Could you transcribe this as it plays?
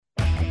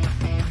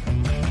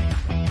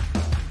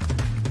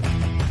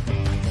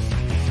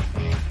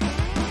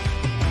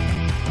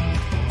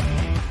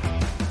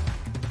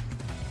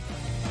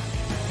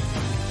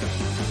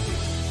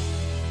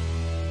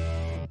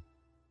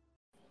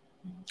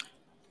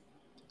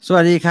ส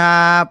วัสดีค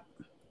รับ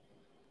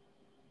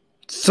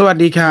สวัส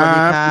ดีครัสวัส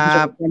ดีครับคุณผู้ช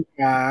มบทุกท่าน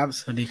ครับ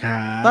สวัสดีค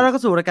รัตอนบรับเข้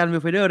าสู่รายการ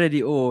Viewfinder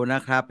Radio น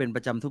ะครับเป็นป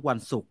ระจำทุกวัน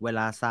ศุกร์เวล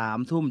า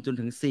3 ทุ่มจน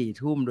ถึง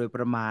4 ทุ่มโดยป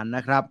ระมาณน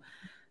ะครับ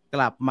ก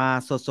ลับมา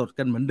สดๆ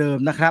กันเหมือนเดิม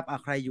นะครับ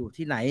ใครอยู่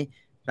ที่ไหน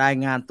ราย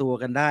งานตัว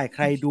กันได้ใค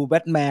รดูแบ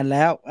ทแมนแ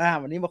ล้ว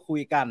วันนี้มาคุ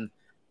ยกัน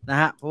นะ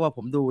ฮะเพราะว่าผ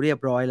มดูเรียบ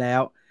ร้อยแล้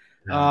ว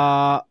เอ่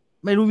อ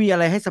ไม่รู้มีอะ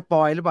ไรให้สป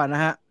อยหรือเปล่าน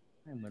ะฮะ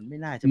เหมือนไม่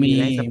น่าจะมีมีอะ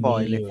ไรให้สปอ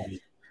ยเลยอยู่ใคร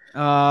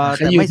แ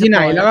ต่ไม่สอยู่ที่ไหน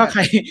ปอยแล้วกัน แล้วก็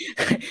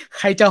ใ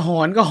ครจะหอ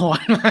นก็หอ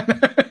นมา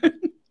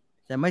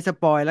แต่ไม่ส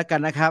ปอยแล้วกั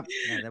นนะครับ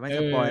แต่ไม่เอส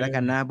ปอยแล้วกั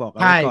นอนะบอกเอ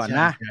าใช่ไว้ก่อนใช่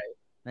นะใช่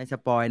ไม่ส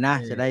ปอยนะ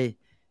เออจะ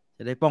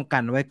ได้ป้องกั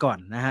นไว้ก่อน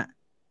นะฮะ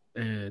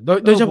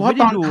โดยเฉพาะผมไม่ไ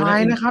ด้ดูตอนท้านะ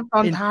เอ็นยนะครับต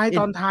อนเอ็นท้ายเอ็น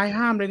ตอนท้าย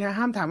ห้ามเลยนะ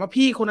ห้ามถามว่า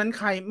พี่คนนั้น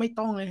ใครไม่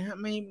ต้องเลยนะฮะ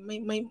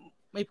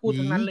ไม่พูหยีด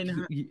ทั้งนั้นเลยนะ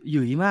ฮะห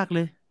ยีมากเล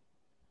ย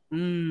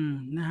อืม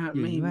นะฮะห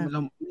ยีมากเร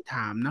าไม่ถ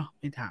ามเนาะ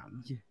ไม่ถาม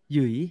ห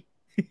ยี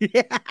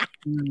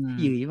อืม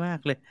หยีมาก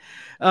เลย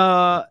เอ่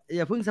ออ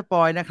ย่าเพิ่งสป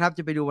อยนะครับจ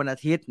ะไปดูวันอา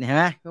ทิตย์เห็นไ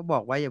หมก็บอ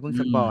กไว้อย่าเพิ่อืง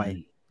สปมอย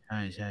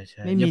ใช่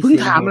ไม่อย่าเพิ่งมีเสี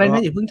ยงถามอะไรนะหัวเรา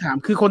ะอย่าเพิ่งถาม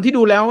คือคนที่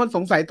ดูแล้วส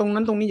งสัยตรง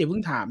นั้นตรงนี้อย่าเพิ่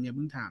งถามเ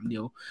ดี๋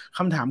ยวค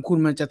ำถามคุณ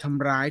มันจะท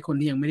ำร้ายคน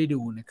ที่ยังไม่ได้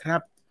ดูนะครั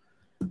บ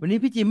วันนี้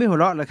พี่จีไม่หัว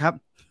เราะเหรอครับ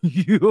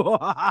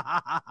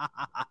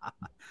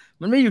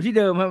มันไม่อยู่ที่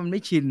เดิมครับมันไ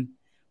ม่ชิน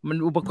มัน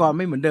อุปกรณ์ไ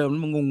ม่เหมือนเดิม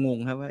มันงง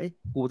ๆครับว่าเอ๊ะ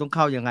กูต้องเ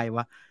ข้ายังไงว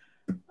ะ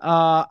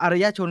อาร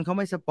ยชนเขาไ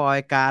ม่สปอย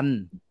กัน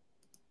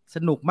ส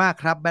นุกมาก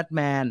ครับแบทแ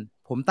มน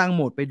ผมตั้งโห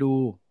มดไปดู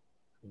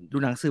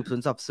หนังสืบสว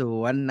นสอบส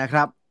วนนะค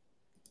รับ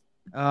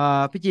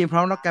พี่จีนพร้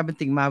อมรับการเป็น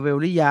ติ่งมาเวล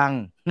หรือยัง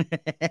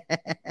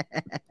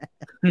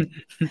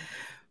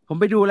ผม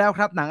ไปดูแล้วค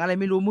รับหนังอะไร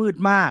ไม่รู้มืด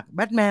มากแบ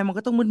ทแมนมัน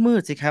ก็ต้องมื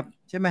ดสิครับ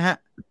ใช่ไหมฮะ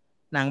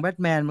หนังแบท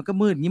แมนมันก็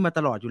มืดงี้มาต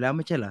ลอดอยู่แล้วไ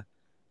ม่ใช่เหรอ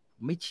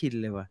ไม่ชิน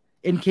เลยว่ะ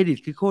เอ็นเครดิต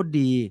คือโคตร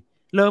ดี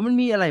เลยมัน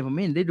มีอะไรผมไ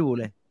ม่เห็นได้ดู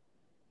เลย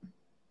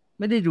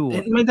ไม่ได้ดู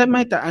อ่ะไม่ได้ไ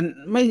ม่แต่อัน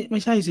ไ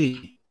ม่ใช่สิ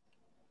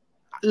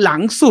หลั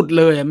งสุด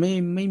เลยอ่ะไ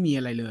ม่มี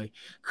อะไรเลย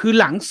คือ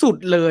หลังสุด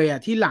เลยอ่ะ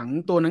ที่หลัง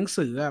ตัวหนัง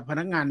สืออ่ะพ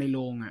นักงานในโร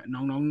งอ่ะน้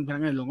องๆพนั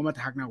กงานในโรงก็มา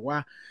ทักนะบอกว่า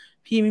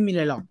พี่ไม่มีอะ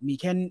ไรหรอกมี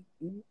แค่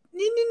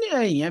นี่อะ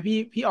ไรอย่างเงี้ย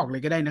พี่ออกเล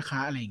ยก็ได้นะคะ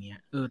อะไรอย่างเงี้ย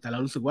แต่เรา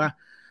รู้สึกว่า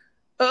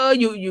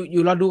อ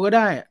ยู่รอดูก็ไ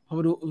ด้พอม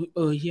าดู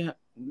เฮีย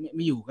ไ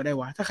ม่อยู่ก็ได้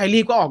วะถ้าใครรี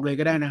บก็ออกเลย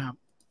ก็ได้นะครับ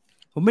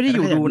ผมไม่ได้อ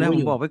ยู่แต่ถ้าใครอยากดูก็อ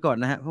ยู่นะผมบอกไว้ก่อน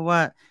นะฮะเพราะว่า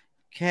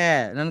แค่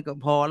นั้นก็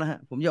พอแล้วฮะ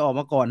ผมจะออก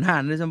มาก่อนหน้า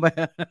นั้นด้วยซ้ำไป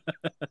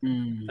อื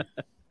ม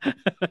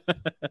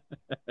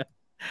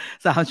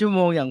 3 ชั่วโม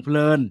งอย่างเพ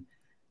ลิน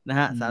นะ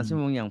ฮะอืสามชั่ว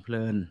โมงม อย่างเพ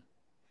ลิน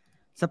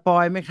สปอ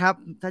ยไหมครับ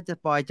ถ้าจะ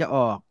สปอยจะอ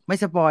อกไม่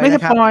สปอยไม่สน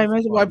ะครับปอยไม่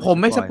สปอยผม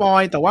ไม่ไม่สปอยสปอ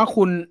ยแต่ว่า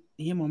คุณ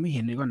นี่มองไม่เ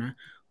ห็นเลยก่อนนะ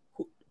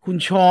คุณ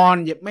ชอน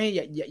อย่าไม่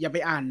อย่าไป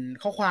อ่าน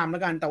ข้อความแล้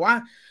วกันแต่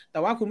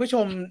ว่าคุณผู้ช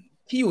ม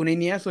ที่อยู่ใน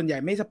เนี้ยส่วนใหญ่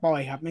ไม่สปอย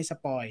ครับไม่ส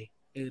ปอย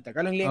แต่ก็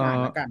เรื่องเรีเอ่ยกอ่าน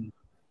อแล้วกัน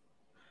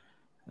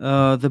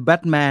The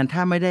Batman ถ้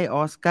าไม่ได้อ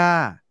อสกา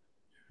ร์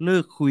เลิ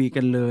กคุย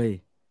กันเลย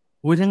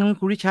โอ้ยทั้งนั้น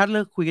คุณริชาร์ดเ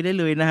ลิกคุยกันได้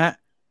เลยนะฮะ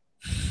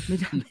ไม่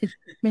ได้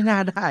ไม่น่า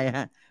ได้ฮ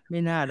ะไ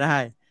ม่น่าได้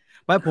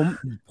เพราะ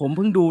ผมเ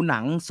พิ่งดูหนั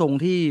งทรง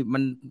ที่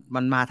มั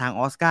นมาทาง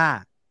ออสการ์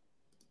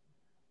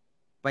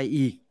ไป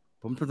อีก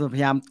ผมพ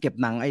ยายามเก็บ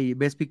หนังไอ้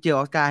Best Picture อ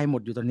อสการ์ให้หม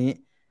ดอยู่ตอนนี้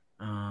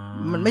อ๋อ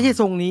มันไม่ใช่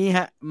ทรงนี้ฮ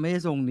ะไม่ใช่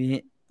ทรงนี้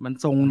มัน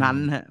ทรงอืนั้น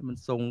ฮะมมัน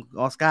ทรง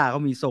ออสการ์เขา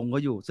มีทรงเข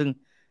าอยู่ซึ่ง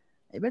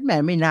ไอ้แบทแม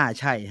นไม่น่า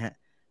ใช่ฮะ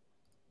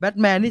แบท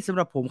แมนนี่สำห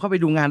รับผมเข้าไป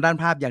ดูงานด้าน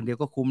ภาพอย่างเดียว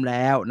ก็คุ้มแ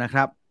ล้วนะค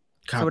รับ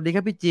ครับสวัสดีค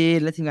รับพี่จีน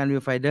และทีมงานวิ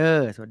วไฟเดอ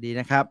ร์สวัสดี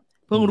นะครับ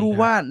เพิ่งรู้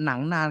ว่าดีครับหนัง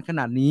นานข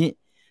นาดนี้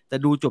แต่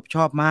ดูจบช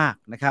อบมาก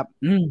นะครับ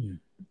อืม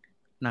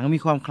หนังมี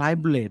ความคล้าย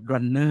เบลดรั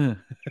นเนอร์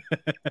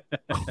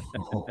โ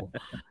อ้โห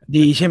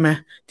ดีใช่ไหม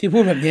ที่พู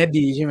ดแบบนี้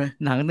ดีใช่ไหม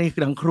หนังใน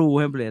หนังครู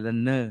ให้เบลดรัน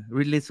เนอร์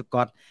ริดลีย์สก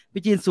อต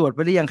พี่จีนสวดไป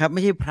หรือยังครับไ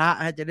ม่ใช่พระ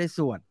ฮะจะได้ส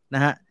วดน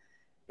ะฮะ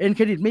เอ็นเค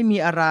รดิตไม่มี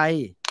อะไร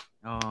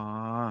อ๋อ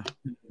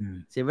อืม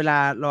เสียเวลา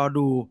รอ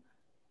ดู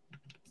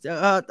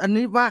อัน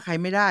นี้ว่าใคร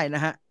ไม่ได้น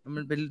ะฮะมั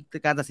นเป็น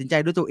การตัดสินใจ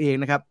ด้วยตัวเอง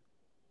นะครับ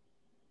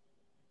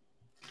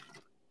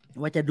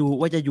ว่าจะ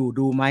อยู่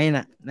ดูไหม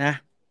นะ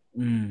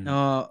อืม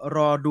ร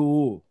อดู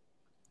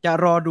จะ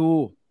รอดู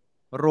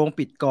โรง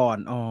ปิดก่อน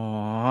อ๋อ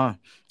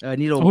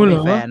นี่โรงโอ้เหรอ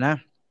เขาไม่แฟร์นะ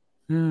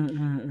ชอืม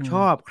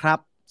อบครับ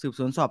สืบส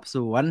วนสอบส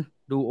วน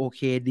ดูโอเ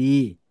คดี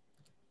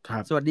ครั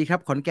บสวัสดีครับ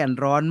ขอนแก่น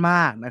ร้อนม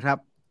ากนะครับ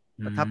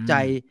อืประทับใจ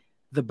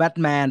ม The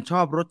Batman ช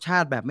อบรสชา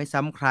ติแบบไม่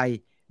ซ้ำใคร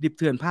ดิบเ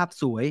ถื่อนภาพ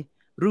สวย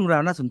เรื่องรา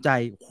วน่าสนใจ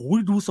โห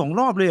ดู2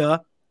 รอบเลยเหรอ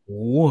โ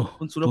อ้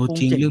คุณสุรตัวพงษ์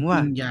จริงเรื่องเจ๋งว่ะ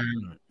ปิ้งย่าง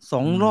ส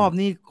องอืมรอบ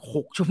นี่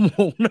6 ชั่วโม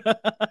งนะ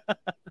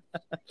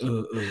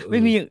ไม่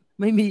มี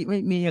ไม่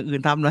มีอย่างอื่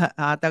นทำนะฮะ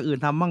แต่อื่น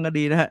ทำมั่งก็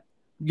ดีนะฮะ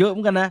เยอะเหมื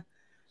อนกันนะ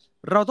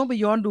เราต้องไป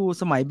ย้อนดู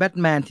สมัยแบท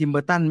แมนทิมเบ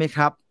อร์ตันไหมค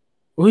รับ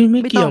อุ้ยไม่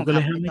ไม่ต้องเกี่ยวกันเล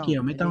ยฮะครับไม่ต้องไม่เกี่ย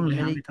วไม่ต้องเลยไ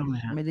ม่ได้ฮะไม่ต้องเล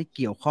ยฮะไม่ได้เ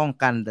กี่ยวข้อง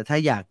กันแต่ถ้า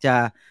อยากจะ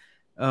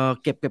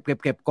เ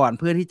ก็บก่อน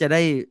เพื่อที่จะไ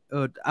ด้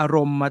อาร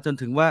มณ์มาจน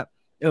ถึงว่า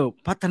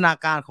พัฒนา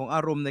การของอ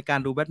ารมณ์ในการ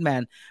ดูแบทแม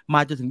นมา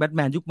จนถึงแบทแม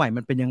นยุคใหม่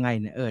มันเป็นยังไง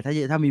เนี่ย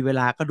ถ้ามีเว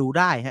ลาก็ดู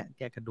ได้ฮะแ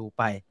กก็ดู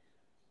ไป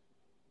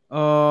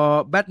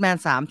แบทแมน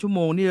3 ชั่วโม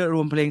งนี่ร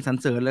วมเพลงสรร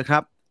เสริญเลยครั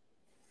บ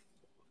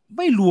ไ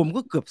ม่รวม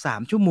ก็เกือบ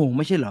3 ชั่วโมงไ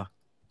ม่ใช่เหรอ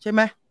ใช่ไห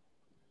ม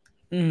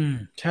อืม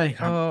ใช่ค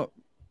เอรับอ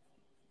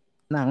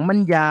หนังมัน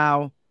ยาว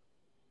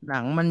หนั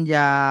งมันย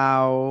า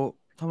ว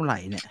เท่าไหร่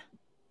เนี่ย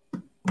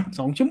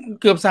2 ชั่วโมง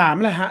เกือบ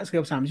3แหละฮะเกื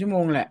อบ3 ชั่วโม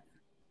งแหละ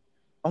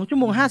2 ชั่ว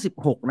โมง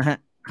 56นะฮะ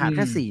อืขาดแ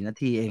ค่ม4 นา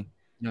ทีเอง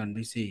ย้อนไป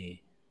สี่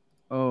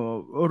เอ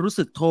รู้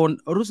สึก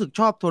รู้สึก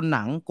ชอบโทนห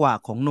นังกว่า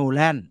ของโนแ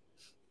ลน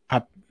ครั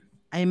บ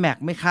iMac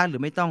ไม่ค้าหรื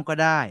อไม่ต้องก็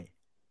ได้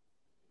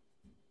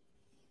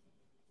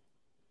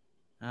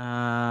อ่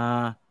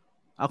า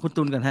เอาคุณ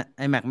ตุลกันฮะ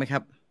iMac ไหมครั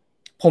บ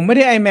ผมไม่ไ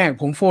ด้ iMac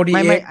ผม ไม่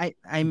 4DX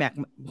iMac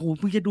โอ้โหเ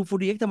พิ่งจะดู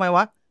 4DX ทำไมว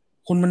ะ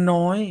คนมัน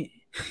น้อย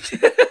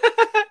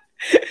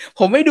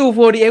ผมไม่ดู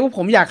 4DX เพราะ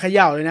ผมอยากเข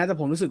ย่าเลยนะแต่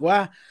ผมรู้สึกว่า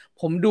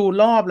ผมดู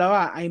รอบแล้วอ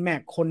ะ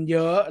iMac คนเย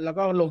อะแล้ว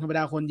ก็ลงธรรมด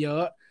าคนเยอ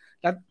ะ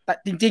แล้วแต่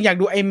จริงๆอยาก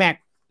ดู iMac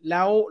แ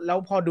ล้ว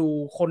พอดู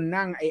คน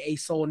นั่งไอ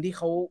โซนที่เ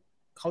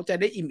ขาจะ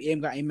ได้อิ่มเอม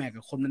กับ iMac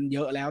กับคนมันเย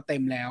อะแล้วเต็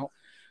มแล้ว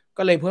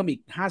ก็เลยเพิ่มอี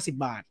ก50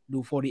 บาทดู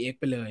 4DX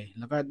ไปเลย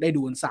แล้วก็ได้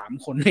ดูกัน3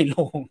 คนในโร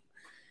ง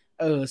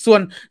ส่ว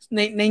น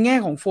ในแง่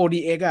ของ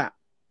 4DX อ่ะ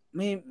ไ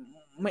ม่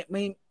ไม่ไ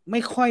ม่ไ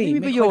ม่ค่อยไม่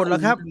มีประโยไม่ค่อยคุ้ชน์หรอ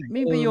กครับมเท่าไหร่ไ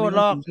ม่มีประโยไม่ชน์ห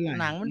รอกค่อยคุ้มเท่าไหร่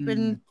หนังมันเป็น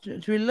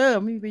ทริลเลอร์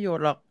ไม่มีประโยช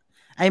น์หรอก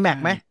iMac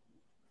ไหมใ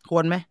ช่ค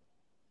วรไหม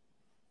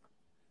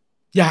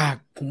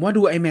ผมว่า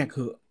ดู iMac เห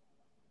อะ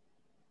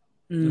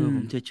ผ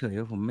มเฉยๆ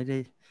ว่าผมไม่ได้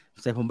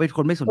แต่ผมเป็นค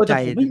นไม่สนใจ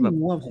แต่ผมไม่แบบ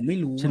รู้อ่ะผมไม่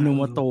รู้ชอ่ะโน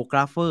มาโตกร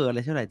าฟเฟอร์อะไร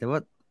เท่าไหร่แต่ว่า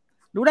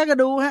ดูได้ก็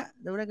ดูฮะ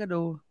ดูได้ก็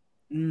ดู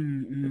อืม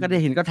อืมก็ได้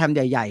เห็นก็ทำใ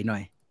หญ่ๆหน่อ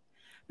ย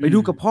ไปอืมดู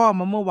กับพ่อ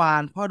มาเมื่อวา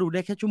นพ่อดูไ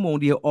ด้แค่ชั่วโมง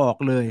เดียวออก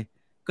เลย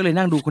ก็เลย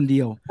นั่งดูคนเดี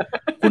ยว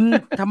คุณ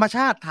ธรรมช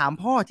าติถาม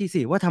พ่อที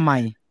สิว่าทำไม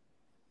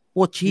ป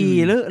วดอืฉี่ม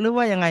หรือ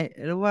ว่ายังไง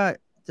หรือว่า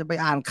จะไป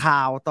อ่านข่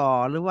าวต่อ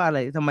หรือว่าอะไร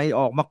ทำไม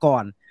ออกมาก่อ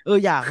น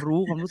อยากรู้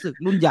ความรู้สึก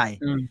รุ่นใหญ่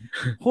อืม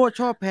โคตร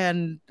ชอบแพน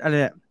อะไร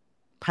เนี่ย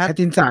แพทแพท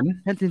ตินสัน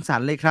แพทตินสั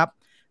นเลยครับ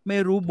ไม่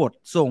รู้บท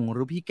ส่งห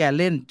รือพี่แก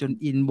เล่นจน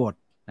อินบท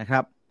นะครั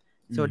บ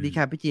สวัสดีค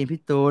รับพี่จีน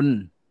พี่ตุล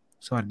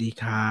สวัสดี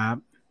ครับ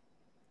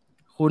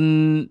คุณ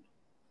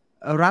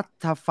รั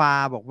ฐฟา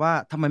บอกว่า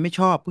ทำไมไม่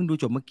ชอบเพิ่งดู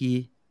จบเมื่อกี้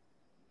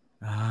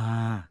อ่า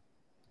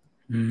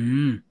อื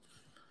ม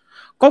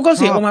ก็ชอบเ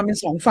สียงออกมาเป็น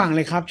2 ฝั่งเ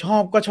ลยครับชอ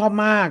บก็ชอบ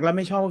มากแล้วไ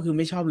ม่ชอบก็คือ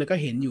ไม่ชอบเลยก็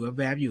เห็นอยู่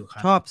แวบๆอยู่ครั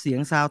บชอบเสียง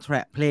ซาวด์แท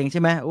ร็กเพลงใช่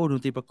ไหมโอ้ด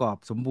นตรีประกอบ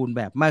สมบูรณ์แ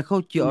บบไมเคิล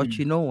จิอืมออ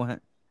ชิโนฮะ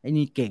ไอ้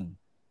นี่เก่ง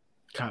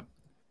ครับ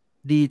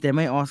ดีแต่ไ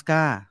ม่ออสก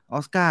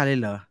าร์เลย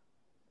เหรอ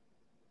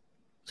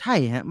ใช่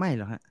ฮะไม่ห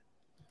รอกฮะ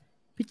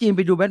พี่จีนไ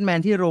ปดูแบทแมน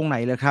ที่โรงไหน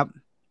เลยครับ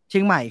เชี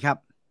ยงใหม่ครับ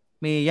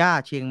เมย่า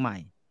เชียงใหม่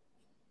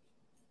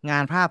งา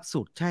นภาพ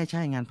สุดใช่ใ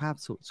ช่งานภาพ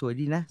สุดสวย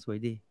ดีนะสวย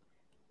ดี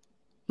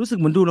รู้สึก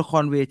เหมือนดูละค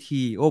รเว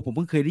ทีโอ้ผมเ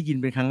พิ่งเคยได้ยิน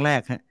เป็นครั้งแร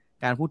กฮะ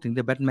การพูดถึง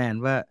The Batman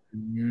ว่า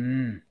อื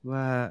มว่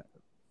า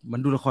มัน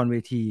ดูละครเว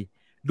ที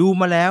ดู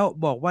มาแล้ว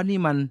บอกว่านี่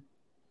มัน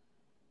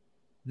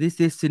This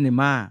is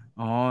cinema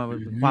อ๋ออื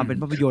ความมเป็น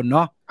ภาพยนตร์เน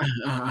าะ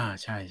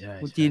ใช่ใช่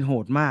คุณใช่จีนโห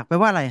ดมากแปล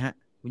ว่าอะไรฮะ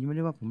ผมยังไม่ไ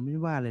ด้ว่าผมไม่ไ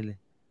ด้ว่าอะไรเลย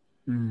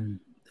อืม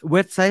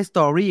West Side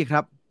Story ค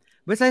รับ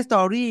West Side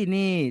Story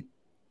นี่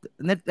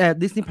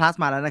Disney Plus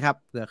มาแล้วนะครับ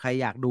เผื่อใคร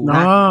อยากดูอ๋อน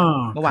ะ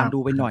เมื่อวานครับดู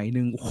ไปหน่อยห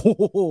นึ่งโอ้โห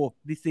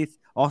This is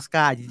ออสก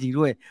าร์จริงๆ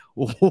ด้วยโ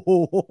อ้โห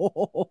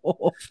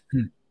อื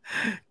ม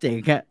เจ๋ง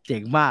ฮะเจ๋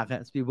งมากฮ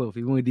ะสปีลเบิร์ก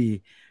ฝีมือดี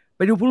ไ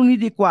ปดูพรุ่งนี้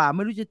ดีกว่าไ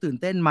ม่รู้จะตื่น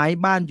เต้นไหม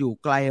บ้านอยู่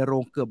ไกลโร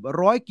งเกือบ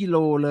100 กิโล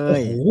เล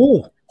ยโอ้โห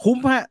คุ้ม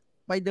ฮะ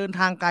ไปเดิน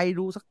ทางไกล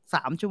ดูสัก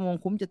3 ชั่วโมง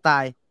คุ้มจะตา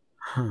ย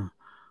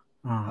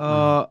อ่าเออ่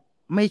าอ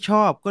ไม่ช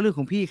อบก็เรื่องข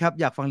องพี่ครับ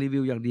อยากฟังรี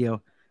วิวอย่างเดียว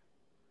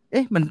เ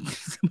อ๊ะมัน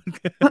มัน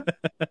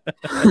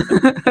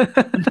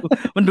ดู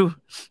มันดู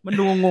มัน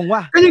ดูงงว่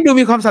าก็ยังดู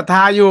มีความศรัทธ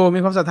าอยู่มี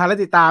ความศรัทธาและ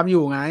ติดตามอ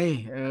ยู่ไง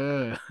เอ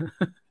อ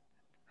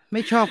ไ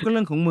ม่ชอบก็เ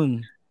รื่องของมึง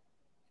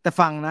แต่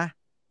ฟังนะ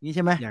นี่ใ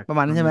ช่ไหมอยากประม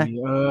าณนั้นใช่ไหมฟังรี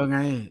วิวไง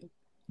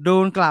โด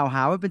นกล่าวห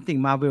าว่าเป็นติ่ง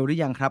มาเวลหรื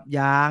อยังครับ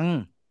ยัง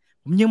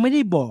ผมยังไม่ไ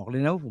ด้บอกเล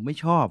ยนะว่าผมไม่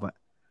ชอบอ่ะ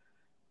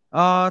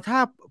ถ้า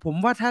ผม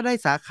ว่าถ้าได้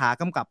สาขา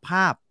กำกับภ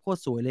าพโคตร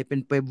สวยเลยเป็น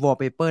วอล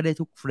เปเปอร์ได้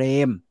ทุกเฟร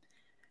ม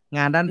ง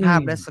านด้านอืมภาพ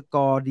และสก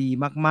อร์ดี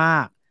มา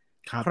ก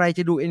ครับๆใครจ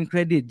ะดูเอ็นเคร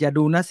ดิตอย่า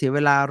ดูนะเสียเว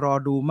ลารอ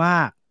ดูม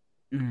าก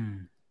อืม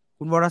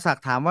คุณวรศัก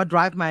ดิ์ถามว่า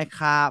Drive My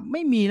Car ไ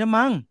ม่มีแล้ว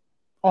มั้ง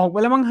ออกไป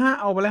แล้วมั้งฮะ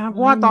ออกไปแล้วฮะเพร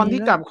าะไม่ว่าตอนมีแล้วที่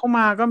กลับเข้าม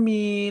าก็มี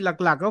ห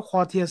ลักๆก็คอ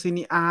เทียซิ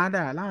นีอาร์ตอ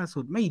ะล่าสุ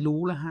ดไม่รู้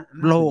แล้วฮะ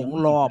ล่าโลสุดงรอยังไ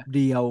ม่เห็นเลยบเ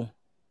ดียว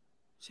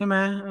ใช่ไหม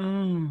อื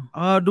ม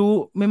ดู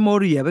เมมโม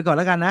เรียไปก่อน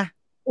แล้วกันนะ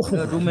โอ้โห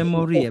ดูเมมโม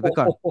เรียไป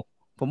ก่อน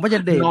ผมว่าจะ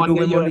เดทนอนไปดู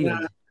เมมโมเรียเยอ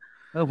ะๆนะ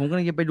ผมก็เ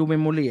ลยจะไปดูเม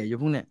มโมเรียอยู่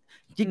พวกเนี้ย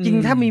จอืริง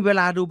ๆถ้ามีเวม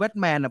ลาดูแบท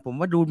แมนอ่ะผม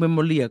ว่าดูเมมโม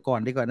เรียก่อน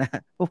ดีกว่านะ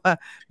เพราะว่า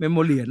เมมโม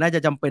เรียน่าจะ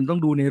จำเป็นต้อง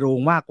ดูในโรง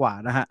มากกว่า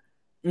นะฮะ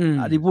อืม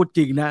อันนี้พูดจ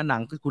ริงนะหนั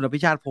งคุณอภิ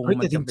ชาติพงเฮ้ย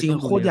แต่จษ์มันจำเป็นริงต้อ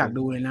งๆโคตรอยาก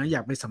ดูในโรงดูเลยนะอย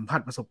ากไปสัมผัส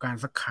ประสบการ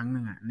ณ์สักครั้งห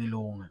นึ่งอะในโร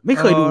งอะไม่เออ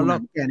เคยดูหแล้วนั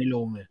งแกในโร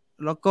งเลย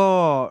แล้วก็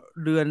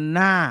เดือนห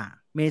น้า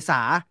เมษ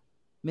า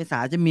เมษา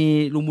จะมี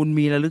ลุงบุญ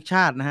มีระลึกช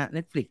าตินะฮะ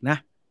Netflix นะ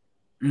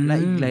อืและ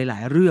อีกมหลา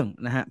ยๆเรื่อง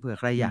นะฮะเผื่อ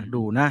ใครอือยาก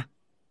ดูมนะ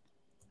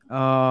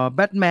แบ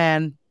ทแมน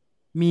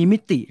มีมิ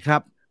ติครั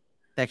บ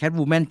แต่แคท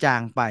วูแมนจา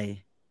งไป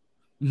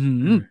อื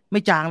มไ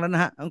ม่จางแล้วน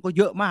ะฮะมันก็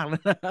เยอะมากแล้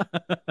วนะ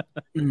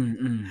อืม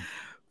อืม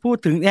พูด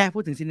ถึง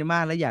ซีนีมา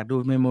แล้วอยากดู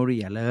เมมโมเรี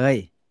ยเลย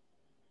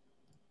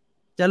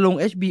จะลง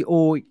HBO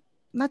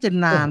น่าจะ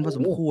นาโอ้โหนพอส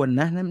มควร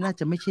นะน่า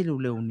จะไม่ใช่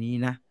เร็วๆนี้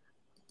นะ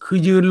คือ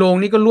ยืนลง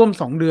นี่ก็ร่วม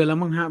2 เดือนแล้ว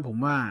มั้งฮะผม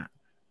ว่า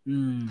อื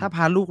มถ้าพ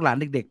าลูกหลาน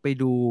เด็กๆไป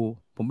ดู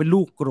ผมเป็น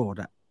ลูกโกรธ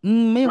อ่ะ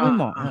ไม่เ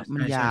หมาะฮะมั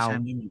นยาวใช่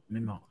ไ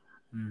ม่เหมาะ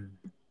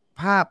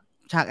ภาพ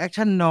ฉากแอค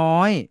ชั่นน้อ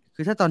ย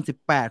คือถ้าตอน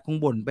18คง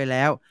บ่นไปแ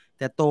ล้วแ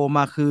ต่โตม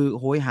าคือ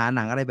โหยหาห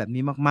นังอะไรแบบ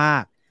นี้มา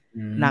ก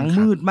ๆหนัง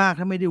มืดมาก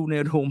ถ้าไม่ดูใน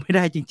โรงไม่ไ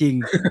ด้จริง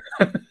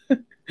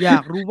ๆ อยา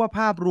กรู้ว่าภ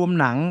าพรวม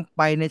หนังไ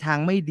ปในทาง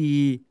ไม่ดี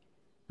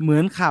เหมื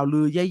อนข่าว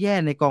ลือแย่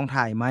ๆในกอง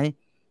ถ่ายไหม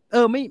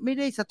ไม่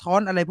ได้สะท้อน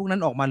อะไรพวกนั้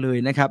นออกมาเลย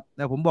นะครับแ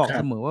ต่ผมบอกเ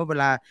สมอว่าเว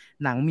ลา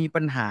หนังมี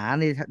ปัญหา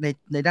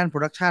ในด้านโปร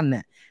ดักชันเ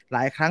นี่ยหล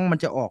ายครั้งมัน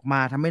จะออกมา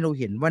ทำให้เรา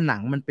เห็นว่าหนั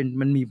ง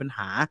มันมีปัญห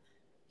า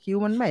คิว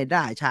มันไม่ไ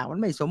ด้ฉากมัน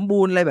ไม่สม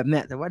บูรณ์อะไรแบบเนี้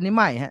ยแต่ว่านี่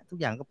ไม่ฮะทุก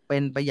อย่างก็เป็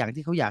นไปอย่าง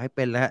ที่เขาอยากให้เ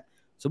ป็นแล้วฮะ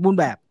สมบูรณ์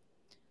แบบ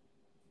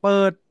เปิ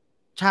ด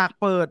ฉาก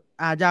เปิด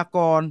อาชญาก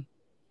ร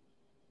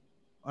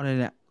อะไร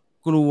เนี่ย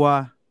กลัว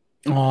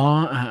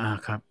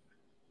ครับ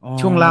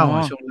ช่วงเล่า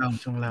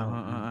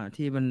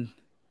ที่มัน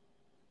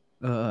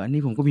อันนี้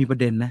ผมก็มีประ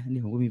เด็นนะอัน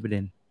นี้ผมก็มีประเด็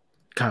น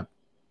ครับ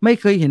ไม่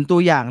เคยเห็นตัว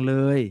อย่างเล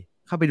ย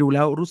เข้าไปดูแ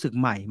ล้วรู้สึก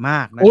ใหม่ม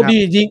ากนะครับโอ้ดี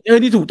จริง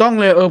นี่ถูกต้อง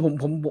เลย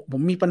ผ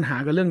มมีปัญหา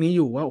กับเรื่องนี้อ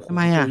ยู่ว่าทำ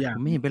ไมอ่ะผ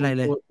มไม่เห็นเป็นไร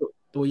เลย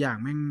ตัวอย่าง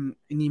แม่ง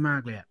นี่มา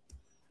กเลยอ่ะ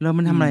แล้ว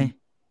มันทำไม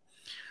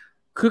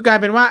คือกลาย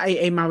เป็นว่า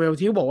ไอมาเวล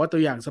ที่เขาบอกว่าตั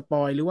วอย่างสป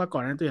อยหรือว่าก่อ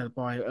นนั้นตัวอย่างส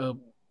ปอย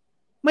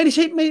ไม่ได้ใ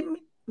ช่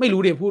ไม่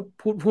รู้เดี๋ยว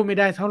พูดไม่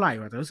ได้เท่าไหร่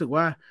ว่ะแต่รู้สึก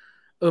ว่า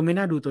ไม่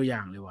น่าดูตัวอย่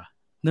างเลยว่ะ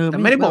แต่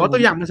ไม่ได้บอกว่าตั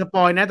วอย่างมันสป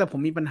อยนะแต่ผ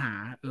มมีปัญหา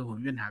ผม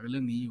มีปัญหากับเรื่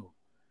องนี้อยู่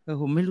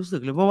ผมไม่รู้สึ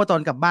กเลยเพราะว่าตอ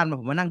นกลับบ้านมา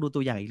ผมมานั่งดูตั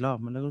วอย่างอีกรอบ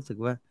มันแล้วรู้สึก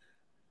ว่า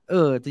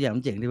ตัวอย่างมั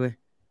นเจ๋งดีเว้ย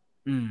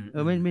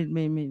ไม่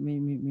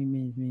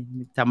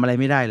จำอะไร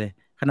ไม่ได้เลย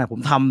ขนาดผม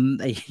ท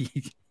ำไอ้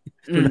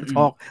จูเลท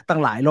อกตั้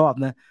งหลายรอบ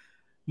นะ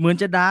เหมือน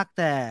จะดาร์ก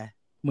แต่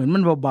เหมือนมั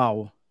นเบา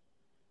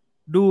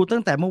ๆดูตั้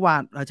งแต่เมื่อวา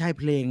นใช่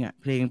เพ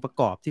ลงประ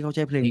กอบที่เขาใ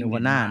ช้เพลงเนวา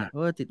น่าเนี่ย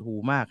ติดหู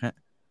มากฮะ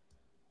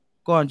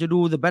ก่อนจะดู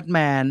The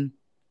Batman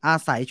อา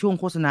ศัยช่วง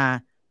โฆษณา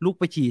ลุก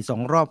ไปฉี่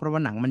2 รอบเพราะว่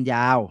าหนังมันย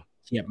าว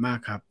เฉียบมาก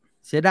ครับ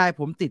เสียดาย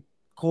ผมติด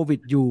โควิ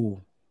ดอยู่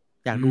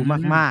อยากดู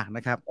มากๆน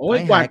ะครับ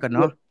หายก่อนเน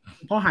าะ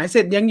พอหายเส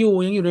ร็จยังอยู่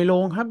ในโร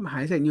งครับหา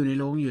ยเสร็จอยู่ใน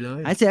โรงอยู่เล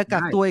ยหายเสร็จกั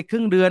กตัวอีกค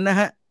รึ่งเดือนนะ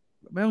ฮะ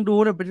ไม่ต้องดู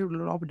เลยไ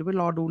ป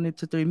รอดูใน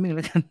สตรีมมิ่งแ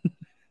ล้วกัน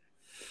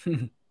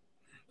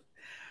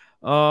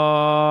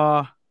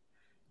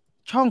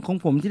ช่องของ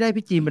ผมที่ได้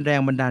พี่จีนเป็นแร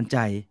งบันดาลใจ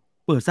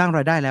เปิดสร้างร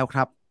ายได้แล้วค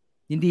รับ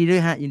ยินดีด้ว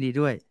ยฮะยินดี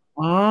ด้วย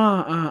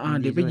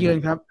เดี๋ยวไปเยือน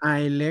ครับ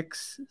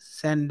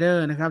Alexander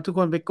นะครับทุกค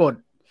นไปกด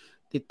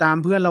ติดตาม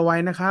เพื่อนเราไว้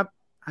นะครับ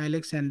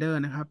Alexander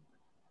นะครับ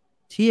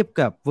เทียบ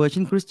กับเวอร์ชั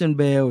นคริสเตียน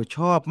เบลช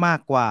อบมาก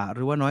กว่าห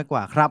รือว่าน้อยกว่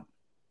าครับ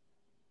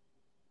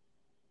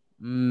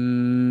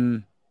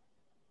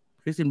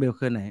คริสเตียนเบล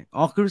คือไหน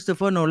คริสโตเ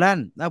ฟอร์โนแลน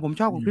ผม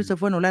ชอบของคริสโตเ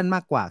ฟอร์โนแลนม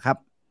ากกว่าครับ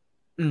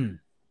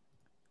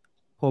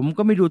ผม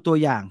ก็ไม่ดูตัว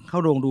อย่างเข้า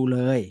โรงดูเล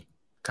ย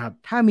ครับ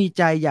ถ้ามีใ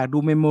จอยากดู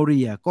เมมโมรี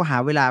ก็หา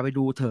เวลาไป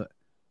ดูเถอะ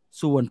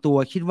ส่วนตัว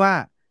คิดว่า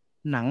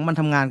หนังมัน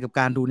ทำงานกับ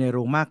การดูในโร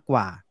งมากก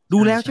ว่าดู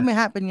แล้วใช่ไหม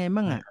ฮะเป็นไง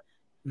บ้าง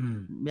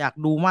อยาก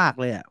ดูมาก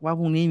เลยว่าพ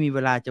รุ่งนี้มีเว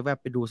ลาจะแวบ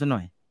ไปดูซะหน่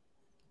อย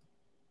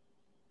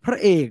พระ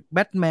เอกแบ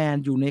ทแมน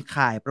อยู่ใน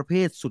ข่ายประเภ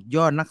ทสุดย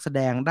อดนักแสด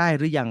งได้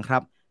หรือยังครั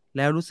บแ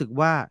ล้วรู้สึก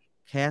ว่า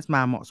แคสม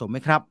าเหมาะสมไหม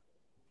ครับ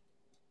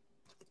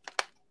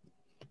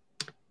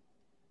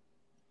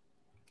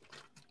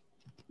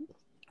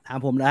ถาม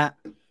ผมแล้ว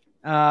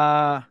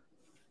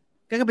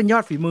ก็เป็นยอ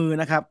ดฝีมือ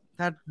นะครับ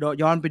ถ้า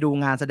ย้อนไปดู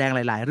งานแสดงห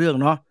ลายๆเรื่อง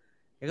เนาะ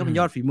ก็เป็น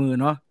ยอดฝีมือ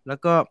เนาะแล้ว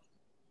ก็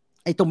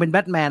ไอ้ตรงเป็นแบ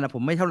ทแมนผ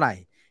มไม่เท่าไหร่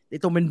ไอ้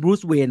ตรงเป็นบรู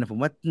ซเวย์ผม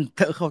ว่า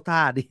เข้าท่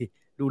าดี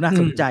ดูน่า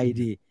สนใจ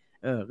ดี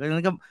ก็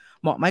นั้นก็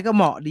เหมาะไหมก็เ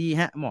หมาะดี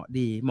ฮะเหมาะ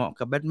ดีเหมาะ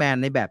กับแบทแมน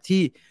ในแบบ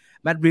ที่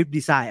แบทริฟ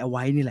ดีไซน์เอาไ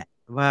ว้นี่แหละ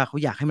ว่าเขา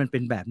อยากให้มันเป็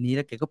นแบบนี้แ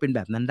ล้วแกก็เป็นแบ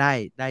บนั้นไ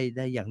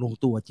ด้อย่างลง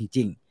ตัวจ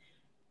ริง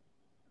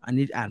ๆอัน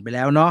นี้อ่านไปแ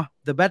ล้วเนาะ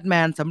The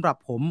Batman สำหรับ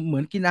ผมเหมื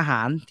อนกินอาห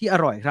ารที่อ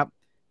ร่อยครับ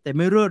แต่ไ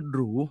ม่เลิศห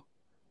รู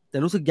แต่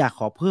รู้สึกอยากข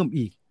อเพิ่ม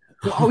อีก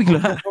เอาอีกแ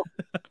ล้ว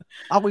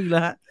เอาอีกแล้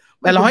วฮะ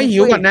แต่เราให้หิ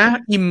วก่อนนะ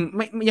อิ่มไ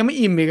ม่ยังไม่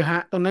อิ่มอีกฮ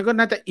ะตรงนั้นก็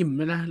น่าจะอิ่มแ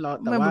ล้วนะ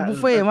แต่ว่ามันบุฟ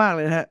เฟ่มากเ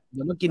ลยฮะเ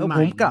ดี๋ยวมากินใหม่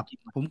ผม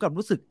กลับ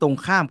รู้สึกตรง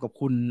ข้ามกับ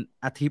คุณ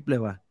อาทิตย์เล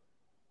ยว่ะ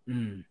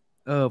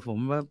ผ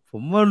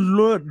มว่าเ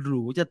ลิศห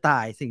รูจะตา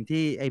ยสิ่ง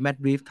ที่ไอ้แมด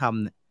รีฟท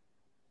ำเนี่ย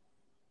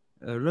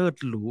เลิศ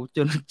หรูจ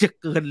นจะ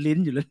เกินลิ้น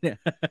อยู่แล้วเนี่ย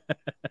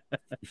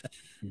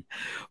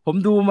ผม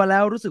ดูมาแล้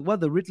วรู้สึกว่า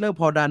The Riddler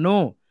Paul Dano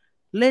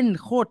เล่น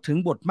โคตรถึง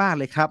บทมาก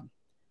เลยครับ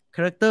ค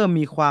าแรคเตอร์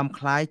มีความค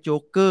ล้ายโจ๊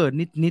กเกอร์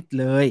นิดๆ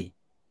เลย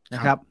นะ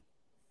ครับ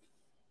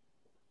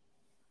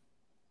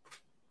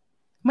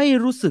ไม่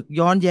รู้สึก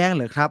ย้อนแย้ง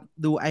เลยครับ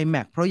ดู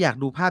iMac เพราะอยาก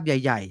ดูภาพใ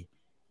หญ่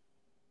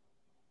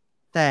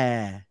ๆแต่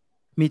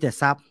มีแต่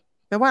ซับ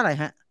แปลว่าอะไร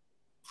ฮะ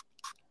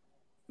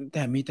แ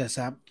ต่มีแต่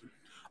ซับ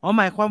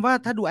หมายความว่า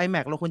ถ้าดู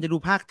iMac เราควรจะดู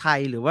ภาคไทย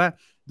หรือว่า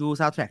ดู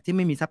ซาวด์แทร็กที่ไ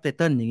ม่มีซับไตเ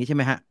ติลอย่างนี้ใช่ไ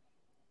หมฮะ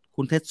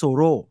คุณเท็ดโซโ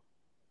ร่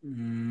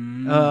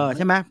ใ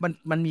ช่ไหม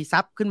มันมีซั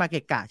บขึ้นมาเก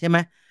ะกะใช่ไหม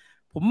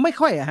ผมไม่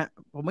ค่อย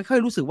ผมไม่ค่อย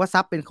รู้สึกว่า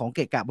ซับเป็นของเก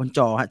ะกะบนจ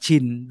อฮะชิ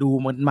นดู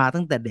มันมา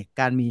ตั้งแต่เด็ก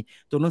การมี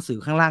ตัวหนังสือ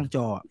ข้างล่างจ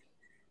อ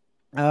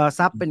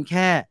ซับเป็นแ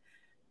ค่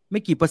ไ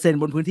ม่กี่เปอร์เซ็นต์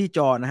บนพื้นที่จ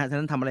อนะฮะฉะ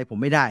นั้นทำอะไรผม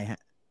ไม่ได้ฮะ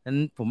ฉะ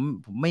นั้น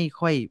ผมไม่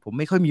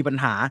ค่อยมีปัญ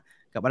หา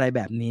กับอะไรแ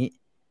บบนี้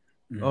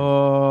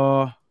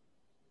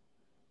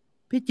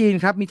พี่จีน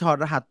ครับมีถอด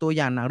รหัสตัวอ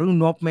ย่างหนังเรื่อง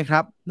นบไหมค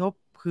รับนบ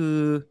คือ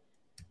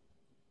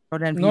จอ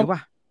ร์แดน ง พีล บ ป่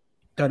ะ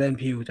จอร์แดน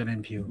พิว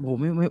โอ้โห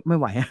ไม่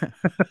ไหวอะ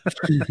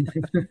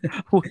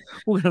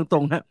พูดกันตร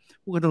งๆฮะ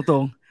พูดกันตร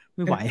งๆไ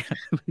ม่ไหวอะ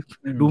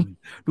ดู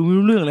ไม่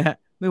รู้เรื่องเลยฮะ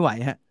ไม่ไหว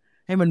ฮะ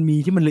ให้มันมี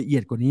ที่มันละเอีย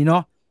ดกว่านี้เนา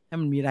ะให้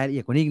มันมีรายละเอี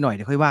ยดกว่านี้อีกหน่อยเ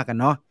ดี๋ยวค่อยว่ากัน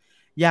เนาะ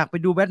อยากไป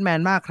ดูแบทแมน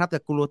มากครับแต่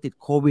กลัวติด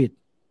โควิด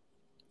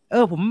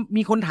ผม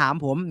มีคนถาม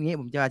ผมอย่างงี้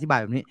ผมจะอธิบาย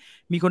แบบนี้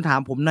มีคนถาม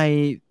ผมใน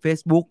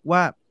Facebook ว่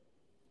า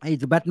ไอ้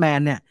The Batman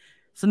เนี่ย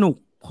สนุก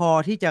พอ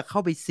ที่จะเข้า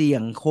ไปเสี่ย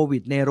งโควิ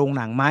ดในโรง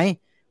หนังไหม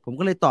ผม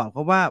ก็เลยตอบเข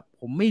าว่า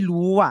ผมไม่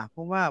รู้อ่ะเพ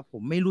ราะว่าผ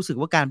มไม่รู้สึก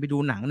ว่าการไปดู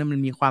หนังเนี่ยมัน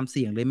มีความเ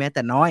สี่ยงเลยแม้แ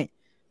ต่น้อย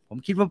ผม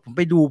คิดว่าผมไ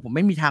ปดูผมไ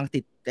ม่มีทางติ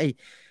ดไอ้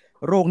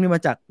โรคนี้ม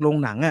าจากโรง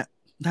หนังอ่ะ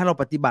ถ้าเรา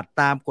ปฏิบัติ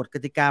ตามกฎก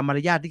ติกามาร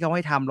ยาทที่เขาใ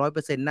ห้ทำ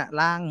100%นะ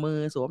ล้างมือ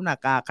สวมหน้า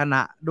กากขณ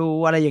ะดู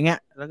อะไรอย่างเงี้ย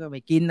แล้วก็ไม่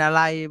กินอะไ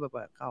รแบบ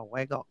เข้าไ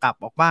ว้ก็กลับ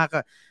ออกมาก็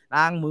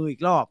ล้างมืออี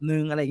กรอบนึ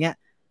งอะไรเงี้ย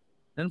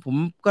นั้นผม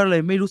ก็เล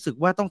ยไม่รู้สึก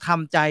ว่าต้องท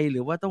ำใจห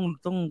รือว่าต้อ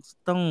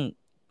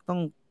ง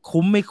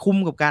คุ้มไม่คุ้ม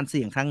กับการเ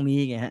สี่ยงครั้งนี้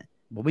ไงฮะ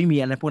ผมไม่มี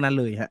อะไรพวกนั้น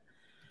เลยฮะ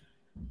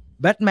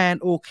แบทแมน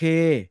โอเค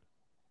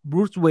บ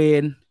รูซเว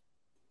น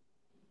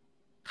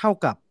เท่า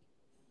กับ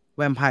แ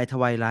วมไพร์ท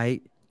ไวไล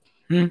ท์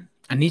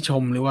อันนี้ช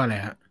มหรือว่าอะไร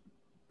ฮะ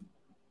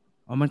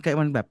มั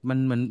นแบบมัน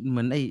เห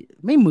มือนไอ้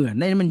ไม่เหมือน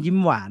ไอ้มันยิ้ม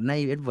หวานใน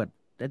เอ็ดเวิ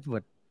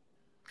ร์ด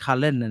คาร์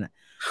เลนนั่นน่ะ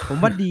ผม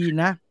ว่าดี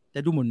นะแต่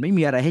ดูเหมือนไม่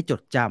มีอะไรให้จ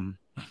ดจำ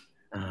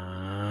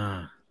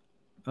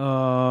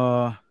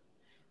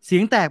เสี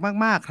ยงแตก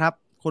มากๆครับ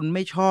คนไ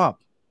ม่ชอบ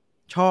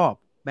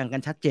แบ่งกั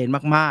นชัดเจน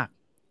มาก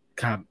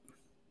ๆครับ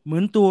เหมื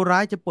อนตัวร้า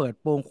ยจะเปิด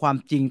โปงความ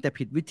จริงแต่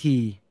ผิดวิธี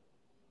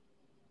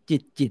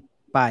จิต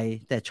ไป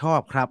แต่ชอ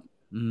บครับ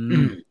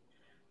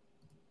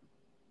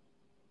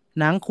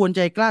หนังควรใจ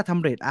กล้าท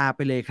ำเรท R ไ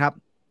ปเลยครับ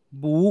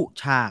บู๊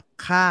ฉาก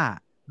ฆ่า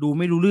ดูไ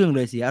ม่รู้เรื่องเล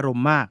ยเสียอารม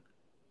ณ์มาก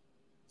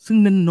ซึ่ง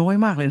นั้นน้อย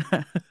มากเลยนะ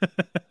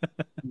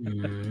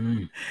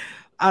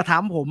ถา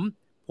ม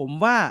ผม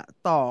ว่า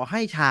ต่อใ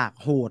ห้ฉาก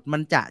โหดมั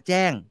นจะแ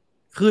จ้ง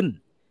ขึ้น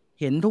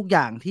เห็นทุกอ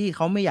ย่างที่เข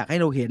าไม่อยากให้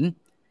เราเห็น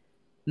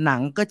หนั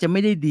งก็จะไ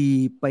ม่ได้ดี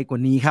ไปกว่า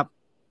นี้ครับ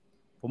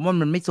ผมว่า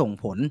มันไม่ส่ง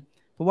ผล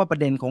เพราะว่าประ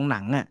เด็นของหนั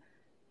งอ่ะ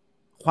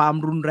ความ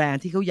รุนแรง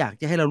ที่เขาอยาก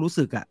จะให้เรารู้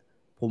สึกอ่ะ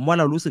ผมว่า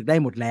เรารู้สึกได้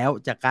หมดแล้ว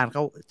จากก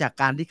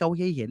ารที่เขา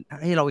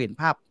ให้เราเห็น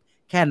ภาพ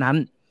แค่นั้น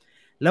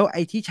แล้วไ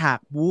อ้ที่ฉาก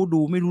บู๊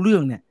ดูไม่รู้เรื่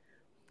องเนี่ย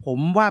ผม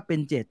ว่าเป็น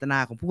เจตนา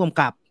ของผู้กำ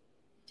กับ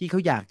ที่เขา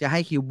อยากจะให้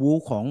คิวบู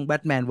ของแบ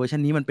ทแมนเวอร์ชั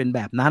นนี้มันเป็นแ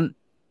บบนั้น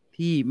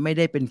ที่ไม่ไ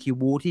ด้เป็นคิว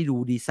บูที่ดู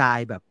ดีไซ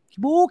น์แบบคิ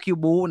ว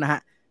บูนะฮ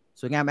ะ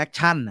สวยงามแอค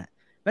ชั่นน่ะ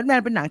แบทแม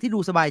นเป็นหนังที่ดู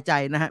สบายใจ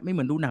นะฮะไม่เห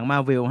มือนดูหนังมา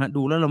เวลฮะ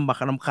ดูแล้วล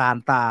ำคาญ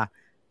ตา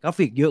กรา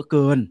ฟิกเยอะเ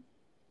กิน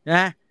น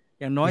ะ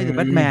อย่างน้อยแต่แบ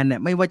ทแมนเนี่ย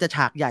ไม่ว่าจะฉ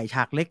ากใหญ่ฉ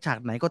ากเล็กฉาก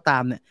ไหนก็ตา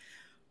มเนี่ย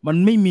มัน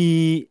ไม่มี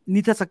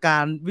นิทรรศกา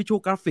รวิชวล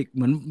กราฟิกเ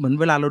หมือน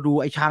เวลาเราดู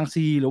ไอ้ชาง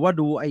ซีหรือว่า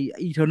ดูไอ้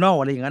อีเทอร์นอล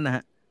อะไรอย่างนั้นนะฮ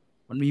ะ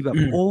มันมีแบบ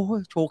โอ้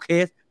โชว์เค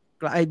ส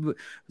ไอ้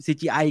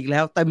CGI อีกแล้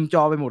วเต็มจ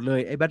อไปหมดเลย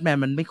ไอ้แบทแมน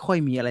มันไม่ค่อย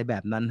มีอะไรแบ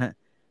บนั้นฮะ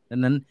ดัง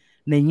นั้น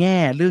ในแง่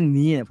เรื่อง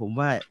นี้เนี่ยผม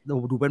ว่า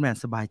ดูแบทแมน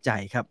สบายใจ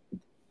ครับ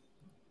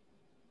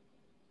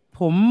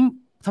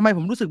ทำไมผ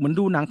มรู้สึกเหมือน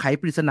ดูหนังไข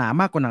ปริศนา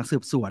มากกว่าหนังสื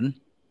บสวน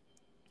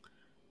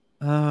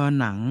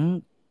หนัง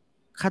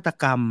ฆาต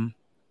กรรม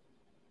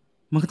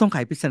มันก็ต้องไข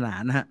ปริศนา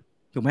นะฮะ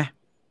ถูกไหม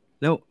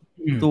แล้ว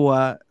ตัว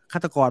ฆา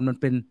ตกรมัน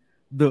เป็น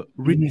The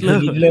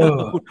Riddler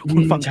คุ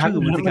ณฟังชื่อ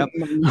มันสิครับ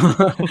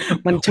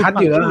มันชัด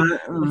อยู่แล้ว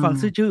คุณฟัง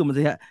ชื่อมัน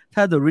สิฮะถ้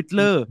า The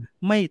Riddler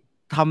ไม่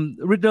ท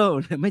ำ Riddler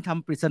ไม่ท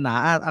ำปริศนา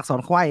อักษร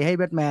ไขว้ให้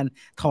แบทแมน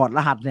ถอดร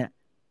หัสเนี่ย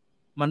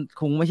มัน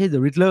คงไม่ใช่ The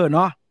Riddler เ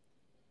นาะ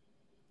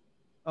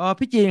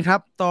พี่จีนครับ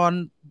ตอน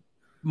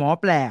หมอ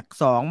แปลก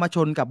2มาช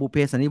นกับบุพเพ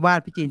สันนิวาส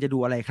พี่จีนจะดู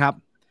อะไรครับ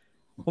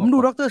ผมดู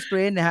ด็อกเตอร์สเตร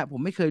นจ์นะฮะผม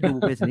ไม่เคยดูบุ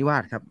พเพสันนิวา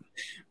สครับ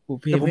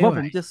แต่ผมว่าผ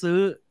มจะซื้อ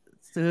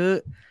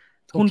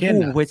หุ้นกู้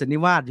บุพเพสันนิ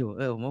วาสอยู่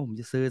ผมว่าผม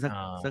จะซื้อ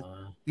สัก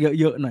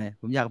เยอะๆหน่อย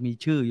ผมอยากมี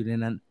ชื่ออยู่ใน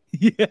นั้น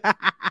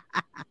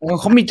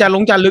เขามีจา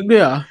รึกด้ว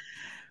ยเหรอ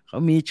เขา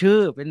มีชื่อ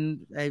เป็น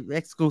ไอ้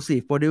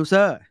exclusive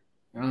producer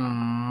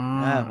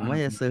ผมว่า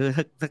จะซื้อ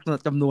สัก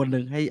จำนวนห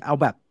นึ่งให้เอา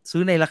แบบซื้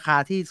อในราคา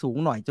ที่สูง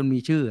หน่อยจนมี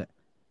ชื่อ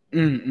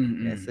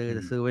จะ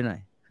ซื้อไว้หน่อย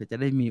คือจะ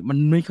ได้มีมัน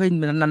ไม่ค่อย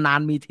นาน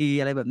ๆมีที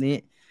อะไรแบบนี้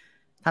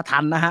ถ้าทั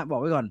นนะฮะบอ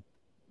กไว้ก่อน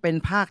เป็น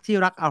ภาคที่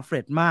รักอัลเฟร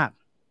ดมาก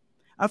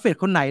อัลเฟรด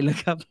คนไหนเลย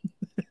ครับ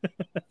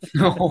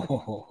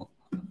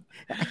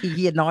เ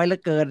ฮียน้อยเหลือ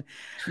เกิน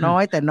น้อ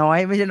ยแต่น้อย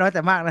ไม่ใช่น้อยแ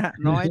ต่มากนะฮะ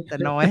น้อยแต่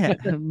น้อย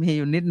มีอ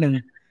ยู่นิดนึง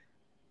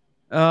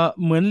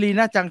เหมือนลี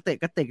น่าจังเตะ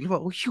กระเตกหรือเปล่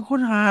าโอ้ยโค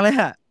ตรฮาเลย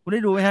ฮะคุณไ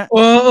ด้ดูไหมฮะ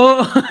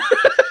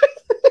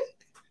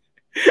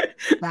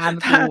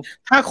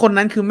ถ้าคน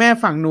นั้นคือแม่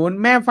ฝั่งนู้น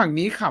แม่ฝั่ง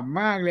นี้ขำ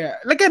มากเลย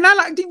แล้วแกน่า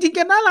รักจริงๆแก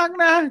น่ารัก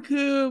นะ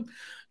คือ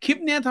คลิป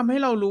เนี้ยทำให้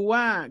เรารู้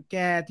ว่าแก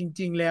จ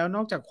ริงๆแล้วน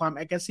อกจากความแ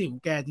อคทีฟขอ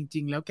งแกจ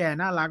ริงๆแล้วแก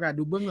น่ารัก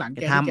ดูเบื้องหลังแก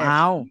ทำเอ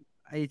า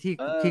ไอ้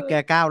ที่แก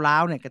ก้าวร้า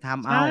วเนี่ยแกท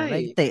ำเอาไอ้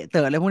เตะ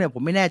อะไรพวกเนี้ยผ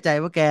มไม่แน่ใจ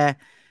ว่าแ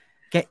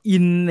กอิ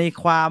นใน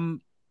ความ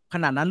ข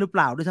นาดนั้นหรือเป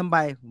ล่าด้วยซ้ำไป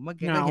ผมว่าแ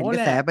กก็เห็นกระ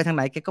แสไปทางไห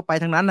นแกก็ไป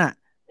ทางนั้นน่ะ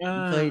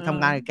เคยท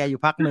ำงานกับแกอ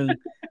ยู่พักหนึ่ง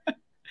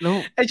แล้ว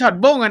ไอ้ช็อต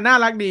บ้งน่า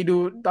รักดีดู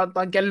ต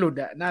อนแกหลุด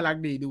น่ารัก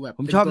ดีดูแบบ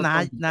ผมชอบน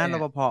ะร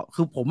ปภ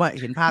คือผม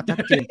เห็นภาพชัด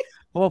เจน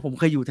เพราะว่าผม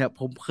เคยอยู่แถว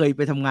ผมเคยไ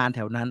ปทำงานแถ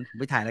วนั้นผม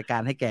ไปถ่ายรายกา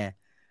รให้แก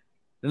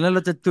ดังนั้นเร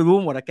าจะรู้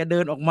หมดอะแกเดิ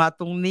นออกมา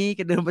ตรงนี้แ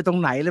กเดินไปตรง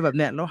ไหนเลยแบบเ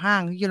นี้ยแล้วห้า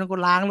งที่นั่นก็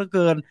ล้างเหลือเ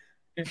กิน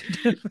เ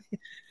ดินไป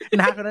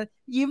นาคนนั้น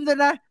ยิ้มด้วย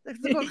นะ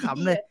แล้วก็ข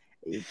ำเลย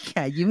แก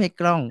ยิ้มให้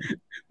กล้อง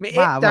ไม่เ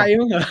อ๊ะบ้าใจเ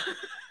ปล่ามั้งเหรอ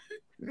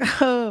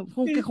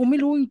แกคงไม่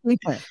รู้จริง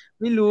ๆอะ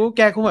ไม่รู้แ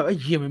กคงแบบไอ้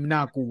เหี้ยมันน่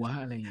ากลัว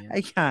อะไรอย่างเงี้ยไ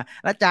อ้ข่า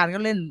แล้วอาจารย์ก็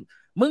เล่น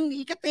มึง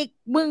อีกระติก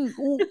มึง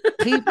กู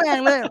ถีบแม่ง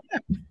เลย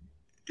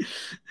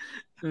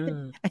เออ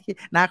ไอ้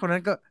นาคนนั้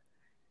นก็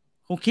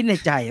คงคิดใน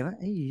ใจว่า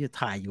ไอ้จะ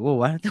ถ่ายอยู่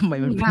วะทำไม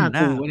มันเป็นน่าห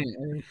น้ากลัวเนี่ย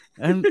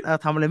เอา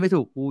ทำอะไรไม่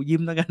ถูกกูยิ้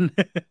มแล้วกัน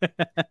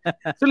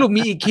สรุป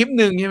มีอีกคลิป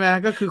หนึ่งใช่ไหม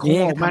ก็คือคงนี่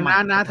ออกมาก็ทำใหม่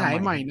น้าก็ทำใหม่ถ่าย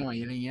ใหม่หน่อย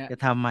อะไรเงี้ยก็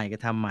ทำใหม่ก็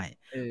ทำใหม่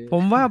เอผ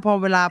มว่าอพอ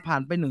เวลาผ่า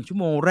นไป1 ชั่ว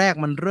โมงแรก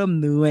มันเริ่ม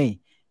เหนื่อย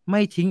ไ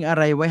ม่ทิ้งอะ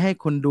ไรไว้ให้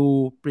คนดู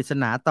ปริศ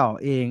นาต่อ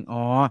เอง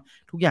อ๋อ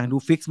ทุกอย่างดู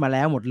ฟิกซ์มาแ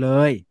ล้วหมดเล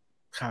ย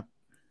ครับ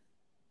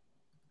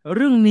เ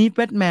รื่องนี้แบ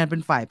ทแมนเป็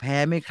นฝ่ายแพ้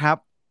ไหมครับ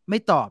ไม่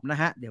ตอบนะ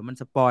ฮะเดี๋ยวมัน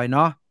สปอยเน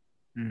าะ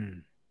อืม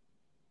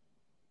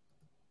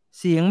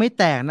เสียงไม่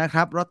แตกนะค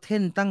รับรอตเท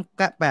นตั้ง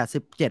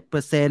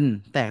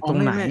87%แตกอ๋อตรง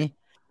ไหน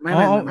ไม่อ๋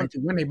ออ๋อหมายถึ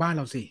งว่าในบ้านเ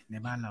ราสิใน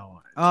บ้านเราอ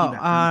ะอ๋อที่แบ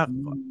บอ่า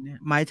เนี่ย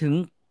หมายถึง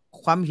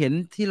ความเห็น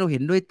ที่เราเห็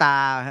นด้วยตา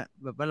ฮะ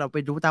แบบว่าเราไป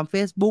ดูตาม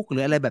Facebook หรื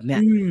ออะไรแบบเนี้อื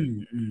ยมอืม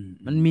อืม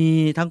มันมี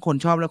ทั้งคน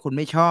ชอบและคน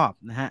ไม่ชอบ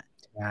นะฮะ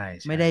ใช่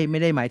ไม่ใช่ได้ไม่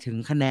ได้หมายถึง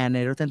คะแนนใน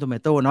Rotten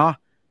Tomato เนาะ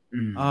อื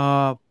ม เอ่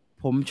อ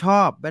ผมช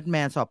อบแบทแม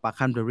นสอบปาก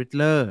คำ The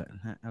Riddler น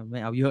ะฮะไม่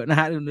เอาเยอะนะ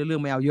ฮะเรื่อ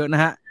งไม่เอาเยอะน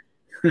ะฮะ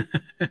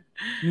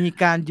มี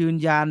การยืน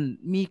ยัน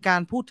มีกา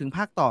รพูดถึงภ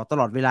าคต่อต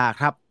ลอดเวลา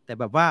ครับแต่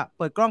แบบว่าเ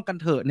ปิดกล้องกัน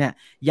เถอะเนี่ย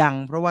ยัง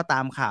เพราะว่าตา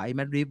มข่าวไอ้แม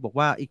ดริฟบอก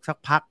ว่าอีกสัก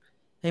พัก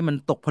ให้มัน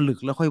ตกผลึก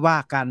แล้วค่อยว่า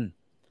กัน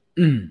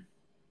อืม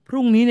พ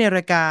รุ่งนี้ในร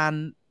ายการ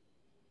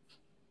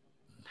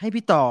ให้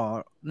พี่ต่อ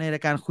ในรา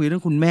ยการคุยเรื่อ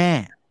งคุณแม่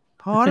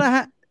พอแล้วฮ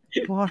ะ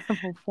พอแล้ว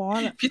พอ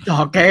แล้วพี่ต่อ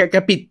แก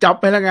ปิดจ็อบ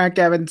ไปแล้วไงแก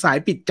เป็นสาย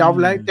ปิดจ็อบอื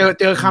มแล้ว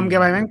เจออืมคำแก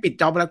ไปแม่งปิด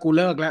จ็อบแล้วกู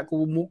เลิกแล้วกู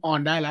มุกออน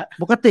ได้แล้ว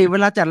ปกติเว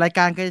ลาจัดรายก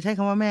ารแกจะใช้ค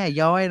ำว่าแม่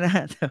ย้อยนะฮ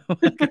ะแต่ว่า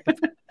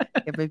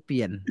แกไปเป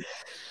ลี่ยน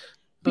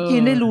เอพี่กิ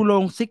นได้รูอล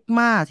งซิกม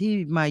าที่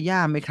มาย่า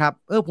ไหมครับ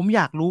ผมอ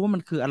ยากรู้ว่ามั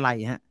นคืออะไร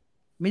ฮะ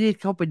ไม่ได้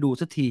เข้าไปดู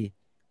สักที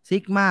ซิ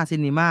กมาซิ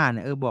นิมาเ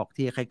นี่ยบอก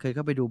ทีใครเคยเ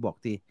ข้าไปดูบอก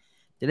ที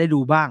จะได้ดู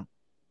บ้าง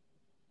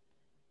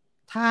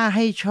ถ้าใ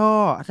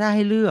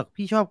ห้เลือก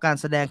พี่ชอบการ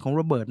แสดงของโ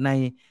รเบิร์ตใน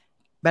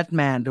แบทแ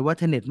มนหรือว่าเ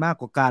ทเน็ตมาก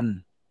กว่ากัน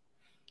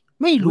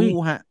ไม่อุ้ย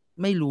รู้ฮะ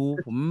ไม่รู้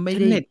ผมไม่ได้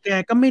เทนเน็ตแก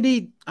ก็ไม่ได้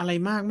อะไร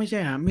มากไม่ใช่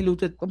ฮะไม่รู้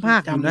จะก็มา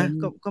กอยู่จำอะไรนะ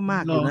ก็มา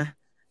กหรออยู่นะ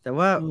แต่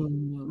ว่าเออ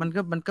มัน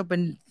ก็เ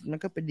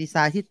ป็นดีไซ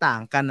น์ที่ต่า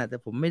งกันอ่ะแต่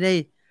ผมไม่ไ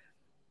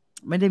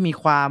ด้มี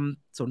ความ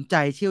สนใจ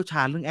เชี่ยวช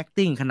าญเรื่อง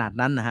acting ขนาด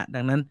นั้นนะฮะดั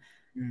งนั้น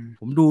อืม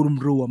ผมดู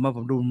ร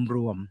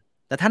วม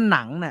ๆแต่ถ้าห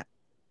นังเนี่ย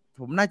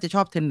ผมน่าจะช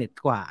อบเทนเน็ต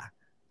กว่า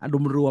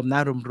รวมๆนะ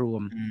รว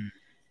มอืม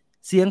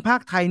ๆเสียงภา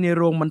คไทยใน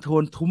โรงมันโท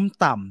นทุ้ม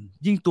ต่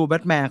ำยิ่งตัวแบ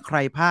ทแมนใคร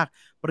ภาค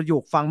ประโย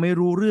คฟังไม่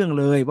รู้เรื่อง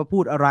เลยว่าพู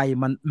ดอะไร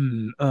มัน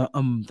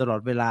ตลอ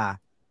ดเวลา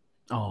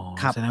อ๋อ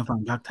ครับ แสดงฟัง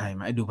ภาคไทยม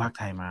าไอ้ดูภาค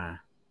ไทยมา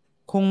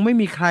คงไม่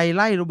มีใครไ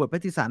ล่โรเบิร์ตแพ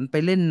ตติสันไป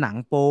เล่นหนัง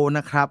โปน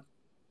ะครับ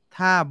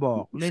ถ้าบอ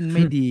กเล่นไ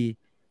ม่ดี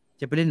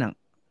จะไปเล่นหนัง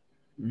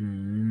อื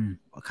ม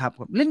ครับ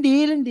เล่นดี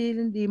ไ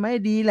ม่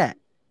ดีแหละ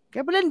แก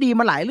ไปเล่นดี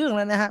มาหลายเรื่องแ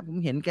ล้วนะฮะผม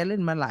เห็นแกเล่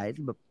นมาหลาย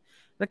แบบ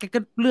แล้วแกก็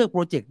เลือกโป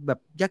รเจกต์แบบ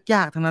ย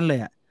ากๆทั้งนั้นเล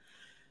ยอะ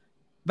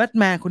แบท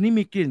แมนคนนี้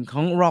มีกลิ่นข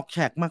องร็อกแช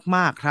กม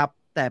ากๆครับ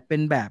แต่เป็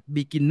นแบบ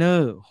บิ๊กินเนอ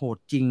ร์โหด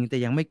จริงแต่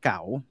ยังไม่เก๋า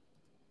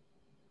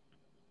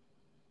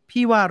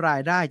พี่ว่ารา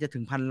ยได้จะถึ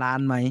ง1,000 ล้าน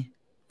ไหม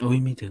โอ้ย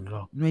ไม่ถึงหร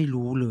อกไม่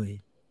รู้เลย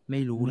ไ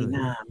ม่รู้เลย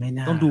ไม่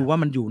น่าต้องดูว่า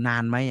มันอยู่นา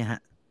นไหมอะฮะ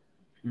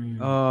อืม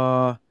เอ่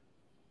อ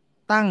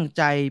ตั้งใ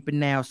จเป็น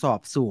แนวสอ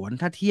บสวน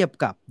ถ้าเทียบ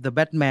กับ The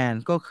Batman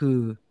ก็คือ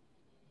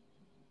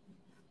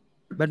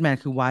Batman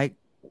คือไวท์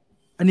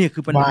อันนี้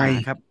คือปัญวาหาย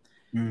ครับ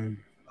อืม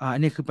อั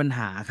นนี้คือปัญห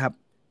าครับ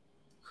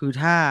คือ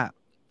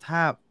ถ้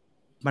า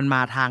มันม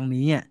าทาง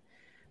นี้อ่ะ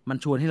มัน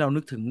ชวนให้เรานึ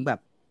กถึงแบบ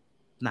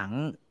หนัง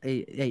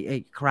ไอ้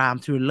คราม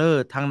ทริลเลอ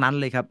ร์ทั้งนั้น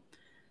เลยครับ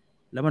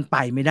แล้วมันไป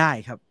ไม่ได้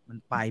ครับ มัน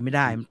ไปไม่ไ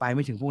ด้มันไปไ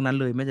ม่ถึงพวกนั้น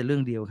เลยแม้แต่เรื่อ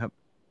งเดียวครับ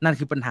นั่น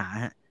คือปัญหา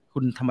ฮะคุ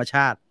ณธรรมช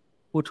าติ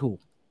พูดถูก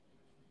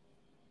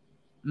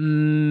อื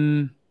ม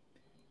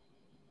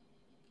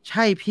ใ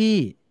ช่พี่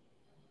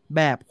แ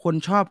บบคน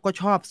ชอบก็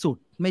ชอบสุด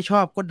ไม่ช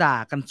อบก็ด่า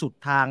กันสุด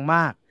ทางม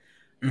าก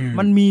อืม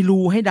มันมีรู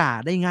ให้ด่า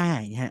ได้ง่า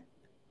ยฮะ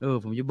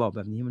ผมจะบอกแ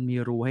บบนี้มันมี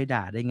รูให้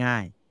ด่าได้ง่า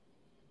ย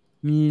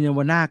มีเนว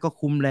าน่าก็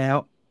คุ้มแล้ว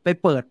ไป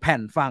เปิดแผ่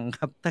นฟังค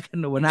รับถ้าแค่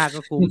เนวาน่าก็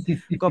คุ้ม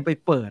ก็ไป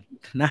เปิด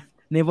นะ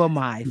เนเวอร์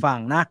มายฟัง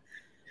นะ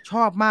ช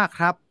อบมาก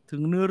ครับถึ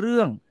งเนื้อเ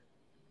รื่อง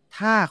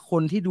ถ้าค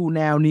นที่ดูแ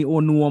นวนีโอ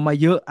นัวมา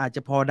เยอะอาจจ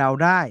ะพอเดา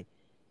ได้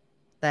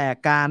แต่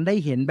การได้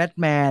เห็นแบท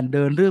แมนเ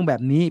ดินเรื่องแบ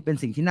บนี้เป็น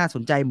สิ่งที่น่าส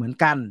นใจเหมือน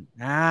กัน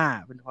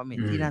เป็นความเห็น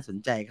อืมที่น่าสน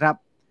ใจครับ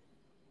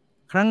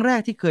ครั้งแรก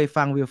ที่เคย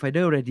ฟัง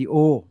Viewfinder Radio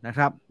นะค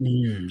รับอื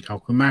มขอบ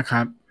คุณมากค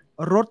รับ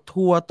รถ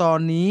ทัวร์ตอน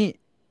นี้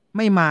ไ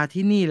ม่มา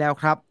ที่นี่แล้ว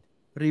ครับ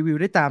รีวิว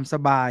ได้ตามส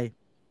บาย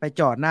ไป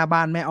จอดหน้าบ้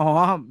านแม่อ้อ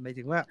มหมาย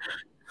ถึงว่า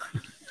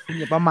คุณ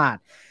อย่าประมาท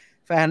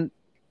แฟน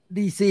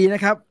ดีซีน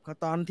ะครับ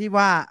ตอน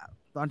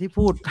ที่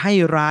พูดให้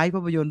ร้ายภ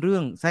าพยนตร์เรื่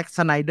องแซ็กส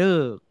ไนเดอ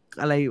ร์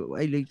อะไรไ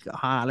อ้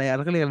อะไรแ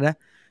ล้วก็เรียกอะไรนะ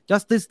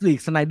Justice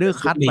League Snyder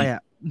Justice Cut ไป League อ่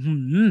ะ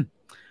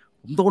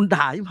ผมโดน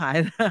ด่าที่หาย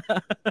นะ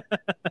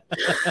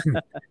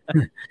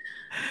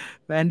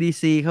แฟนดี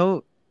ซีเข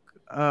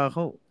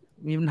า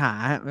มีปัญหา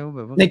ฮะแบ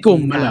บว่าในกลุ่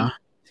ม มี มาเหรอ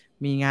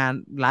มีงาน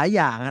หลายอ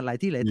ย่างหลาย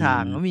ที่หลายทา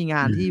งเขามีง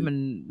านที่ อื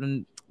ม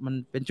มัน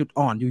เป็นจุด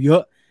อ่อนอยู่เยอ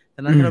ะฉ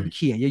ะนั้นถ้าเราไปเ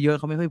ขี่ยเยอะๆเ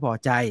ขาไม่ค่อยพอ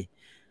ใจ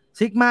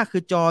ซิกมาคื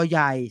อจอให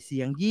ญ่เสี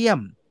ยงเยี่ยม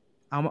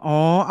เอ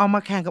ามา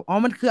แข่งกับ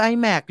มันคือ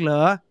iMac เหร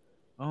อ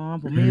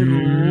ผมไม่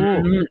รู้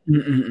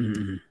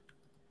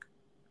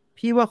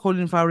พี่ว่าโค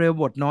ลินฟาเรล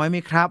บทน้อยไหม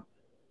ครับ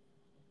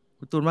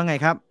คุณตูนว่าไง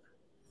ครับ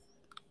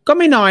ก็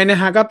ไม่น้อยนะ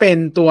ฮะก็เป็น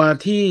ตัว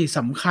ที่ส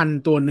ำคัญ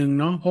ตัวหนึ่ง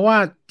เนาะเพราะว่า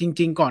จ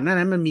ริงๆก่อนหน้า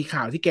นั้นมันมีข่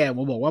าวที่แก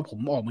มาบอกว่าผม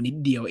ออกมานิด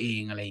เดียวเอ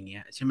งอะไรเงี้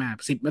ยใช่ไหม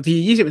10 นาที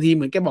20 นาทีเ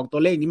หมือนแกบอกตั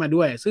วเลขนี้มา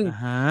ด้วยซึ่ง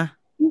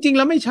จริงๆแ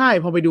ล้วไม่ใช่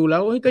พอไปดูแล้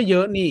วก็เย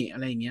อะนี่อะ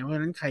ไรเงี้ยเพราะฉ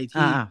ะนั้นใคร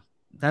ที่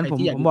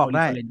ผมบอกไ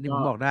ด้นี่ผ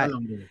มบอกได้ล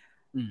องดู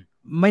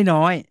ไม่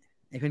น้อย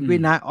ไอ้เพนกวิ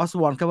นนะออส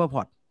วอนคัฟเวอร์พ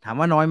อร์ตถาม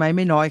ว่าน้อยไหมไ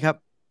ม่น้อยครับ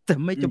แต่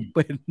ไม่จำเ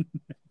ป็น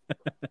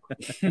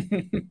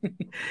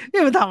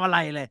นี่มันทำอะไร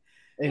เลย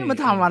นี่มัน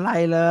ทำอะไร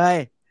เลย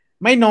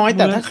ไม่น้อยแ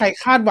ต่ถ้าใคร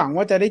คาดหวัง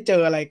ว่าจะได้เจ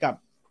ออะไรกับ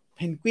เพ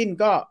นกวิน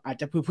ก็อาจ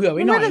จะเผื่อไ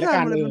ว้หน่อยแล้ว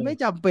กันมันไม่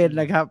จำเป็น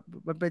นะครับ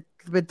มัน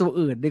เป็นตัว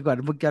อื่นดีกว่า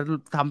มึงจะ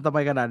ทำทำไม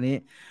ขนาดนี้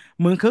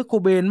มึงเคิร์กโค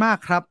เบนมาก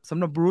ครับสำ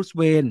หรับบรูซเ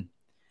วน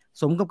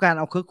สมกับการ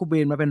เอาเคิร์กโคเบ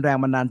นมาเป็นแรง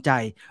บันดาลใจ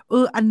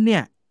อันเนี้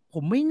ยผ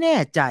มไม่แน่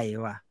ใจ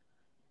ว่ะ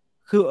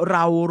คือเร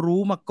า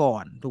รู้มาก่อ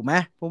นถูกไหม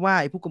เพราะว่า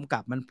ไอ้ผู้กำกั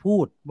บมันพู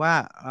ดว่า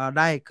ไ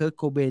ด้เคิร์ก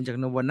โคเบนจาก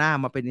เนวาน่า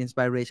มาเป็นอินส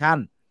ปิเรชัน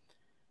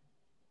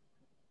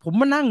ผม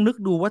มานั่งนึก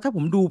ดูว่าถ้าผ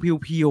มดูเ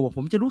พียวๆผ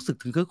มจะรู้สึก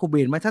ถึงเคิร์กโคเบ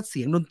นไหมถ้าเ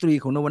สียงดนตรี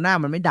ของเนวาน่า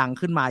มันไม่ดัง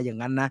ขึ้นมาอย่าง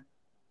นั้นนะ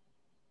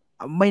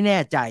ไม่แน่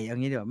ใจอย่า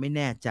งนี้เดี๋ยวไม่แ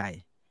น่ใจ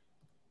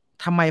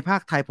ทำไมภา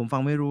คไทยผมฟั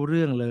งไม่รู้เ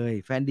รื่องเลย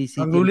แฟนดีซี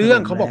ฟังรู้เรื่อง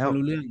เขาบอก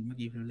รู้เรื่องเมื่อ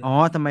กี้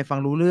ทำไมฟัง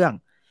รู้เรื่อง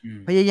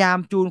พยายาม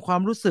จูนควา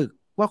มรู้สึก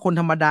ว่าคน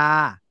ธรรมดา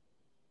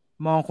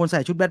มองคนใส่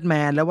ชุดแบทแม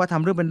นแล้วว่าท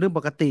ำเรื่องเป็นเรื่องป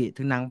กติ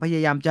ถึงหนังพย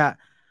ายามจะ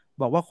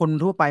บอกว่าคน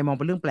ทั่วไปมองเ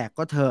ป็นเรื่องแปลก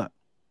ก็เถอะ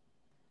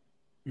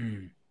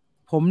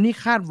ผมนี่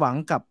คาดหวัง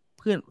กับ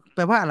เพื่อนแป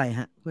ลว่าอะไร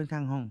ฮะเพื่อนข้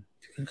างห้อง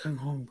เพื่อนข้าง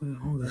ห้อง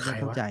ใคร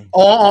เข้าใจ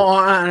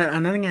อั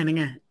นนั้นไ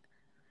ง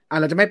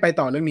เราจะไม่ไป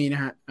ต่อเรื่องนี้น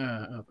ะฮะ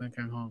เพื่อน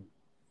ข้างห้อง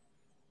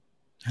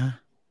ฮะ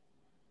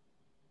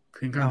เ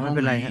พื่อนข้างห้องไม่เ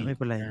ป็นไรฮะไม่เ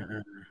ป็นไร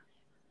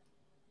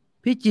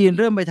พี่จีน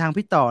เริ่มไปทาง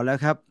พี่ต่อแล้ว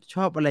ครับช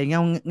อบอะไร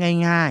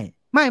ง่าย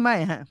ไม่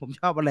ฮะผม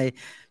ชอบอะไร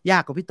ยา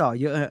กกว่าพี่ต่อ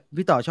เยอะ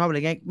พี่ต่อชอบอะไร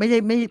ง่ายไ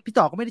ม่พี่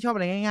ต่อก็ไม่ได้ชอบอ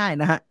ะไรง่าย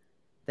ๆนะฮะ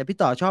แต่พี่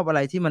ต่อชอบอะไร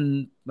ที่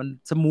มัน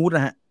สมูทน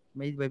ะฮะไ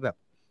ม่ไปแบบ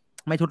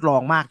ไม่ทดลอ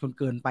งมากจน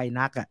เกินไป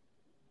นัก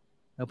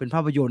เป็นภ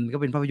าพยนตร์ก็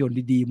เป็นภาพยนตร์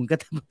ดีๆมึงก็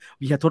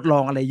อย่าทดลอ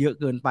งอะไรเยอะ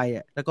เกินไป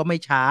แล้วก็ไม่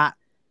ช้า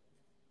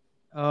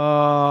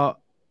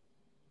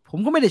ผม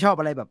ก็ไม่ได้ชอบ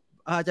อะไรแบบ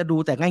จะดู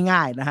แต่ง่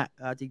ายๆนะฮะ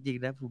จริง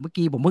ๆนะเมื่อ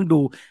กี้ผมเพิ่งดู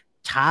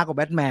ช้ากว่าแ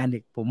บทแมนอี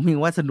กผมคิด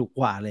ว่าสนุก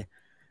กว่าเลย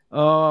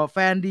แฟ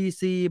นดี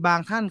ซีบาง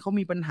ท่านเขา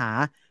มีปัญหา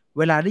เ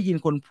วลาได้ยิน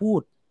คนพู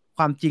ดค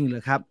วามจริงเหร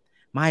อครับ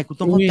ไม่คุณ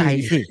ต้องเข้าใจ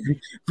สิ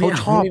เขา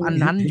ชอบอัน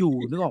นั้นอยู่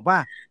นึกออกป่ะ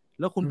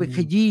แล้วคุณไปข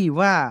ยี้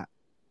ว่า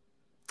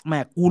แหม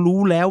กูรู้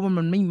แล้วว่า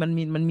มัน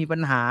มีปั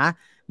ญหา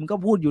มึงก็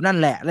พูดอยู่นั่น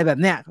แหละอะไรแบบ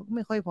เนี้ยเขาไ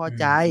ม่ค่อยพอ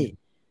ใจ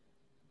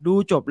ดู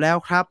จบแล้ว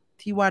ครับ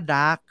ที่ว่าด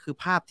าร์กคือ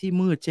ภาพที่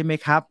มืดใช่ไหม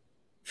ครับ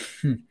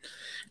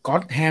ก็อ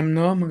ดแฮมเน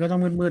อะมันก็ต้อง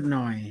มืดห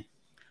น่อย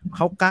เข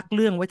ากักเ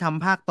รื่องไว้ท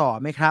ำภาคต่อ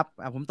ไหมครับ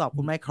ผมตอบ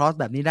คุณไมค์ครอส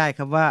แบบนี้ได้ค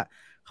รับว่า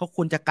เขาค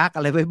วรจะกักอ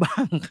ะไรไว้บ้า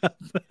งครับ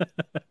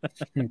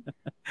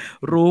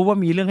รู้ว่า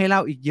มีเรื่องให้เล่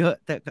าอีกเยอะ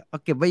แต่เอา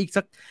เก็บไว้อี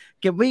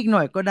กห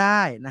น่อยก็ไ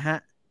ด้นะฮะ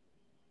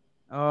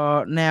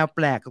แนวแป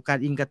ลกกับการ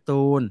อิงการ์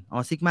ตูน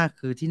ซิกมา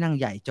คือที่นั่ง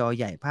ใหญ่จอ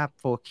ใหญ่ภาพ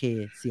 4K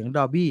เสียง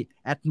Dolby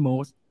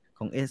Atmos ข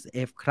อง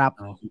SF ครับ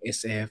ของ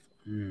SF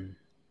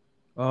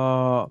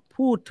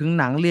พูดถึง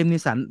หนังเลียมนิ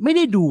สันไม่ไ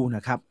ด้ดูน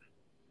ะครับ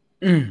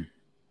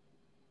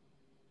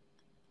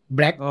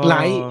Black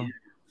Light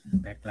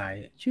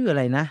ชื่ออะไ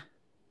รนะ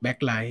Black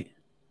Light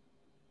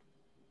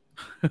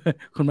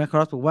คุณแมคคร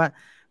อสบอกว่า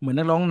เหมือน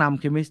นักร้องน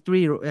ำ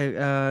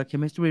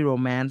Chemistry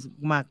Romance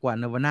มากกว่า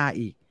Nirvana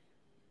อีก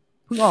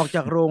เพิ่งออกจ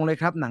ากโรงเลย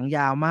ครับหนังย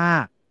าวมา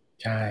ก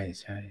ใช่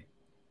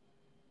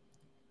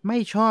ไม่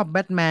ชอบแบ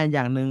ทแมนอ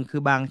ย่างหนึ่งคื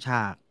อบางฉ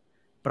าก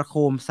ประโค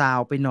มซาว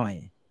ไปหน่อย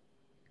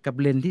กับ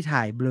เลนที่ถ่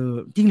ายเบลอ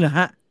จริงเหรอฮ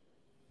ะ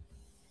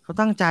เขา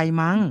ตั้งใจ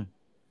มั้ง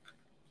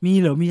มี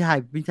เหรอมีถ่าย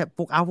โ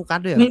ฟกัส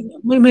ด้วย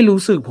ไม่รู้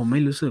สึกผมไ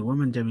ม่รู้สึกว่า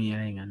มันจะมีอะไ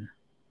รอย่างนั้น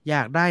อย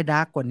ากได้ด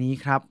าร์กกว่านี้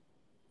ครับ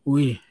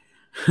อุ้ย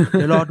เ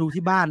ดี๋ยวรอดู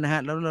ที่บ้านนะฮ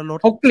ะแล้วลด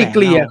เขาเก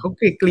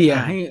ลี่ย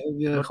ให้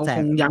เขาค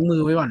งยั้งมื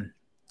อไว้ก่อน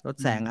ลด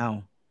แสงเอา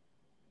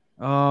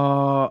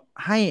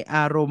ให้อ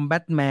ารมณ์แบ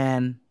ทแม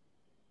น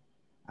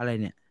อะไร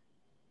เนี่ย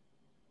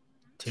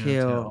เท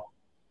ล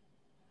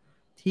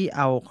ที่เ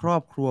อาครอ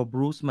บครัวบ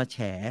รูซมาแฉ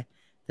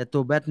แต่ตั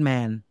วแบทแม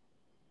น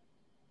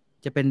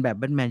จะเป็นแบบ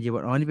แบทแมนยี่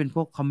ห้อนี่เป็นพ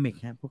วกคอมิก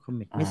ฮะพวกคอ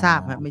มิกไม่ทราบ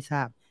ฮะไม่ทร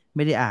าบไ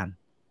ม่ได้อ่าน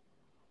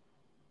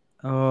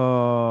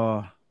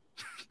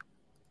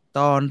ต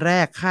อนแร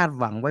กคาด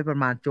หวังไว้ประ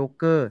มาณโจ๊ก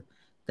เกอร์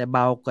แต่เบ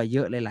ากว่าเย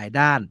อะหลายๆ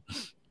ด้าน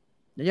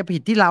อย่าผิ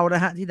ดที่เราน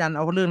ะฮะที่ดันเ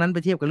อาเรื่องนั้นไป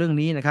เทียบกับเรื่อง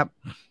นี้นะครับ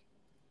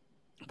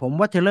ผม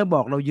ว่าเทเลอร์บ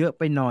อกเราเยอะ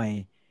ไปหน่อย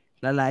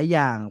หลายๆอ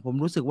ย่างผม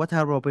รู้สึกว่าถ้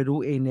าเราไปรู้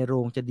เองในโร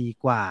งจะดี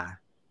กว่า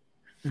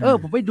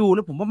ผมไปดูแ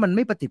ล้วผมว่ามันไ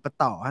ม่ปฏิป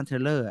ต่อฮันเท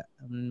เลอร์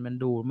มัน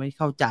ดูไม่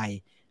เข้าใจ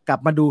กลับ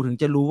มาดูถึง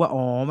จะรู้ว่า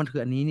อ๋อมันคื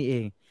ออันนี้นี่เอ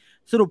ง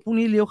สรุปพรุ่ง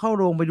นี้เลี้ยวเข้า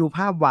โรงไปดูภ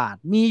าพวาด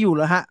มีอยู่แ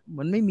ล้วฮะเห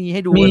มือนไม่มีใ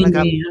ห้ดูแล้วนะค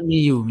รับมี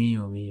อยู่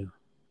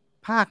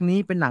ภาคนี้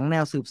เป็นหนังแน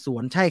วสืบสว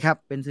นใช่ครับ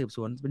เป็นสืบส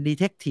วนเป็นดี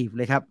เทคทีฟเ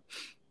ลยครับ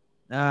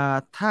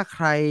ถ้าใค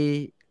ร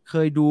เค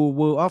ยดู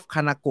World of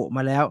Kanako ม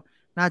าแล้ว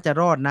น่าจะ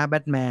รอดนะแบ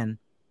ทแมน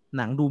ห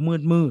นังดู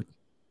มืด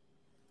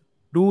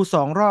ดู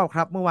2 รอบค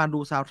รับเมื่อวานดู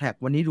ซาวด์แทร็ก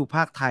วันนี้ดูภ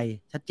าคไทย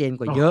ชัดเจน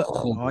กว่าเยอะ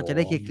จะไ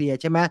ด้เคลียร์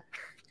ใช่ไหม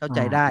เข้าใจ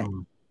ได้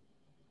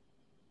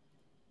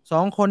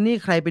2 คนนี่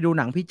ใครไปดู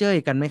หนังพี่เจ้ย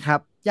กันไหมครับ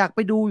อยากไป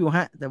ดูอยู่ฮ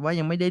ะแต่ว่า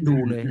ยังไม่ได้ดู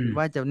เลย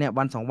ว่าจะเนี่ย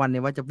วัน2 วันเนี่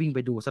ยว่าจะวิ่งไป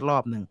ดูสักรอ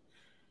บหนึ่ง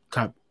ค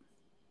รับ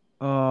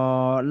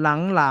ห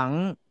ลัง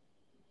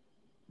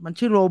มัน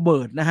ชื่อโรเบิ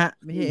ร์ตนะฮะ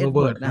ไม่ใช่เอ็ดเ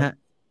วิร์ดนะฮะ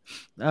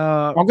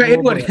ก็เอ็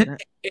ดเวิร์ด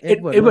เอ็ด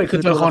เวิร์ดคือ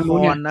ตัวละค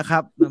รนะครั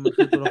บมัน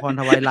คือตัวละคร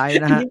ทวายไล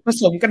ท์นะฮะผ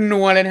สมกัน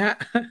นัวเลยนะฮะ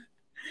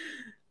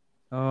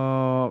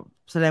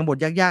แสดงบท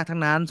ยากๆทั้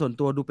งนั้นส่วน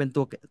ตัวดูเป็น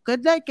ตัวก็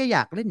ได้แกอย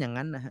ากเล่นอย่าง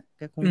นั้นนะฮะแ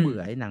กคงเบื่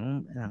อไอ้หนัง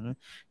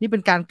นี่เป็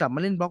นการกลับมา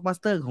เล่นบล็อกบัส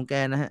เตอร์ของแก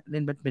นะฮะเล่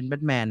นเป็นแบ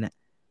ทแมนเนี่ย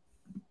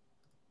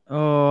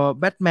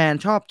แบทแมน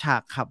ชอบฉา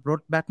กขับรถ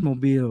แบทโม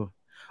บิล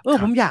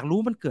ผมอยากรู้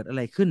มันเกิดอะไ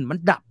รขึ้นมัน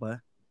ดับเหรอ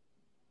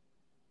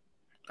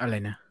อะไร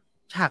นะ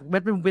ฉากแ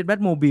บ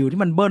ทโมบิลที่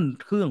มันเบิ้ล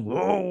เครื่องโ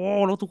อ้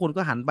แล้วทุกคน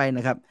ก็หันไปน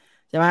ะครับ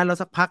ใช่ไหมแล้ว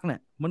สักพักเนี่ย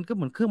มันก็เ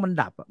หมือนเครื่องมัน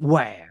ดับแหว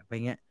ไป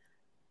เงี้ย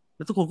แ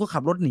ล้วทุกคนก็ขั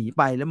บรถหนี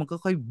ไปแล้วมันก็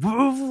ค่อย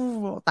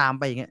ตาม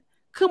ไปอย่างเงี้ย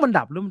เครื่องมัน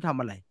ดับหรือมันทำ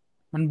อะไร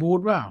มันบูท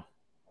เปล่า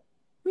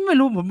ไม่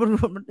รู้ผม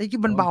ไอ้ที่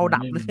มันเบา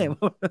ดับหรือไง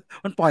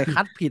มันปล่อย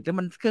คัดผิดแล้ว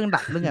มันเครื่อง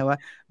ดับหรือไงวะ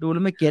ดูแล้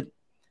วไม่เก็ต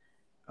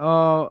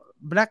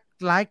Black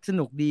Light ส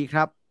นุกดีค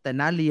รับแต่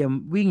น้าเลียม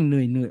วิ่งเห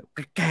นื่อย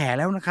แก่แ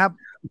ล้วนะครับ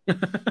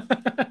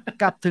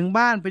กลับถึง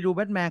บ้านไปดูแบ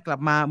ทแมนกลับ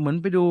มาเหมือน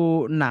ไปดู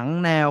หนัง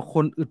แนวค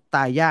นอึดต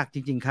ายยากจ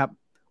ริงๆครับ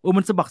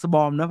มันสะบักสะบ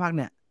อมนะภาคเ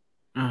นี่ย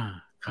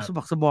สะ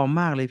บักสะบอม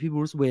มากเลยพี่บ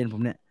รูซเวย์นผ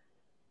มเนี่ย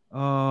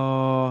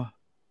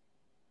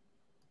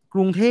ก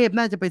รุงเทพ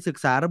น่าจะไปศึก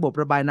ษาระบบ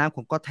ระบายน้ำข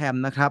องก็แทม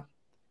นะครับ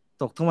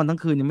ตกทั้งวันทั้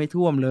งคืนยังไม่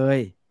ท่วมเลย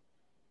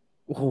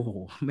โอ้โห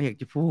ไม่อยาก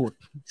จะพูด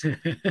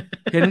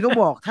เห็นก็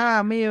บอกถ้า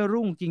ไม่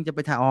รุ่งจริงจะไป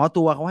ถ่าย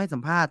ตัวเขาให้สั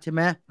มภาษณ์ใช่ไห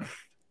ม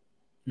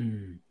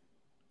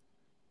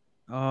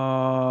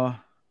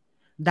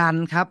ดัน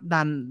ครับ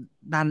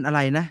ดันอะไร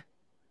นะ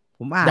ผ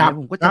มอ่านแล้ว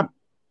ผมก็จ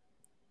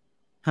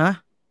ำฮะ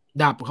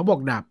ดับเขาบอ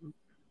กดับ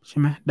ใช่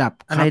ไหมดับ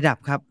อะไรดับ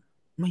ครับ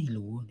ไม่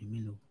รู้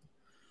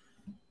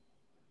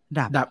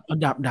ดั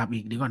บ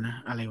อีกดีก่อนนะ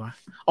อะไรวะ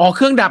เค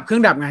รื่องดับ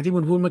ไงที่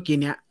คุณพูดเมื่อกี้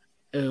เนี้ย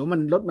มัน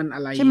รถมันอ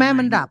ะไรใช่ไหม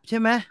มันดับใช่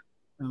ไหม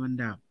มัน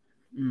ดับ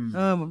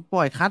มันป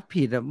ล่อยคัด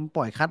ผิดมันป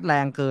ล่อยคัดแร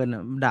งเกิน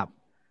มันดับ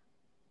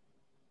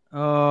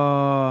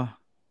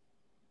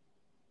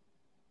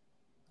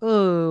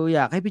อย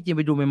ากให้พี่จิมไ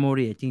ปดูเมโมเ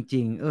รียจ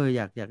ริงๆอ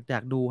ยาก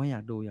ดูอย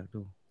าก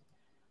ดู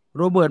โ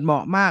รเบิร์ตเหมา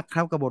ะมากค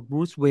รับกับบทบ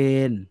รูซเว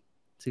น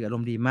สื่ออาร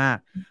มณ์ดีมาก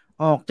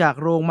ออกจาก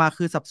โรงมา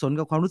คือสับสน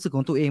กับความรู้สึกข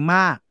องตัวเองม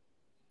าก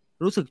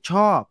รู้สึกช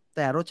อบแ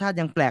ต่รสชาติ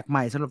ยังแปลกให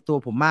ม่สำหรับตัว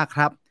ผมมากค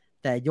รับ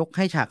แต่ยกใ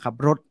ห้ฉากขับ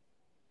รถ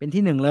เป็น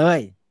ที่ 1เลย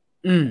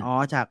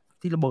ฉาก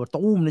ที่ระเบิด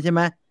ตุ้มเลยใช่ไห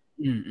ม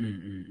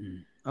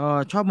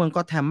ชอบเมือง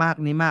ก็แทมมาก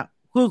นี้มาก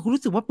คือคุณ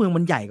รู้สึกว่าเมือง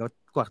มันใหญ่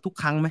กว่าทุก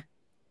ครั้งไหม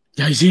ใ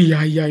หญ่สิ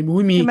ใหญ่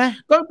มุ้ยมีใช่ไหม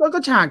ก็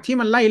ฉากที่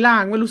มันไล่ล่า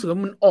งไม่รู้สึกว่า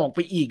มันออกไป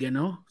อีกอะเ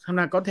นาะทาง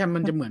นั้นก็แทมมั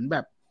นจะเหมื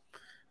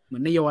มือ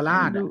นในเยาวร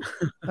าช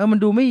มัน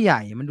ดูไม่ให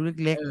ญ่มันดู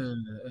เล็ก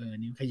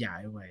ๆนี่ขยาย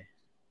ออกไป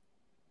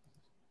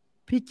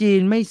พี่จี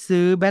นไม่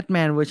ซื้อแบทแม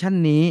นเวอร์ชัน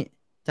นี้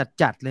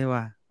จัดเลย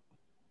ว่ะ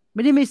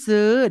ไม่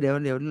ซื้อเดี๋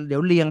ย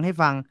วเรียงให้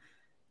ฟัง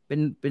เ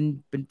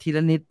ป็นทีล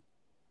ะนิด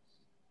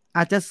อ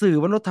าจจะสื่อ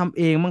ว่ารถทำ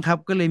เองมั้งครับ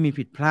ก็เลยมี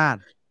ผิดพลาด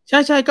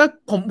ใช่ก็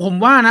ผม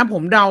ว่านะผ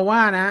มเดาว่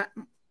านะ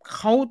เ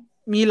ขา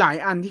มีหลาย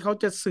อันที่เขา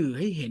จะสื่อใ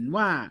ห้เห็น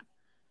ว่า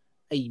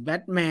ไอ้แบ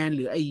ทแมนห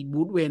รือไอ้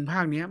บูธเวนภา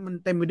คเนี้ยมัน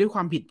เต็มไปด้วยคว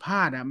ามผิดพล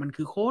าดอ่ะมัน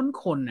คือ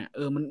คนอ่ะ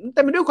มันเ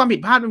ต็มไปด้วยความผิ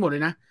ดพลาดไปหมดเล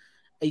ยนะ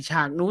ไอ้ฉ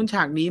ากนู้นฉ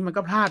ากนี้มัน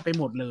ก็พลาดไป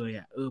หมดเลย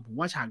อ่ะผม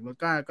ว่าฉากรถ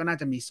ก็น่า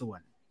จะมีส่ว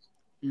น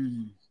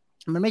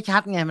มันไม่ชั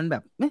ดไงมันแบ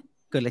บ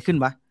เกิดอะไรขึ้น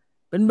วะ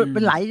เ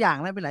ป็นหลายอย่าง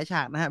นะเป็นหลายฉ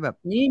ากนะฮะแบบ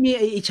นี่มี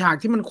ไอ้ฉาก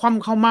ที่มันคว่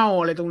ำเข้าเมา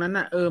อะไรตรงนั้น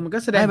น่ะมันก็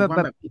แสดงความ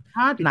แบบผิดพ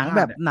ลาดหนังแ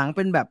บบหนังเ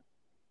ป็นแบบ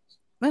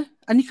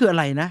อันนี้คืออะ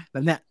ไรนะแบ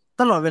บเนี้ย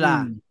ตลอดเวลา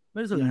ไม่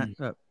รู้สึกนะ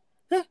แบบ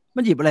มั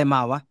นหยิบอะไรมา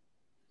วะ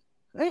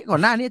ก่อ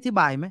นหน้านี้อธิบ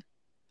ายไหม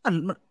มัน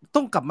ต้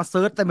องกลับมาเ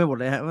ซิร์ชแต่ไปหมด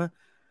เลยฮะ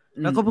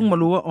แล้วก็เพิ่งมา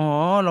รู้ว่า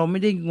เราไม่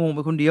ได้งงไป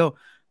คนเดียว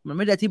มันไ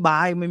ม่ได้อธิบา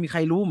ยไม่มีใคร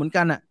รู้เหมือน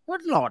กันอ่ะว่า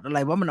หลอดอะไร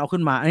วะมันเอาขึ้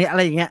นมาอะไ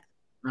รอย่างเงี้ย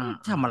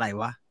ทำอะไร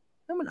วะ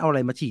แล้วมันเอาอะไร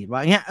มาฉีดวะ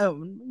เงี้ย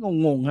มัน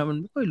งงครับมัน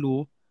ไม่ค่อยรู้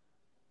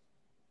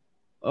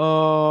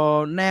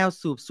แนว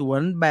สืบสว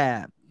นแบ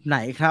บไหน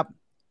ครับ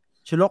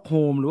เชอร์ล็อกโฮ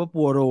มหรือว่า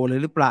ปัวโรเลย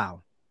หรือเปล่า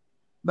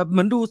แบบเห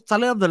มือนดูซา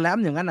เลอร์เดอะแลม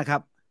อย่างนั้นนะครั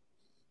บ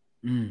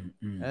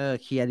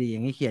เคลียร์ดีอย่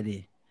างนี้เคลียร์ดี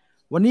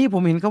วันนี้ผ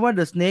มเห็นเขาว่า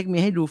The Snake มี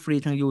ให้ดูฟรี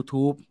ทาง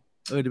YouTube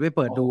เดี๋ยวไปเ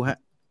ปิดดูฮะ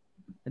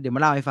เดี๋ยวม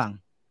าเล่าให้ฟัง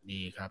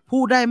ดีครับพู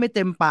ดได้ไม่เ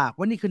ต็มปาก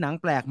ว่านี่คือหนัง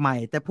แปลกใหม่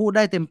แต่พูดไ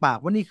ด้เต็มปาก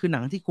ว่านี่คือหนั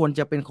งที่ควรจ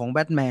ะเป็นของแบ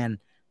ทแมน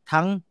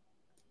ทั้ง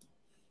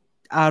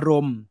อาร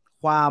มณ์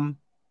ความ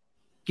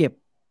เก็บ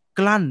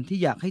กลั้นที่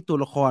อยากให้ตัว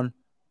ละคร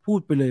พูด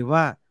ไปเลยว่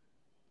า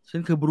ฉั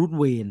นคือบรูซ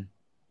เวน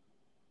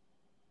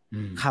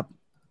ครับ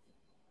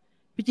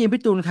พี่จีน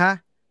พี่ตูนคะ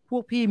พว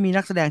กพี่มี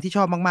นักแสดงที่ช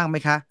อบมากๆไหม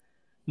คะ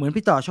เหมือน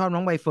พี่ต่อชอบน้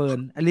องใบเฟิร์น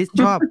อลิส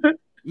ชอบ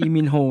อี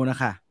มินโฮนะ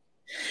คะ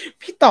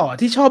พี่ต่อ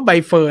ที่ชอบใบ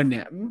เฟิร์นเ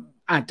นี่ย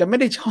อาจจะไม่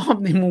ได้ชอบ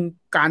ในมุม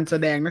การแส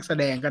ดงนักแส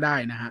ดงก็ได้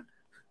นะฮะ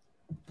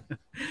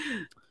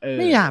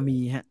ไม่อยากมี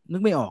ฮะนึ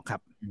กไม่ออกครั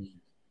บ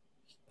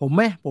ผม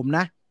น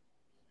ะ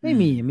ไม่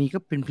มีก็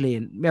เป็นเพลง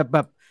แบ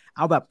บเ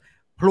อาแบบ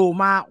โผล่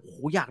มาโอ้โห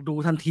อยากดู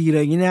ทันทีเล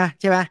ยอย่างนี้นะ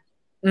ใช่ไหม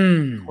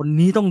คน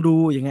นี้ต้องดู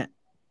อย่างเงี้ย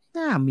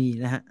น่ามี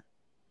นะฮะ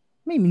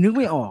ไม่มีนึก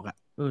ไม่ออกอ่ะ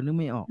นึก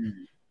ไม่ออก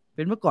เ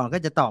ป็นเมื่อก่อนก็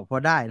จะตอบพอ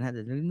ได้นะแ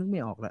ต่นึกไ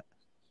ม่ออกละ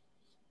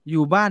อ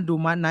ยู่บ้านดู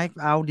มันไนฟ์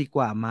เอาดีก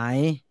ว่าไหม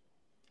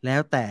แล้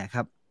วแต่ค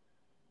รับ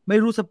ไม่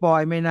รู้สปอ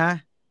ยไหมนะ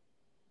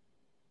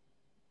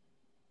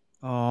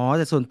อ๋อแ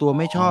ต่ส่วนตัว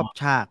ไม่ชอบ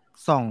ฉาก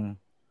ส่อง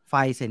ไฟ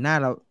ใส่หน้า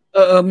เรา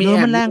มีแอ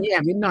บมันแรงมีแอ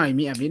บนิดหน่อ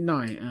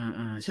ย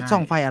ใช่ส่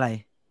องไฟอะไร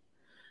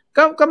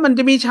ก็มันจ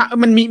ะมีฉาก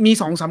มันมี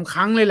2-3 ค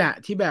รั้งเลยแหละ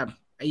ที่แบบ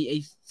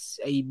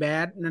ไอแบ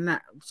ดนั่นน่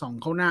ะส่อง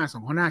เข้าหน้า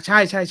ใ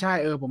ช่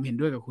ผมเห็น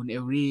ด้วยกับคุณ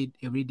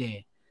every day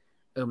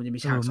มันจะมี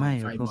ฉากส่อง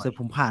ไฟบ่อย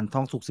ผมผ่านท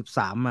องสุก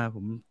13มาผ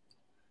ม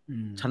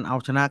ฉันเอา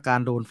ชนะการ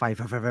โดนไฟ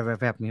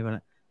แฟบนี้ไปแ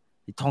ล้ว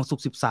ทองสุก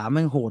13แ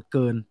ม่งโหดเ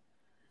กิน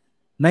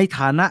ในฐ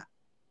านะ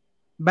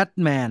แบท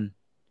แมน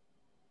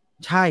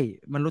ใช่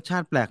มันรสชา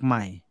ติแปลกให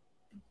ม่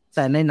แ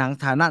ต่ในหนัง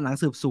ฐานะหนัง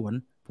สืบสวน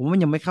ผมว่ามั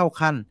นยังไม่เข้า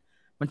ขั้น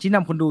มันชี้น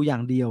ำคนดูอย่า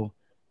งเดียว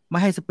ไม่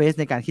ให้สเปซ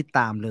ในการคิด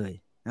ตามเลย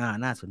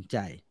น่าสนใจ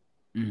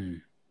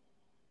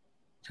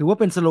ถือว่า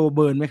เป็นสโลว์เ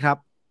บิร์นไหมครับ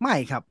ไม่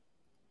ครับ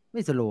ไ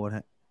ม่สโลว์น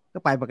ะก็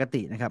ไปปก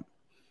ตินะครับ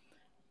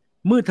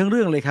มืดทั้งเ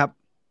รื่องเลยครับ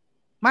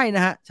ไม่น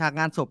ะฮะฉาก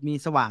งานศพมี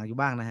สว่างอยู่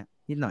บ้างนะฮะ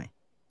นิดหน่อย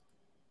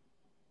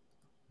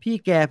พี่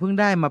แกเพิ่ง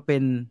ได้มาเป็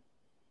น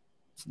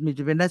จ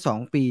ะเป็นได้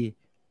2 ปี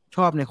ช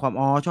อบในควา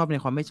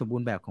มไม่สมบู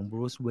รณ์แบบของบ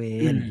รูซเว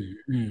น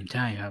ใ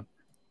ช่ครับ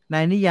ใน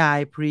นิยาย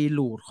พรี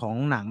ลูดของ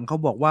หนังเขา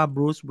บอกว่าบ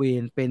รูซเว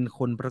นเป็นค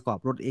นประกอบ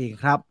รถเอง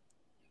ครับ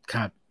ค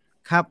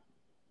รับ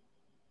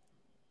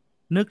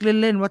นึก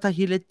เล่นๆว่าถ้า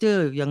ฮีทเลดเจอ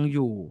ร์ยังอ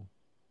ยู่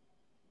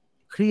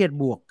เครียด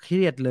บวกเค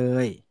รียดเล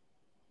ย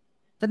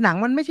แต่หนัง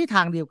มันไม่ใช่ท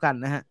างเดียวกัน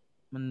นะฮะ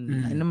มัน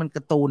ไอ้นั้นมันก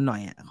าร์ตูนหน่อ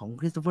ยอ่ะของ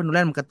คริสโตเฟอร์โนแล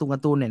นมันการ์ตู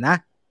นหน่อยนะ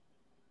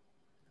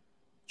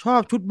ชอ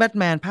บชุดแบท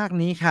แมนภาค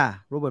นี้ค่ะ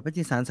โรเบิร์ตแพต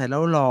ตินสันใส่แล้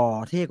วหล่อ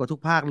เท่กว่าทุ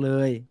กภาคเล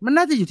ยมัน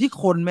น่าจะอยู่ที่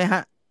คนไหมฮ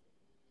ะ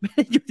ไม่ไ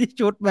ด้อยู่ที่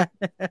ชุดไหม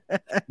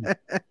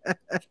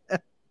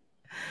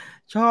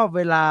ชอบเ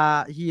วลา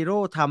ฮีโร่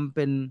ทำเ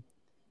ป็น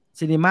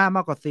ซีนีมาม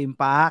ากกว่าธีม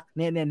พาร์คเ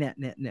นี่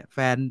ยแฟ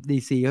นดี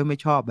ซีเขาไม่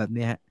ชอบแบบ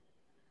นี้ฮะ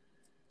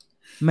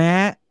แม้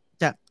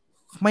จะ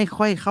ไม่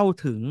ค่อยเข้า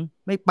ถึง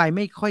ไม่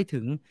ค่อย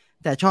ถึง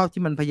แต่ชอบ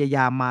ที่มันพยาย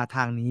ามมาท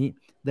างนี้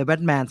The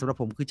Batman สำหรับ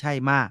ผมคือใช่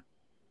มาก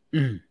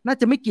น่า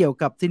จะไม่เกี่ยว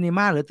กับซีนีม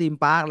าหรือธีม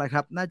พาร์คหรอกค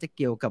รับน่าจะเ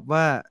กี่ยวกับว่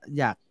า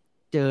อยาก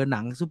เจอหนั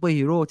งซูเปอร์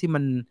ฮีโร่ที่มั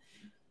น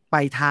ไป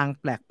ทาง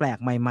แปลก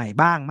ๆใหม่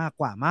ๆบ้างมาก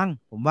กว่ามั้ง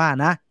ผมว่า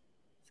นะ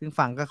ซึ่ง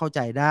ฟังก็เข้าใจ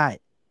ได้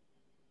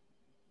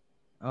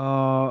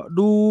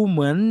ดูเห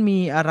มือนมี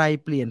อะไร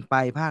เปลี่ยนไป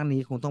ภาคนี้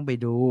คงต้องไป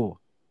ดู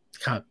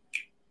ครับ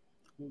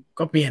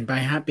ก็เปลี่ยนไป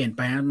ฮะ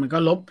มันก็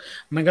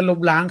ลบ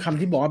ล้างคำ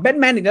ที่บอกว่าแบท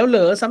แมนอีกแล้วเหร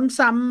อ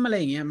ซ้ำๆอะไร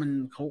อย่างเงี้ยมัน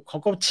เขา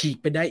ก็ฉีก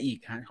ไปได้อีก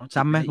ฮะเขา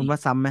ซ้ำไหมคุณว่า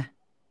ซ้ำไหม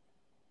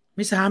ไ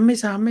ม่ซ้ำ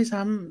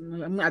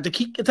มันอาจจะ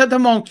คิดถ้า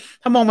ม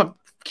องแบบ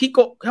ขี้โก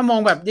ถ้ามอง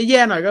แบบแ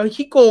ย่ๆหน่อยก็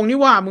ขี้โกงนี่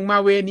ว่ามึงมา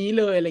เวนี้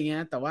เลยอะไรเงี้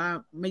ยแต่ว่า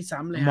ไม่ซ้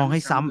ำเลยมองใ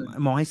ห้ซ้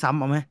ำ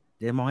เอาไหมเ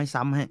ดี๋ยวมองให้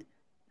ซ้ำให้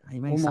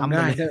ไม่ซ้ำไ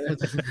ด้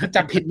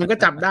จับผิดมันก็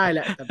จับได้แห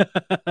ละ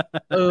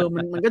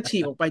มันก็ฉี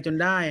กออกไปจน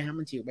ได้ฮะ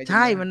มันฉีกออกไปใ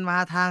ช่มันมา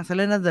ทาง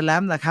Silence of the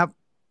Lambs นะครับ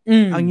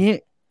เอางี้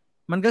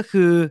มันก็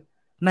คือ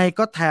ใน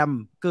ก็แทม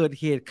เกิด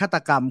เหตุฆาต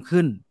กรรม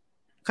ขึ้น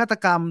ฆา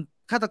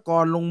ตก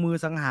รลงมือ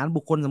สังหาร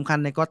บุคคลสำคัญ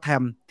ในก็แท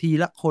มที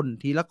ละค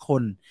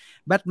น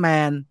แบทแม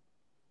น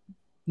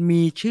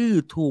มีชื่อ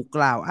ถูกก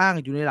ล่าวอ้าง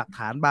อยู่ในหลักฐ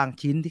านบาง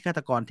ชิ้นที่ฆาต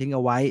กรทิ้งเอ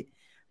าไว้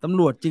ตำ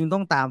รวจจึงต้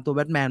องตามตัวแบ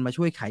ทแมนมา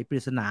ช่วยไขปริ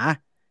ศนา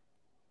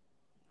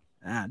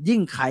ยิ่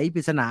งไขป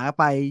ริศนา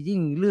ไปยิ่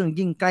งเรื่อง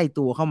ยิ่งใกล้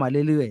ตัวเข้ามา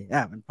เรื่อย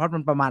ๆเพราะมั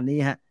นประมาณนี้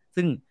ฮะ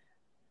ซึ่ง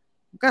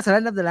ก็สาร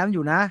นับแต่แล้วอ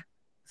ยู่นะ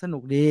สนุ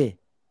กดี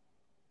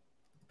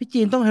พี่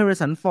จีนต้องเฮริ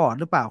สันฟอร์ด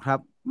หรือเปล่าครับ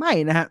ไม่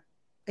นะฮะ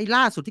ไอ้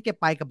ล่าสุดที่แก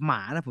ไปกับหม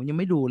านะผมยัง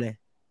ไม่ดูเลย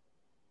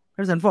เฮ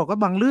ริสันฟอร์ดก็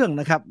บางเรื่อง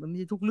นะครับมันไม่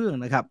ใช่ทุกเรื่อง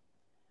นะครับ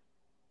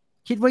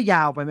คิดว่าย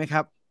าวไปไหมค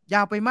รับย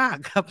าวไปมาก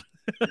ครับ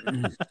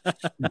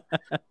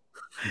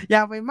ย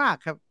าวไปมาก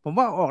ครับผม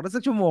ว่าออกได้สั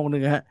กชั่วโมงหนึ่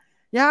งฮะ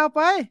ยาวไ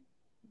ป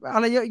อะ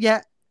ไรเยอะแยะ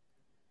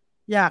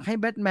อยากให้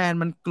แบทแมน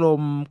มันกล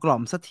มกล่อ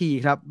มสักที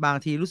ครับบาง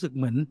ทีรู้สึก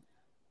เหมือน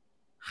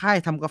ค่าย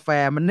ทำกาแฟ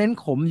มันเน้น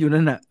ขมอยู่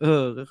นั่นน่ะ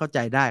ก็เข้าใจ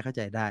ได้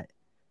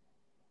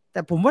แ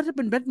ต่ผมว่าถ้าเ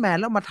ป็นแบทแมน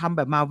แล้วมาทำแ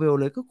บบมาเวล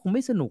เลยก็คงไ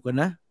ม่สนุกกัน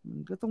นะมั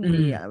นก็ต้อง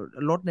มี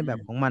รสในแบบ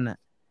ของมันอ่ะ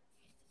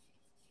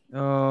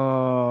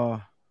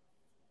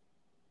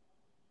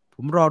ผ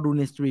มรอดูใ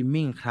นสตรีม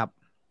มิ่งครับ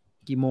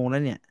กี่โมงแล้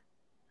วเนี่ย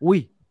อุ้ย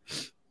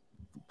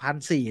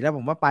1,400แล้วผ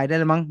มว่าไปได้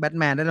แล้วมั้งแบท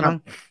แมนได้แล้วมั้ง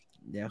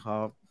เดี๋ยวขอ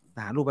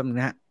หารูปแป๊บนึง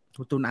นะฮะ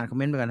ทุนอ่านคอม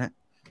เมนต์ไปกันฮะ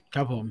ค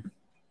รับผม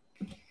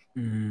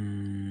อื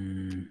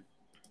ม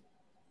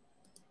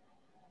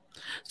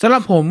สำหรั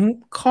บผม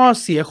ข้อ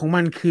เสียของ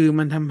มันคือ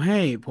มันทำให้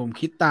ผม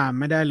คิดตาม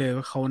ไม่ได้เลย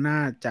ว่าเขาน่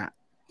าจะ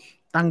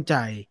ตั้งใจ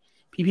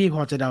พี่ๆพ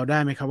อจะเดาได้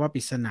ไหมครับว่าป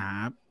ริศนา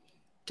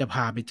จะพ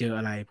าไปเจอ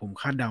อะไรผม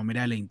คาดเดาไม่ไ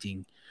ด้เลยจริง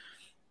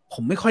ๆผ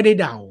มไม่ค่อยได้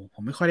เดาผ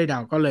มไม่ค่อยได้เดา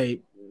ก็เลย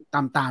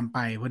ตามไป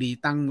พอดี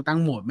ตั้ง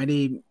โหมดไม่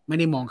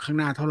ได้มองข้าง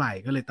หน้าเท่าไหร่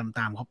ก็เลยต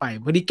ามเข้าไป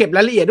พอดีเก็บร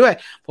ายละเอียดด้วย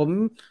ผม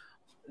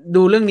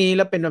ดูเรื่องนี้แ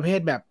ล้วเป็นประเภท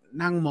แบบ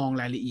นั่งมอง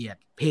รายละเอียด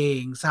เพล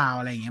งซาว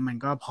อะไรอย่างเงี้ยมัน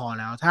ก็พอ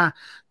แล้ว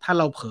ถ้า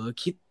เราเผลอ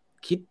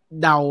คิด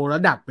เดาแล้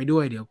วดักไปด้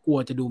วยเดี๋ยวกลัว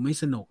จะดูไม่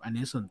สนุกอัน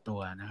นี้ส่วนตัว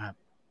นะครับ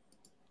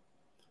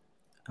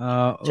เอ่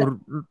อจะ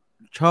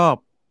ชอบ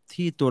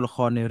ที่ตัวละค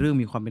รในเรื่อง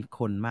มีความเป็นค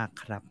นมาก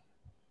ครับ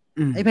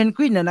อืม ไอ้เพนก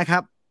วินเนี่ยนะครั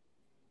บ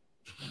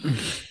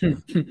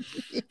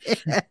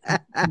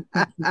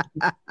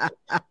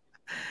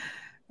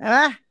เห็นไหม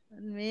มั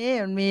น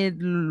มี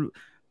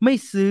ไม่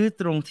ซื้อ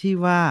ตรงที่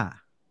ว่า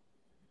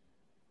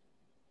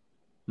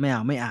ไม่เอ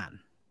าไม่อ่าน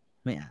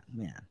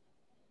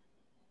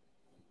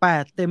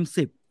8 เต็ม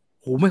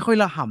 10โหไม่ค่อย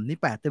ระห่ำนี่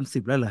8 เต็ม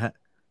 10แล้วเหรอฮะ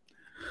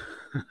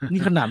นี่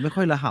ขนาดไม่ค่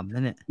อยระห่ำแล้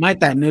วเนี่ยไม่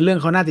แต่เนื้อเรื่อง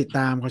เขาน่าติดต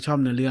ามเขาชอบ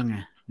เนื้อเรื่องไง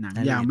หนังร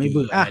ายละยาวเอียดดีไม่เ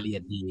บื่ออ่ะรายละเอี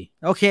ยดดี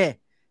โอเค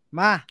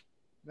มา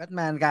แบทแม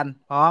นกัน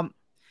พร้อม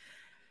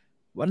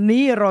วัน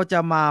นี้เราจะ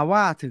มา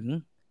ว่าถึง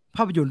ภ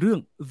าพยนตร์เรื่อง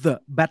The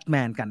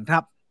Batman กันครั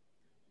บ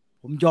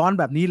ผมย้อน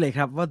แบบนี้เลยค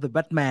รับว่า The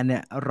Batman เนี่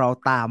ยเรา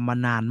ตามมา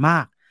นานมา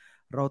ก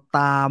เรา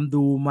ตาม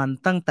ดูมัน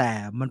ตั้งแต่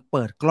มันเ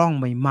ปิดกล้อง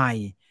ใหม่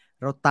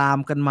ๆเราตาม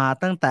กันมา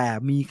ตั้งแต่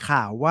มีข่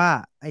าวว่า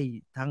ไอ้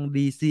ทาง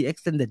DC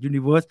Extended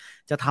Universe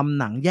จะทำ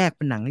หนังแยกเ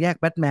ป็นหนังแยก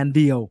แบทแมน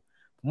เดียว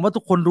ผมว่าทุ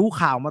กคนรู้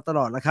ข่าวมาตล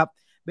อดแล้วครับ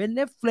เบนเ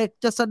อฟเฟลก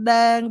จะแสด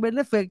งเบนเ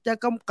อฟเฟลกจะ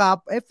กำกับ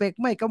เอฟเฟก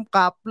ไม่กำ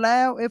กับแล้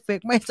วเอฟเฟก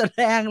ไม่แส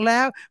ดงแล้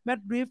วแมด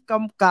รีฟก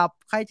ำกับ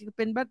ใครจะเ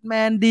ป็นแบทแม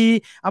นดี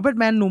เอาแบท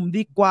แมนหนุ่ม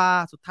ดีกว่า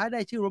สุดท้ายได้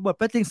ชื่อโรเบิร์ต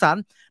แพตตินสัน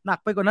หนัก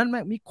ไปกว่านั้น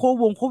มีโค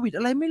วิดอ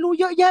ะไรไม่รู้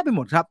เยอะแยะไปห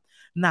มดครับ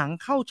หนัง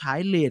เข้าฉาย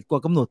เลทกว่า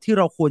กำหนดที่เ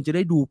ราควรจะไ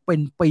ด้ดูเป็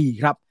นปี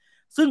ครับ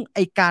ซึ่งไอ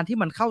การที่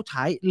มันเข้าฉ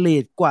ายเล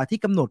ทกว่าที่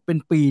กำหนดเป็น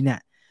ปีเนี่ย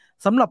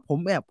สำหรับผม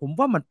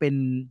ว่า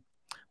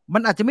มั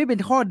นอาจจะไม่เป็น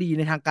ข้อดีใ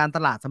นทางการต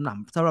ลาดสำห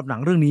รับหนั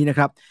งเรื่องนี้นะค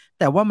รับ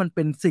แต่ว่ามันเ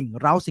ป็นสิ่ง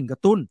เร้าสิ่งกร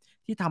ะตุ้น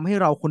ที่ทำให้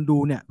เราคนดู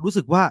เนี่ยรู้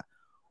สึกว่า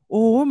โ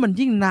อ้มัน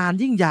ยิ่งนาน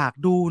ยิ่งอยาก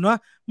ดูเนาะ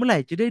เมื่อไหร่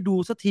จะได้ดู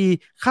สักที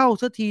เข้า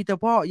สักทีแต่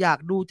พ่ออยาก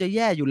ดูจะแ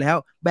ย่อยู่แล้ว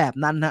แบบ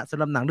นั้นฮะสำ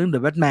หรับหนังเรื่อง The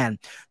Batman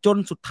จน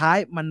สุดท้าย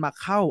มันมา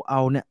เข้าเอ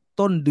าเนี่ย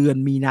ต้นเดือน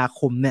มีนาค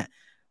มเนี่ย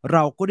เร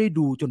าก็ได้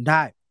ดูจนไ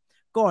ด้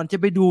ก่อนจะ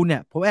ไปดูเนี่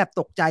ยผมแอบ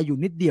ตกใจอยู่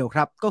นิดเดียวค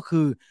รับก็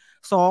คือ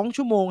2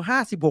 ชั่วโมง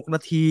 56 น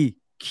าที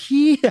เ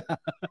คี้ย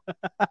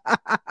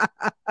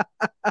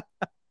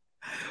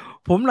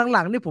ผมห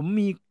ลังๆนี่ผม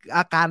มีอ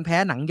าการแพ้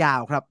หนังยา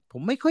วครับผ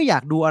มไม่ค่อยอยา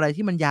กดูอะไร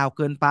ที่มันยาวเ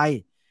กินไป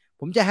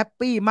ผมจะแฮป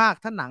ปี้มาก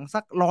ถ้าหนังสั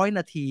ก100 น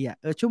าที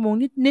ชั่วโมง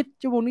นิด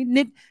ๆชั่วโมง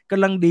นิดๆก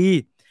ำลังดี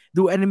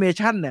ดูแอนิเม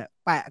ชันเนี่ย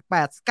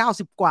80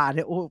 90กว่าเ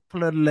นี่ยโอ้เพ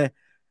ลินเลย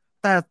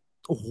แต่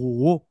โอ้โห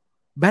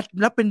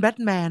แล้วเป็นแบท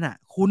แมน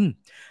คุณ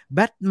แบ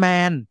ทแม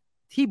น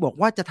ที่บอก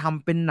ว่าจะท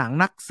ำเป็นหนัง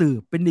นักสืบ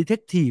เป็นดีเท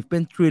คทีฟเป็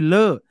นทริลเล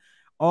อร์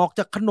ออกจ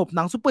ากขนบห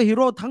นังซูเปอร์ฮีโ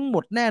ร่ทั้งหม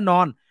ดแน่นอ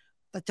น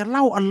แต่จะเ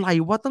ล่าอะไร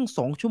ว่าตั้ง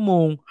2 ชั่วโม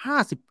ง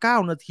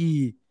 59 นาที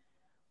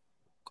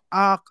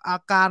อา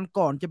การ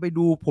ก่อนจะไป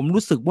ดูผม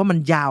รู้สึกว่ามัน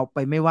ยาวไป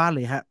ไม่ว่าเล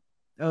ยฮะ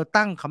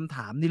ตั้งคำถ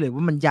ามนี่เลย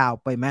ว่ามันยาว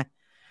ไปไหม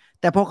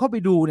แต่พอเข้าไป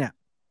ดูเนี่ย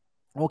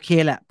โอเค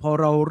แหละพอ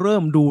เราเริ่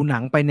มดูหนั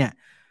งไปเนี่ย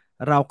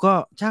เราก็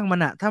ช่างมัน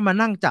อะถ้ามา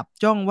นั่งจับ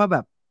จ้องว่าแบ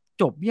บ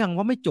จบยัง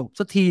ว่าไม่จบ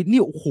สักที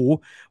นี่โอ้โห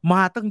ม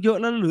าตั้งเยอะ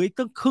แล้วเหลืออีก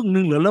ตั้งครึ่งห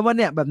นึ่งเหลือแล้วว่า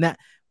เนี่ยแบบเนี้ย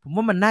ผม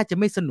ว่ามันน่าจะ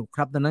ไม่สนุกค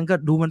รับดังนั้นก็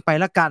ดูมันไป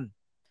ละกัน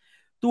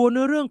ตัวเ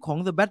นื้อเรื่องของ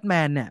The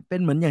Batman เนี่ยเป็น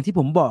เหมือนอย่างที่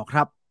ผมบอกค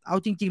รับเอา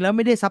จริงๆแล้วไ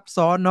ม่ได้ซับ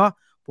ซ้อนเนาะ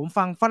ผม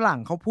ฟังฝรั่ง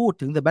เขาพูด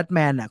ถึง The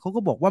Batman น่ะเขาก็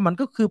บอกว่ามัน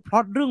ก็คือพล็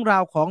อตเรื่องรา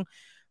วของ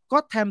ก็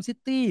แทมซิ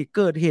ตี้เ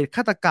กิดเหตุฆ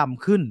าตกรรม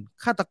ขึ้น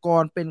ฆาตก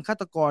รเป็นฆา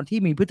ตกรที่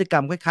มีพฤติกรร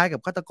มคล้ายๆกับ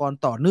ฆาตกร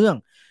ต่อเนื่อง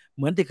เ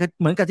หมือ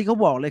นกับที่เขา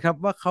บอกเลยครับ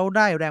ว่าเขาไ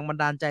ด้แรงบัน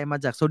ดาลใจมา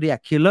จาก Zodiac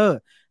Killer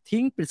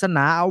ทิ้งปริศน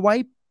าเอาไว้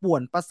ป่ว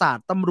นประสาท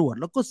ตำรวจ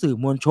แล้วก็สื่อ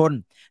มวลชน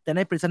แต่ใน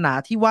ปริศนา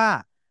ที่ว่า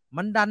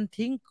มันดัน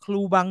ทิ้งค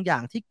ลูบางอย่า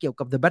งที่เกี่ยว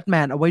กับ The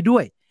Batman เอาไว้ด้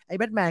วย ไอ้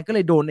แบทแมนก็เล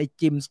ยโดนไอ้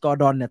จิมสกอร์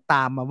ดอนเนี่ยต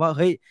ามมาว่าเ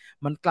ฮ้ย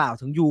มันกล่าว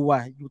ถึงยูว่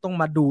ะยูต้อง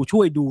มาดูช่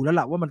วยดูแล้ว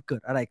ล่ะว่ามันเกิ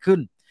ดอะไรขึ้น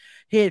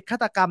เหตุฆา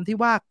ตกรรมที่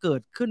ว่าเกิ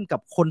ดขึ้นกั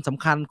บคนส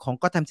ำคัญของ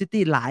ก็อตแธมซิ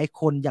ตี้หลาย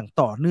คนอย่าง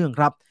ต่อเนื่อง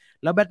ครับ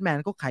แล้วแบทแมน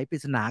ก็ไขปริ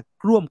ศนา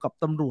ร่วมกับ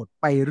ตำรวจ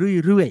ไป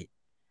เรื่อย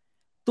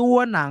ๆตัว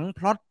หนังพ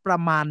ล็อตประ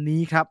มาณ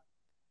นี้ครับ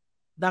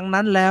ดัง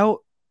นั้นแล้ว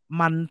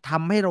มันท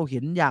ำให้เราเห็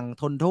นอย่าง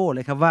ทนโทษเล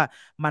ยครับว่า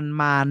มัน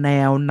มาแน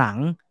วหนัง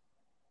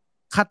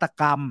ฆาต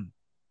กรรม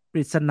ป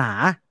ริศนา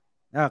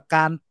ก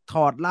ารถ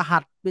อดรหั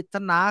สปริศ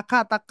นาฆ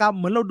าตกรรมเ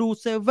หมือนเราดู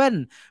เซเว่น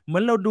เหมื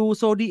อนเราดู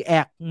โซดีแอ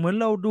คเหมือน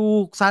เราดู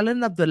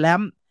Silence of the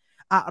Lamb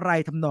อะไร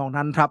ทำนอง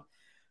นั้นครับ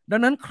ดั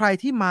งนั้นใคร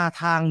ที่มา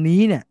ทาง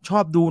นี้เนี่ยชอ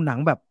บดูหนัง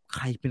แบบใค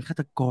รเป็นฆา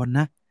ตกร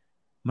นะ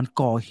มัน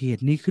ก่อเห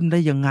ตุนี้ขึ้นได้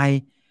ยังไง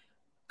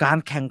การ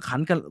แข่งขัน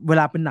กันเว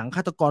ลาเป็นหนังฆ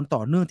าตกรต่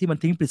อเนื่องที่มัน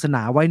ทิ้งปริศน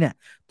าไว้เนี่ย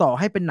ต่อ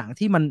ให้เป็นหนัง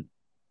ที่มัน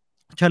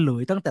เฉล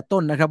ยตั้งแต่ต้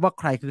นนะครับว่า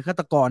ใครคือฆา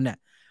ตกรเนี่ย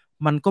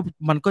มันก็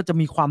มันก็จะ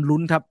มีความลุ้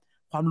นครับ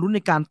ความลุ้นใน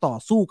การต่อ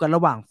สู้กันร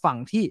ะหว่างฝั่ง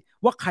ที่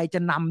ว่าใครจะ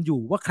นำอยู่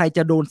ว่าใครจ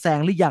ะโดนแซง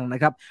หรือยังน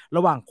ะครับร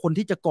ะหว่างคน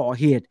ที่จะก่อ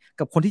เหตุ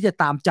กับคนที่จะ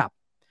ตามจับ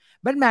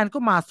แบทแมนก็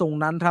มาทรง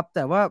นั้นครับแ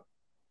ต่ว่า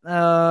เอ่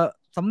อ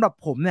สำหรับ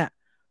ผมเนี่ย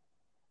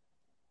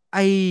ไอ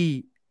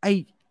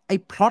ไอ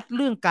พล็อตเ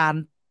รื่องการ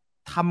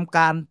ทำก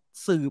าร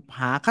สืบห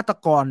าฆาต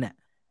กรเนี่ย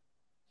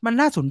มัน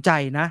น่าสนใจ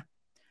นะ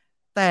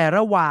แต่ร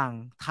ะหว่าง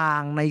ทา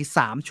งใน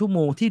3 ชั่วโม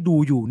งที่ดู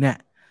อยู่เนี่ย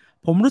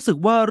ผมรู้สึก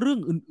ว่าเรื่อง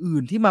อื่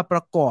นๆที่มาปร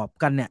ะกอบ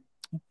กันเนี่ย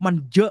มัน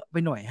เยอะไป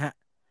หน่อยฮะ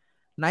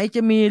ไหนจ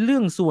ะมีเรื่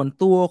องส่วน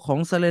ตัวของ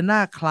เซเลน่า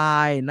คลา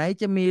ยไหน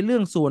จะมีเรื่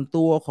องส่วน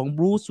ตัวของบ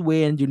รูซเว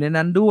นอยู่ใน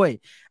นั้นด้วย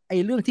ไอ้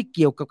เรื่องที่เ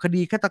กี่ยวกับค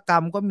ดีฆาตกรร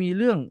มก็มี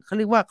เรื่องเขาเ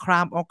รียกว่า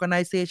crime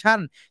organization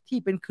ที่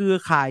เป็นเครือ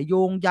ข่ายโย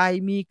งใย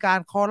มีการ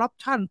คอร์รัป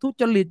ชันทุ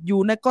จริตอ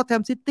ยู่ในก็อตแธ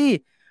มซิตี้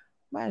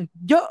มัน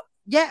เยอะ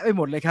แยะไปห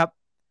มดเลยครับ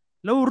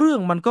แล้วเรื่อง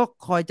มันก็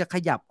คอยจะข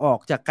ยับออก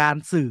จากการ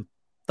สืบ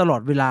ตลอ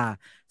ดเวลา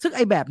ซึ่งไ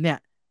อ้แบบเนี้ย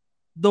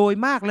โดย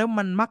มากแล้ว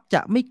มันมักจ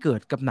ะไม่เกิ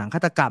ดกับหนังฆ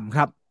าตกรรมค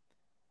รับ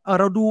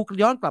เราดู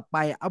ย้อนกลับไป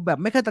เอาแบบ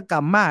ไม่ฆาตกร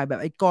รมมากแบ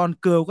บไอ้กอน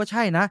เกิลก็ใ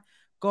ช่นะ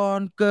กอ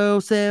นเกิล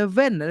เซเ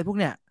ว่นอะไรพวก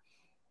เนี้ย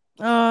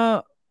เออ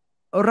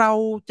เรา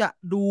จะ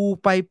ดู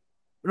ไป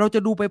เราจะ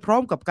ดูไปพร้อ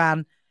มกับการ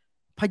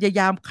พยาย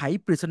ามไข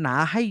ปริศนา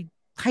ใ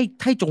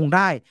ห้จงไ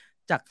ด้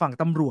จากฝั่ง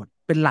ตำรวจ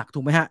เป็นหลักถู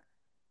กไหมฮะ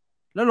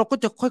แล้วเราก็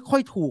จะค่อ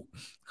ยๆถูก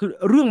คือ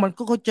เรื่องมัน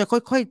ก็จะค่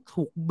อยๆ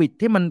ถูกบิด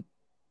ให้มัน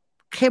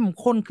เข้ม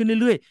ข้นขึ้น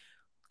เรื่อย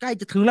ๆใกล้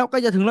จะถึงแล้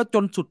วจ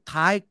นสุด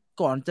ท้าย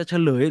ก่อนจะเฉ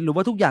ลยหรือว่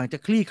าทุกอย่างจะ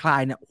คลี่คลา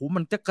ยเนี่ยโอ้โหมั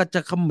นจ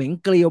ะเขม็ง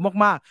เกลียว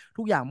มากๆ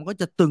ทุกอย่างมันก็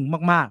จะตึง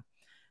มาก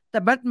ๆแต่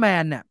แบทแม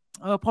นเนี่ย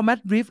พอแมต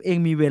ต์รีฟเอง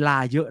มีเวลา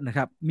เยอะนะค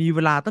รับมีเว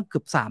ลาตั้งเกื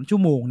อบ3 ชั่ว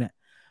โมงเนี่ย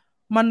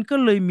มันก็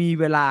เลยมี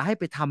เวลาให้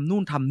ไปทำนู่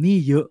นทำนี่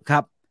เยอะครั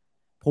บ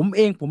ผ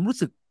มรู้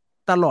สึก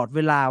ตลอดเว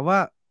ลาว่า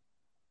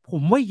ผ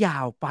มว่ายา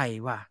วไป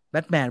ว่ะแบ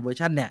ทแมนเวอร์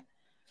ชันเนี่ย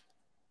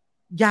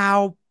ยาว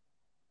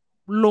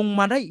ลง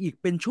มาได้อีก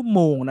เป็นชั่วโม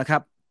งนะครั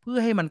บเพื่อ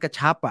ให้มันกระ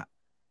ชับอ่ะ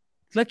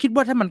แล้วคิด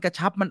ว่าถ้ามันกระ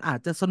ชับมันอาจ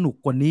จะสนุก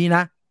กว่านี้น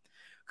ะ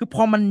คือพ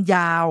อมันย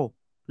าว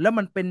แล้ว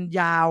มันเป็น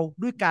ยาว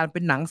ด้วยการเป็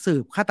นหนังสื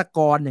บฆาตก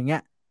รอย่างเงี้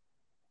ย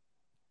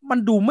มัน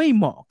ดูไม่เ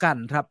หมาะกัน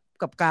ครับ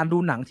กับการดู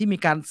หนังที่มี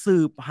การสื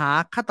บหา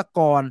ฆาตก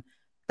ร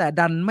แต่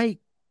ดันไม่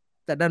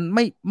แต่ดันไ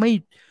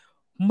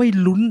ม่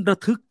ลุ้นระ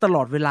ทึกตล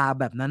อดเวลา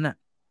แบบนั้นอ่ะ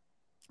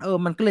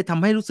มันก็เลยท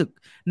ำให้รู้สึก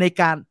ใน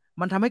การ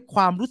มันทำให้ค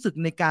วามรู้สึก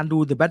ในการดู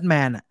The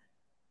Batman อ่ะ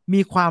มี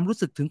ความรู้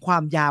สึกถึงควา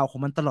มยาวของ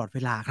มันตลอดเว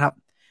ลาครับ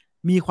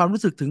มีความ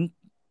รู้สึกถึง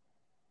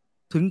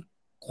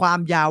ความ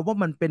ยาวว่า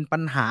มันเป็นปั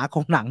ญหาข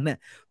องหนังเนี่ย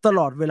ตล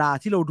อดเวลา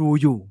ที่เราดู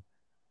อยู่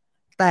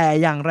แต่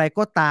อย่างไร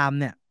ก็ตาม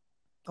เนี่ย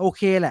โอเ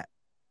คแหละ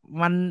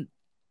มัน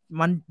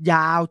มันย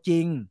าวจ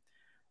ริง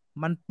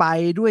มันไป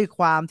ด้วยค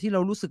วามที่เรา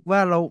รู้สึกว่า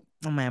เรา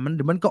แหมมันเ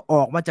ดี๋ยวมันก็อ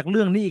อกมาจากเ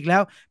รื่องนี้อีกแล้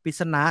วปริ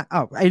ศนา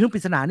ไอ้เรื่องป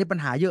ริศนานี่ปัญ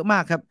หาเยอะมา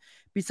กครับ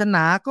ปริศน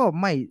าก็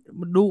ไม่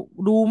ดู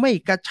ดูไม่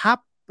กระชับ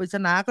ปริศ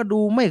นาก็ดู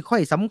ไม่ค่อ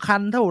ยสำคั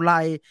ญเท่าไหร่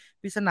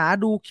ปริศนา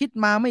ดูคิด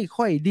มาไม่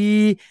ค่อยดี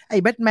ไอ้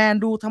แบทแมน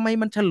ดูทำไม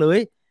มันเฉลย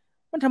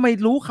มันทำไม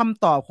รู้ค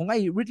ำตอบของไอ้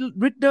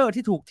ริดเดอร์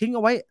ที่ถูกทิ้งเอ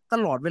าไว้ต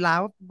ลอดเวลา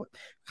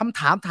คำถ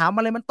ามอ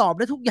ะไรมันตอบไ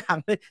ด้ทุกอย่าง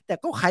เลยแต่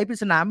ก็ไขปริ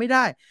ศนาไม่ไ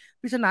ด้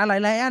ปริศนาห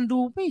ลายๆอันดู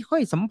ไม่ค่อ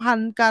ยสัมพัน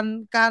ธ์กัน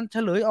การเฉ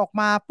ลยออก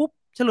มาปุ๊บ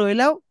เฉลย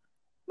แล้ว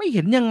ไม่เ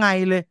ห็นยังไง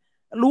เลย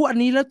รู้อัน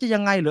นี้แล้วจะยั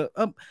งไงเหรอ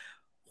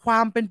ควา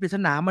มเป็นปริศ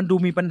นามันดู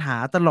มีปัญหา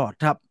ตลอด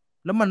ครับ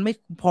แล้วมันไม่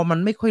พอมัน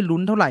ไม่ค่อยลุ้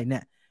นเท่าไหร่เนี่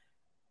ย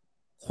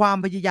ความ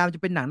พยายามจะ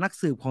เป็นหนังนัก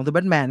สืบของ The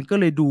Batman ก็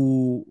เลยดู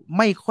ไ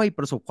ม่ค่อยป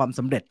ระสบความ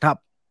สำเร็จครับ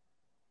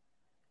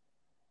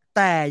แ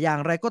ต่อย่าง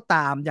ไรก็ต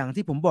ามอย่าง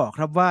ที่ผมบอก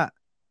ครับว่า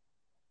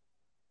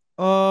เ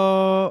อ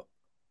อ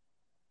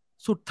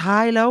สุดท้า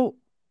ยแล้ว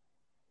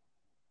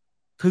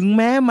ถึงแ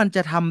ม้มันจ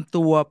ะทำ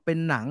ตัวเป็น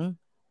หนัง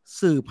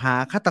สืบหา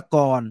ฆาตก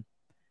ร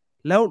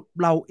แล้ว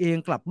เราเอง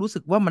กลับรู้สึ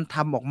กว่ามันท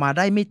ำออกมาไ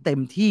ด้ไม่เต็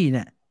มที่เ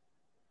นี่ย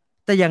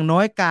แต่อย่างน้อ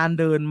ยการ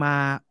เดินมา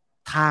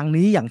ทาง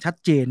นี้อย่างชัด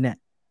เจนเนี่ย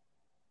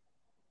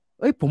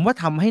ผมว่า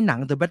ทำให้หนัง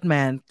The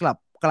Batman กลับ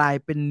กลาย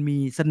เป็นมี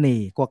เสน่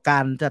ห์กว่ากา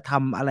รจะท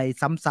ำอะไร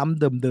ซ้ำๆ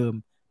เดิม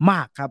ๆม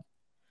ากครับ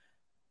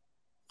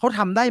เขาท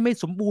ำได้ไม่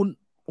สมบูรณ์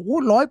โอ้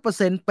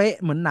100%เป๊ะ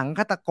เหมือนหนัง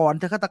ฆาตกร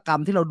ฆาตกรร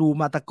มที่เราดู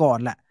มาแต่ก่อน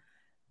แหละ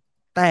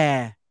แต่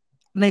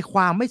ในคว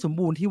ามไม่สม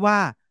บูรณ์ที่ว่า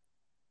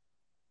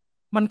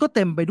มันก็เ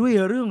ต็มไปด้วย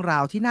เรื่องรา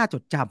วที่น่าจ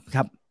ดจำค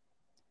รับ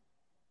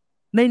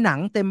ในหนัง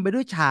เต็มไปด้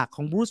วยฉากข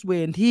องบรูซเว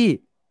ย์นที่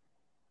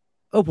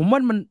ผมว่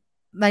ามัน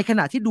ในข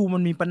ณะที่ดูมั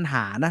นมีปัญห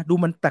านะดู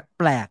มันแ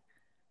ปลก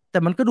ๆแต่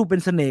มันก็ดูเป็น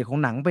เสน่ห์ของ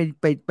หนัง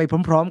ไป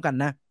พร้อมๆกัน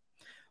นะ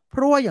เพ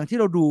ราะว่าอย่างที่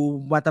เราดู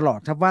มาตลอด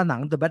ครับว่าหนั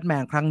ง The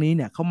Batman ครั้งนี้เ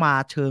นี่ยเขามา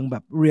เชิงแบ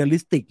บเรียลลิ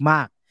สติกม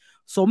าก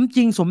สมจ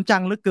ริงสมจั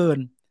งเหลือเกิน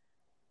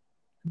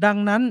ดัง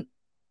นั้น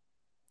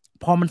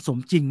พอมันสม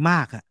จริงม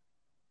ากอะ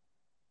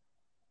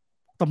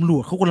ตำรว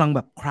จเขากำลังแบ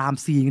บคราม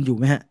ซีกันอยู่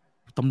ไหมฮะ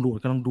ตำรวจ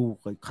กำลังดู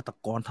ฆาต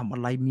กรทำอะ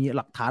ไรมีห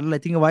ลักฐานอะไร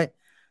ทิ้งเอาไว้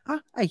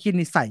ไอ้คิด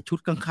นี่ใส่ชุด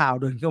กางขาว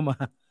เดินเข้ามา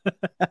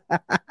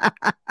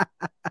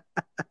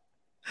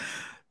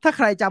ถ้าใ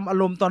ครจำอา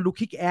รมณ์ตอนดู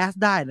คิกแอส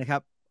ได้นะครั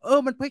บ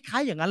มันคล้า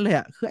ยๆอย่างนั้นเลย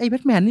อ่ะคือไอ้แบ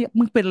ทแมนนี่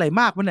มึงเป็นอะไร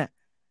มากวะเนี่ย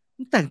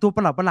มึงแต่งตัวป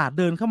ระหลาดๆ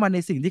เดินเข้ามาใน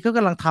สิ่งที่เขาก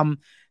ำลังท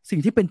ำสิ่ง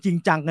ที่เป็นจริง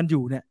จังกันอ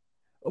ยู่เนี่ย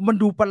มัน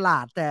ดูประหลา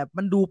ดแต่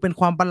มันดูเป็น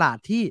ความประหลาด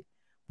ที่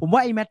ผมว่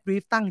าไอ้แมทรี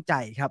ฟตั้งใจ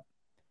ครับ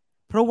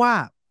เพราะว่า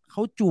เข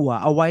าจั่ว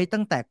เอาไว้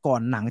ตั้งแต่ก่อ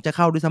นหนังจะเ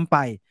ข้าด้วยซ้ำไป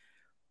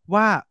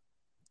ว่า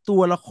ตั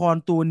วละคร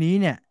ตัวนี้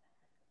เนี่ย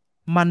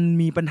มัน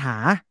มีปัญหา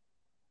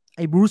ไ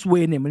อ้บรูซเว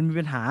ย์นเนี่ยมันมี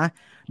ปัญหา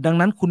ดัง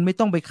นั้นคุณไม่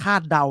ต้องไปคา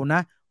ดเดาน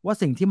ะว่า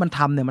สิ่งที่มันท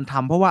ำเนี่ยมันท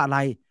ำเพราะว่าอะไร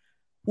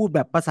พูดแบ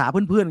บภาษา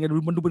เพื่อนๆกันดู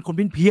มันดูเป็นคน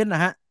เพี้ยนๆน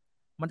ะฮะ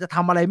มันจะท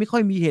ำอะไรไม่ค่อ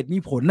ยมีเหตุมี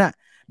ผลน่ะ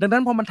ดังนั้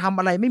นพอมันทำ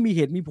อะไรไม่มีเ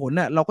หตุมีผล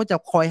น่ะเราก็จะ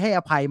คอยให้อ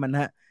ภัยมัน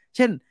ฮะเ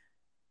ช่น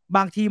บ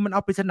างทีมันเอ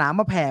าปริศนา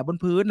มาแผ่บน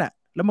พื้นน่ะ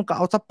แล้วมันก็เ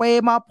อาสเปร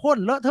ย์มาพ่น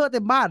เลอะเทอะเต็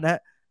มบ้านนะฮ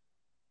ะ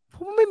ผ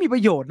มไม่มีปร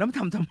ะโยชน์นะมัน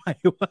ทำไม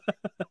วะ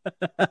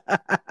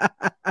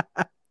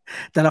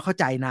แต่เราเข้า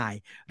ใจนาย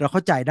เราเข้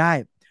าใจได้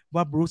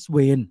ว่าบรูซเว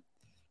น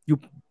อยู่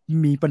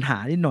มีปัญหา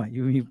นิดหน่อยอ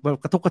ยู่มี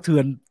กระทบกระเทื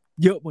อน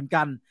เยอะเหมือน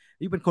กัน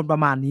นี่เป็นคนปร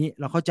ะมาณนี้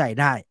เราเข้าใจ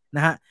ได้น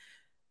ะฮะ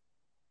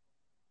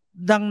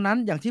ดังนั้น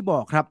อย่างที่บอ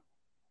กครับ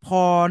พ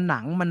อหนั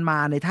งมันมา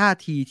ในท่า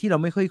ทีที่เรา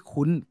ไม่ค่อย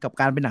คุ้นกับ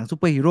การเป็นหนังซู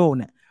เปอร์ฮีโร่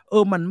เนี่ย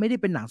มันไม่ได้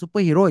เป็นหนังซูเปอ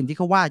ร์ฮีโร่อย่างที่เ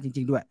ขาว่าจ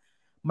ริงๆด้วย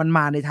มันม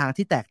าในทาง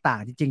ที่แตกต่าง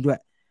จริงๆด้วย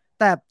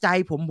แต่ใจ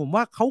ผม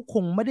ว่าเขาค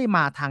งไม่ได้ม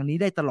าทางนี้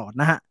ได้ตลอด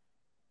นะฮะ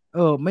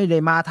ไม่ได้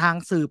มาทาง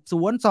สืบส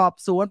วนสอบ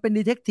สวนเป็น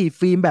ดีเทคทีฟ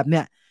ฟิล์มแบบเ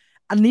นี้ย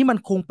อันนี้มัน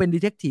คงเป็นดี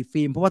เทคทีฟ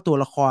ฟิล์มเพราะว่าตัว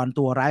ละคร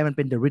ตัวร้ายมันเ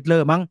ป็นเดอะริดเลอ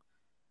ร์มั้ง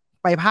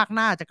ไปภาคห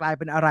น้าจะกลาย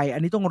เป็นอะไรอั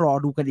นนี้ต้องรอ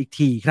ดูกันอีก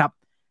ทีครับ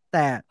แ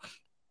ต่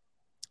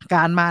ก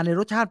ารมาใน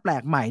รสชาติแปล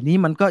กใหม่นี้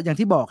มันก็อย่าง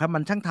ที่บอกครับมั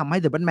นช่างทำให้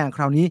เดอะแบทแมนค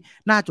ราวนี้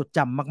น่าจดจ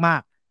ำมา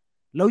ก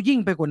ๆแล้วยิ่ง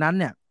ไปกว่านั้น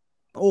เนี่ย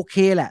โอเค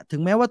แหละถึ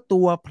งแม้ว่า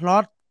ตัวพล็อ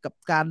ตกับ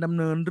การดำ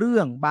เนินเรื่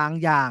องบาง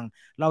อย่าง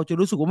เราจะ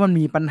รู้สึกว่ามัน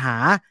มีปัญหา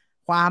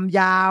ความ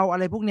ยาวอะ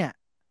ไรพวกเนี้ย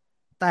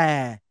แต่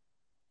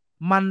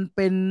มันเ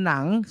ป็นหนั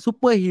งซู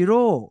เปอร์ฮีโ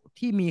ร่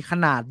ที่มีข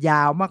นาดย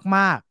าวม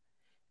าก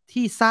ๆ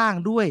ที่สร้าง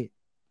ด้วย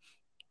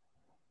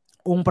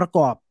องค์ประก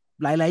อบ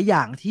หลายๆอย่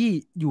างที่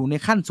อยู่ใน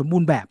ขั้นสมบู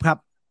รณ์แบบครับ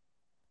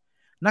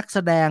นักแส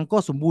ดงก็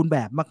สมบูรณ์แบ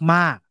บม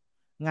าก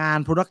ๆงาน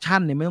โปรดักชั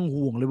นเนี่ยไม่ต้อง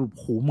ห่วงเลยแบบ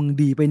โหมึง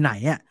ดีไปไหน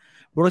อะ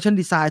โปรดักชัน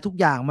ดีไซน์ทุก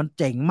อย่างมัน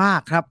เจ๋งมา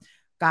กครับ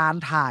การ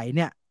ถ่ายเ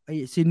นี่ยไอ้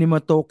ซินิมา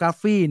โตกรา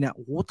ฟีเนี่ยโ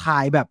อ้โหถ่า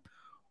ยแบบ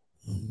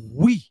โ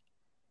อ้ย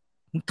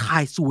มันถ่า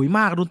ยสวยม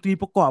ากดนตรี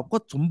ประกอบก็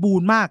สมบู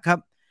รณ์มากครับ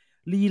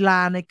ลีล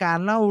าในการ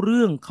เล่าเ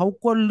รื่องเขา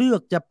ก็เลือ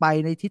กจะไป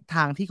ในทิศท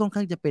างที่ค่อนข้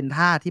างจะเป็น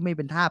ท่าที่ไม่เ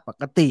ป็นท่าป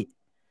กติ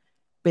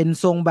เป็น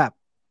ทรงแบบ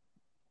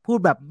พูด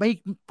แบบไม่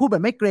พูดแบ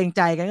บไม่เกรงใ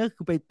จกันก็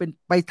คือ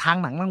ไปทาง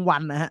หนังรางวั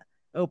ลนะฮะ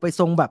ไป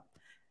ทรงแบบ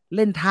เ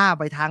ล่นท่า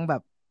ไปทางแบ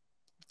บ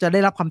จะได้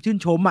รับความชื่น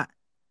ชมอ่ะ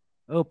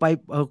ไป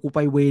กูไป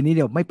เวนี้เ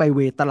ดี๋ยวไม่ไปเว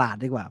ตลาด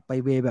ดีกว่าไป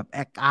เวแบบแอ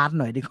คอาร์ต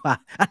หน่อยดีกว่า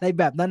อะไร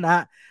แบบนั้นน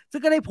ะซึ่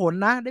งก็ได้ผล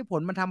นะได้ผ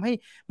ลมันทำให้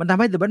เ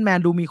ดอะแบทแมน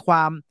ดูมีคว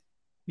าม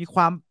มีค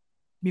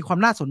วาม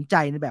น่าสนใจ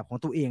ในแบบของ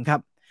ตัวเองครับ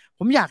ผ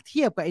มอยากเ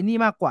ทียบกับไอ้นี่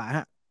มากกว่าฮ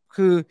ะ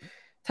คือ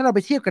ถ้าเราไป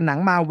เทียบกับหนัง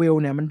มาเวล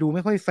เนี่ยมันดูไ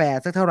ม่ค่อยแฟร์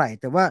สักเท่าไหร่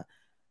แต่ว่า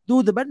ดู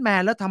เดอะแบทแม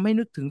นแล้วทำให้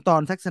นึกถึงตอ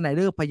นแซ็กสไนเ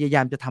ดอร์พยาย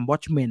ามจะทำวอ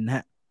ชแมนฮ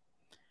ะ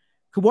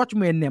คือ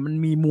Watchmen เนี่ยมัน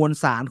มีมวล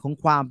สารของ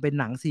ความเป็น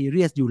หนังซีเ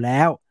รียสอยู่แ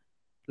ล้ว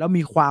แล้ว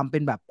มีความเป็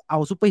นแบบเอา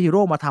ซูเปอร์ฮีโ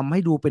ร่มาทำให้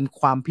ดูเป็น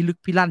ความพิลึก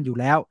พิลั่นอยู่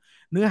แล้ว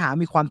เนื้อหา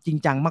มีความจริง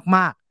จังม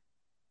าก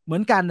ๆเหมือ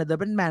นกันนะ The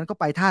Batman ก็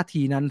ไปท่า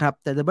ทีนั้นครับ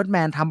แต่ The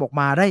Batman ทำออก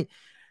มาได้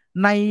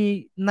ใน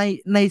ใน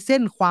ในเส้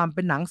นความเ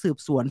ป็นหนังสืบ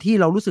สวนที่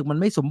เรารู้สึกมัน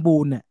ไม่สมบู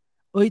รณ์เนี่ย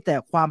แต่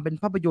ความเป็น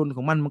ภาพยนตร์ข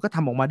องมันก็ท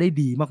ำออกมาได้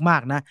ดีมา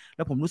กๆนะแ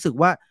ล้วผมรู้สึก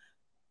ว่า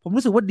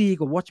ดี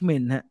กว่า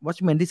Watchmen ฮะ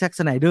Watchmen ที่แซ็ก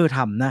สไนเดอร์ท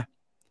ำนะ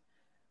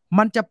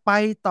มันจะไป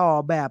ต่อ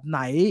แบบไหน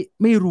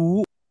ไม่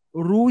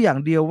รู้อย่าง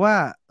เดียวว่า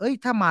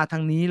ถ้ามาทา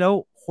งนี้แล้ว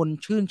คน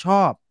ชื่นช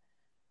อบ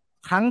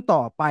ครั้งต่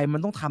อไปมัน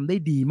ต้องทำได้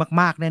ดี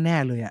มากๆแน่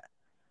ๆเลยอะ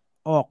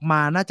ออกมา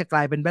น่าจะกล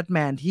ายเป็นแบทแม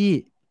นที่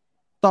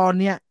ตอน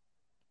เนี้ย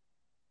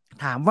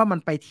ถามว่ามัน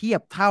ไปเทีย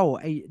บเท่า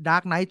ไอ้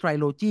Dark Knight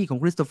Trilogy ของ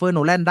คริสโตเฟอร์โน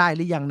แลนได้ห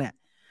รือยังเนี่ย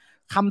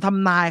คำท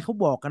ำนายเขา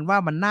บอกกันว่า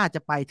มันน่าจะ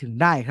ไปถึง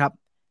ได้ครับ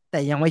แต่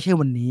ยังไม่ใช่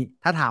วันนี้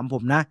ถ้าถามผ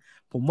มนะ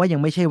ผมว่ายั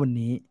งไม่ใช่วัน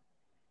นี้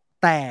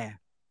แต่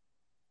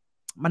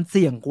มันเ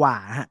สี่ยงกว่า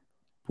ฮะ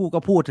พูดก็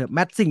พูดเถอะ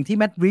สิ่งที่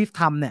แมตต์รีฟ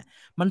ทำเนี่ย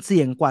มันเ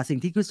สี่ยงกว่าสิ่ง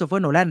ที่คริสโตเฟอ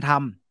ร์โนแลนท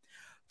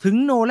ำถึง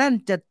โนแลน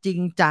จะจริง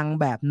จัง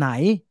แบบไหน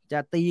จะ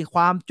ตีคว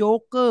ามโจ๊ก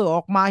เกอร์อ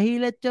อกมาฮี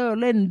เลเจอร์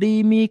เล่นดี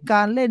มีก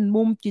ารเล่น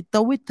มุมจิต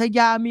วิทย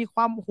ามีค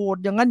วามโหด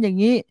อย่างนั้นอย่าง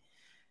นี้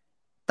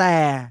แต่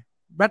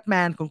แบทแม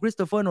นของคริสโ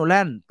ตเฟอร์โนแล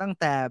นตั้ง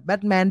แต่แบ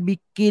ทแมนบิ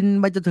กิน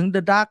ไปจนถึง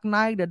The Dark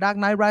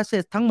Knight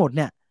Rises ทั้งหมดเ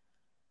นี่ย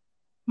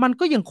มัน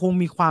ก็ยังคง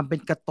มีความเป็น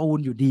การ์ตูน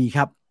อยู่ดีค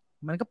รับ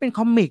มันก็เป็นค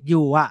อมิกอ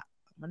ยู่อ่ะ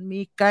มัน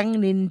มีแก๊ง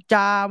นินจ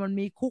ามัน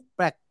มีคุกแ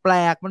ปล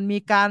กๆมันมี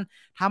การ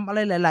ทำอะไร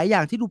หลายๆอย่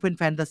างที่ดูเป็น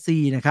แฟนตาซี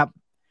นะครับ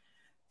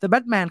แต่แบ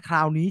ทแมนคร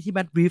าวนี้ที่แบ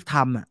ทรีฟท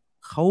ำอ่ะ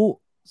เขา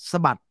สะ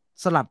บัด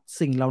สลัด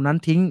สิ่งเหล่านั้น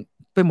ทิ้ง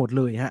ไปหมด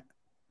เลยฮะ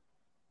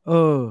เอ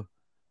อ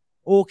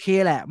โอเค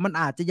แหละมัน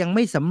อาจจะยังไ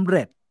ม่สำเ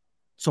ร็จ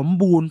สม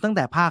บูรณ์ตั้งแ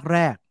ต่ภาคแร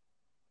ก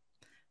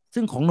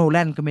ซึ่งของโนแล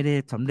นก็ไม่ได้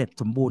สำเร็จ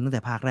สมบูรณ์ตั้งแ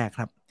ต่ภาคแรก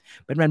ครับ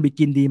แบทแมนบิ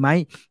กินดีไหม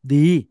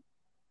ดี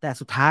แต่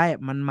สุดท้าย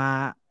มันมา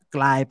ก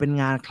ลายเป็น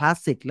งานคลาส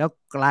สิกแล้ว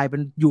กลายเป็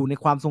นอยู่ใน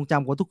ความทรงจ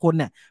ำของทุกคน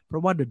เนี่ยเพรา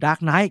ะว่า The Dark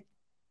Knight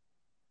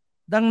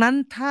ดังนั้น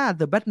ถ้า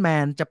The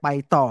Batman จะไป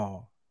ต่อ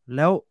แ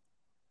ล้ว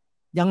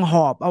ยังห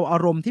อบเอาอา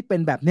รมณ์ที่เป็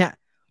นแบบเนี้ย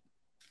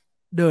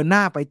เดินหน้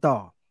าไปต่อ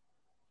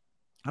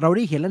เราไ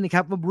ด้เห็นแล้วนะค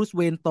รับว่าบรูซเ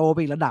วนโตไป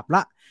อีกระดับล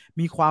ะ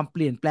มีความเป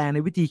ลี่ยนแปลงใน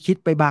วิธีคิด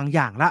ไปบางอ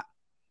ย่างละ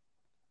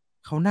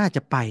เขาน่าจ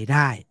ะไปไ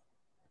ด้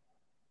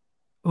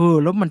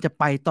แล้วมันจะ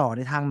ไปต่อใ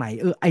นทางไหน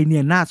ไอเนี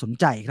ยน่าสน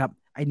ใจครับ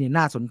ไอเนีย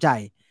น่าสนใจ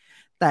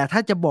แต่ถ้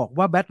าจะบอก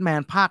ว่าแบทแม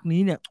นภาค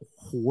นี้เนี่ยโอ้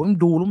โหมัน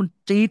ดูแล้วมัน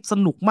จี๊ดส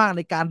นุกมากใ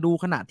นการดู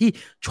ขณะที่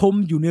ชม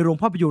อยู่ในโรง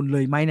ภาพยนตร์เล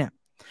ยไหมเนี่ย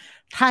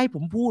ถ้าให้ผ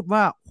มพูดว่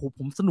าโหผ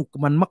มสนุกกั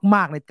บมันม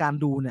ากๆในการ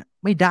ดูเนี่ย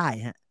ไม่ได้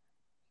ฮะ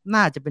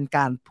น่าจะเป็นก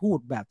ารพูด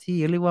แบบที่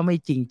เรียกว่าไม่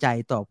จริงใจ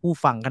ต่อผู้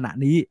ฟังขณะ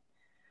นี้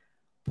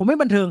ผมไม่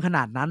บันเทิงขน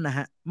าดนั้นนะฮ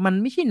ะมัน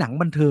ไม่ใช่หนัง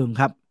บันเทิง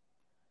ครับ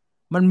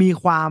มันมี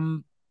ความ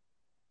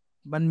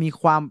มันมี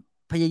ความ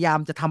พยายาม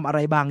จะทำอะไร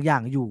บางอย่า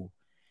งอยู่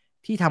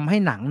ที่ทำให้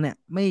หนังเนี่ย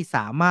ไม่ส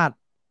ามารถ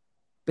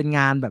เป็นง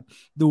านแบบ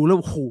ดูแล้ว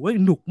โอ้โห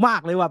หนุกมา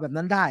กเลยว่าแบบ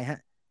นั้นได้ฮะ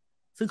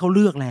ซึ่งเขาเ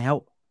ลือกแล้ว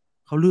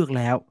เขาเลือก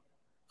แล้ว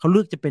เขาเลื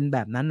อกจะเป็นแบ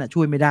บนั้นน่ะ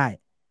ช่วยไม่ได้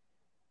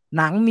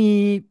หนังมี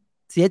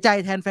เสียใจ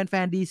แทนแฟ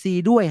นๆดีซี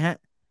ด้วยฮะ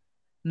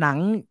หนัง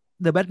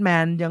The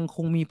Batman ยังค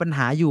งมีปัญห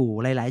าอยู่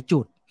หลายๆจุ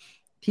ด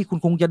ที่คุณ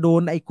คงจะโด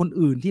นไอ้คน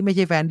อื่นที่ไม่ใ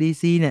ช่แฟนดี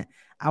ซีเนี่ย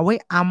เอาไว้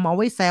เอาไ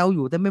ว้แซวอ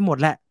ยู่แต่ไม่หมด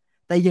แหละ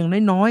แต่อย่าง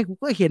น้อยๆคุณ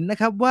ก็เห็นนะ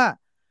ครับว่า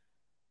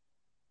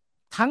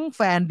ทั้งแ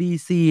ฟนดี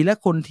ซีและ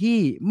คนที่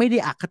ไม่ได้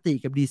อคติ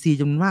กับดีซี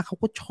จำนวนมากเขา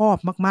ก็ชอบ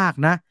มาก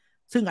ๆนะ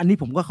ซึ่งอันนี้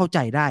ผมก็เข้าใจ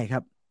ได้ครั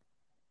บ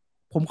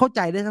ผมเข้าใจ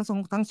ได้ทั้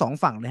งสอง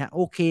ฝั่งเลยฮะโ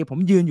อเคผม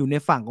ยืนอยู่ใน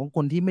ฝั่งของค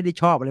นที่ไม่ได้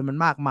ชอบอะไรมัน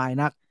มากมาย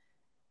นัก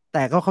แ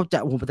ต่ก็เข้าใจ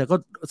โอ้โหแต่ก็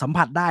สัม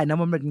ผัสได้นะ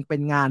มันเป็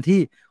นงานที่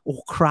โอ้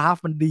คราฟ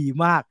มันดี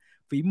มาก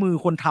ฝีมือ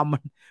คนทำมั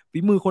นฝี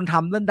มือคนท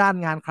ำด้าน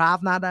งานคราฟ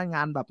นะด้านง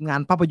านแบบงาน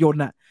ภาพยนต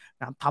ร์น่ะ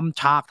ทำ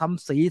ฉากท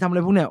ำสีทำอะไร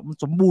พวกเนี้ยมัน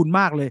สมบูรณ์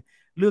มากเลย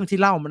เรื่องที่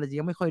เล่ามันอาจจะ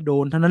ยังไม่ค่อยโด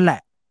นเท่านั้นแหล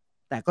ะ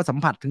แต่ก็สัม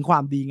ผัสถึงควา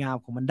มดีงาม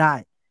ของมันได้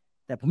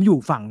แต่ผมอยู่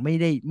ฝั่งไม่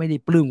ได้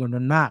ปลื้มกับ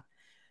มันมาก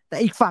แต่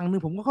อีกฝั่งหนึ่ง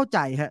ผมก็เข้าใจ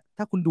ฮะ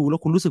ถ้าคุณดูแล้ว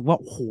คุณรู้สึกว่า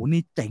โอ้โห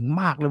นี่เจ๋ง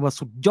มากเลยว่า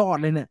สุดยอด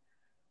เลยเนี่ย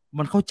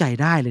มันเข้าใจ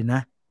ได้เลยน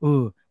ะ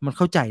มันเ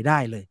ข้าใจได้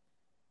เลย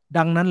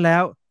ดังนั้นแล้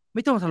วไ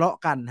ม่ต้องทะเลาะ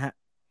กันฮะ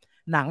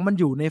หนังมัน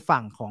อยู่ใน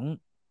ฝั่งของ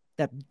แ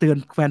ต่เตือน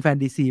แฟน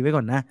ดีซีไว้ก่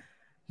อนนะ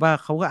ว่า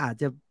เขาก็อาจ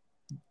จะ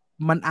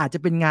มันอาจจะ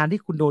เป็นงานที่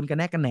คุณโดนกัน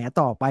แน่กันแหน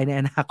ต่อไปใน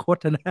อนาคต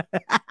นะ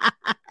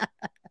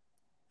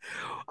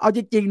เอาจ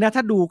ริงๆนะถ้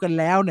าดูกัน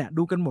แล้วเนี่ย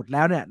ดูกันหมดแ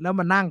ล้วเนี่ยแล้ว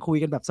มานั่งคุย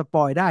กันแบบสป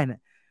อยได้เนี่ย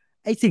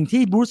ไอสิ่ง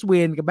ที่บรูซเว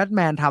ย์นกับแบทแม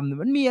นทำเนี่ย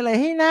มันมีอะไร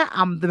ให้น่าอ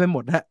ำเต็มไปหม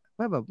ดฮะ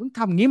ว่าแบบมึง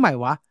ทำงี้ใหม่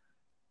วะ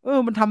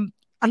มันท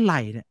ำอะไร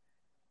เนี่ย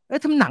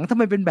ทำหนังทำ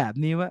ไมเป็นแบบ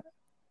นี้วะ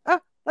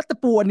แล้วตะ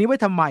ปูอันนี้ไว้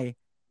ทำไม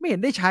ไม่เห็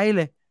นได้ใช้เ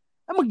ลย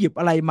แล้วมึงหยิบ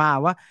อะไรมา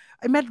วะ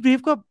ไอ้แมดรีฟ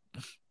ก็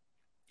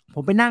ผ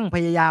มไปนั่งพ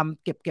ยายาม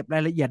เก็บรา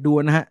ยละเอียดดู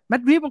นะฮะแม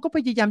ดรีฟมันก็พ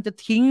ยายามจะ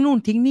ทิ้งนู่น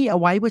ทิ้งนี่เอา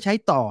ไว้เพื่อใช้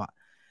ต่อ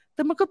แ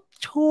ต่มันก็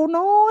โชว์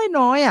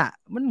น้อยอ่ะ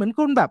มันเหมือนค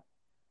นแบบ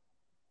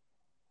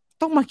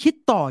ต้องมาคิด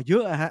ต่อเยอ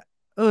ะอะฮะ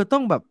ต้อ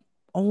งแบบ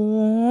โอ้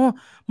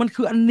มัน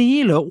คืออันนี้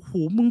เหรอโอ้โห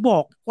มึงบอ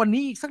กกว่า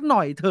นี้อีกสักหน่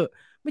อยเถอะ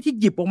ไม่ที่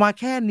หยิบออกมา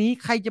แค่นี้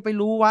ใครจะไป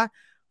รู้วะ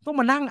ต้อง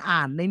มานั่งอ่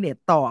านในเน็ต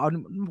ต่อเอา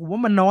ผมว่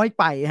ามันน้อย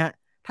ไปฮะ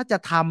ถ้าจะ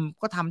ท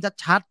ำก็ท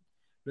ำชัด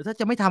ๆหรือถ้า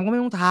จะไม่ทำก็ไม่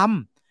ต้องท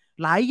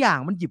ำหลายอย่าง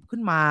มันหยิบขึ้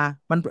นมา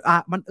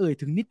มันเอ่ย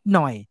ถึงนิดห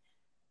น่อย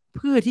เ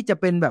พื่อที่จะ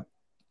เป็นแบบ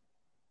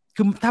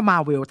คือถ้ามา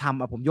เวลท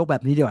ำผมยกแบ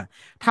บนี้ดีกว่า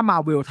ถ้ามา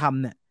เวลท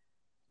ำเนี่ย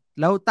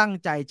แล้วตั้ง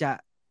ใจจะ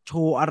โช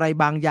ว์อะไร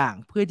บางอย่าง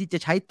เพื่อที่จะ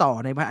ใช้ต่อ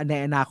ใน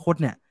อนาคต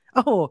เนี่ยโ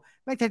อ้โห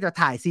ไม่แทบจะ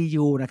ถ่ายซี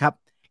ยูนะครับ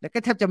แล้วก็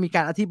แทบจะมีก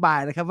ารอธิบาย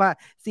นะครับว่า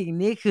สิ่ง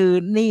นี้คือ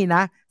นี่น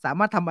ะสาม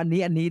ารถทำอัน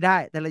นี้ได้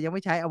แต่เรายังไ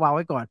ม่ใช้เอาวางไ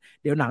ว้ก่อน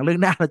เดี๋ยวหนังเรื่อง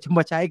หน้าเราจะม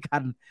าใช้กั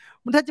น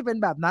มันถ้าจะเป็น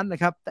แบบนั้นน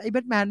ะครับแต่ไอ้แบ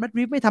ทแมนแมด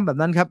ริฟไม่ทำแบบ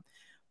นั้นครับ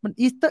มัน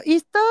อีสเตอร์เ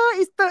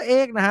อ็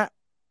กนะฮะ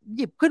ห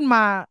ยิบขึ้นม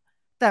า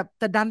แ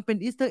ต่ดันเป็น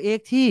อีสเตอร์เอ็ก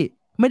ที่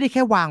ไม่ได้แ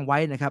ค่วางไว้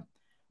นะครับ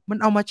มัน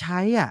เอามาใช้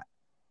อ่ะ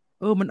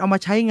มันเอามา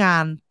ใช้งา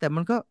นแต่มั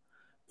นก็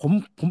ผม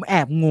ผมแอ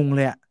บงงเ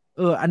ลยอ่ะ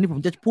อันนี้ผม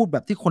จะพูดแบ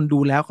บที่คนดู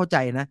แล้วเข้าใจ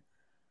นะ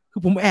คื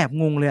อผมแอบ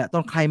งงเลยอะต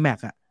อนไคลแม็ก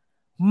อะ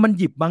มัน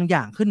หยิบบางอ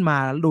ย่างขึ้นมา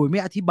โดยไม่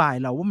อธิบาย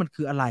เราว่ามัน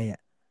คืออะไรอะ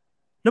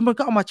แล้วมัน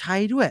ก็เอามาใช้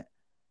ด้วย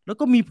แล้ว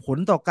ก็มีผล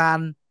ต่อการ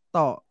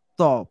ต่อ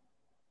ต่อ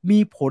มี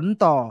ผล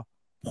ต่อ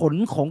ผล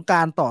ของก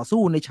ารต่อ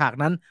สู้ในฉาก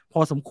นั้นพอ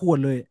สมควร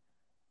เลย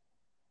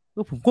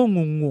ผมก็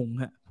งง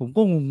ฮะผม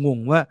ก็งง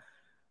ว่า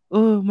เอ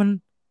อมั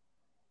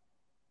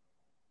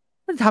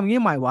นทำงี้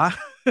ใหม่วะ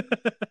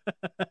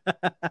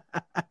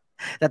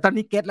แต่ตอน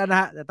นี้เก็ตแล้วนะ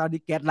ฮะแต่ตอน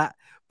นี้เก็ตละ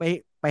ไป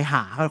ไปห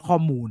าข้อ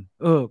มูล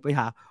ไปห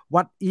า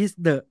what is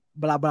the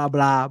บลาบลาบ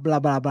ลาบลา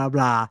บลาบลาบ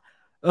ลา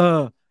เออ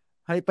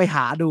ให้ไปห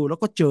าดูแล้ว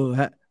ก็เจอ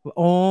ฮะ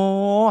อ๋อ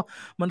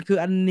มันคือ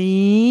อัน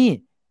นี้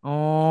อ๋อ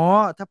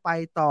ถ้าไป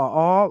ต่อ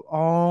อ๋อ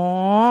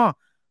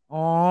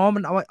อ๋อมั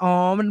นเอาอ๋อ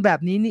มันแบบ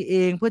นี้นี่เอ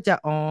งเพื่อจะ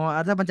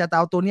ถ้ามันจะเ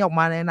อาตัวนี้ออก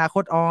มาในอนาค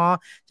ต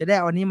จะได้เ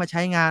อาอันนี้มาใ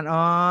ช้งาน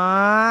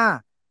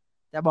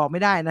จะบอกไ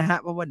ม่ได้นะฮะ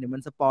เพราะว่าเดี๋ยวมั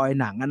นสปอย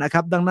หนังนะค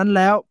รับดังนั้นแ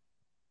ล้ว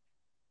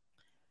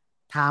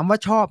ถามว่า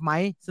ชอบไหม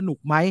สนุก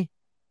ไหม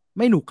ไ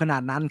ม่หนุกขนา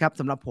ดนั้นครับ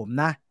สำหรับผม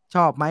นะช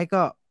อบไหม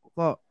ก็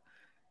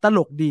ตล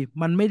กดี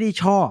มันไม่ได้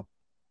ชอบ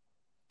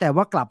แต่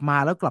ว่ากลับมา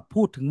แล้วกลับ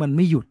พูดถึงมันไ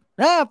ม่หยุด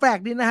แปลก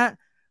ดีนะฮะ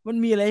มัน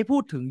มีอะไรให้พู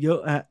ดถึงเยอะ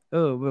ฮะ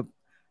แบบ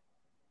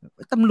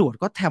ตำรวจ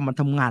ก็แทำมัน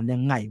ทำงานยั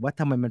งไงว่า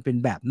ทำไมมันเป็น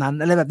แบบนั้น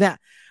อะไรแบบเนี้ย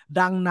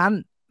ดังนั้น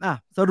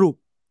สรุป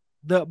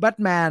The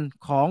Batman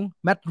ของ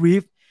Matt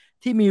Reeves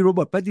ที่มีโรเ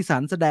บิร์ต แพตตินสั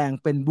นแสดง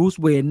เป็นบรูซ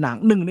เวย์นหนัง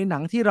หนึ่งในหนั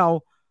งที่เรา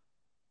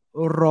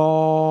รอ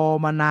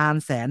มานาน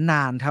แสนน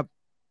านครับ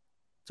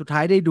สุดท้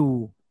ายได้ดู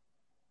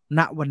ณ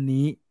วัน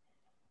นี้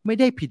ไม่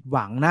ได้ผิดห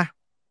วังนะ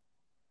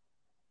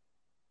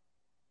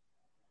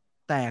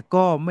แต่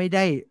ก็ไม่ไ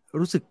ด้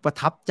รู้สึกประ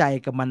ทับใจ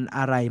กับมันอ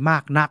ะไรมา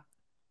กนัก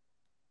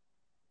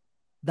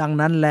ดัง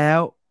นั้นแล้ว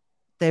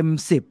เต็ม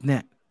10เนี่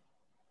ย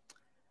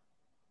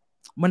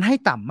มันให้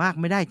ต่ำมาก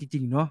ไม่ได้จ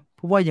ริงๆเนาะเพ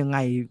ราะว่ายังไง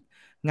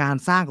งาน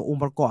สร้างกับอง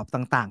ค์ประกอบ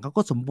ต่างๆเขา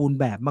ก็สมบูรณ์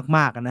แบบม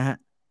ากๆนะฮะ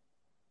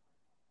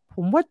ผ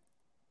มว่า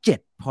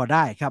7พอไ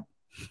ด้ครับ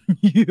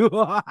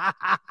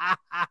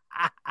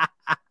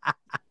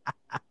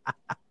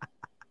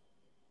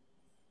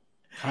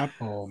ครับ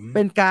ผม เ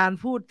ป็นการ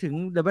พูดถึง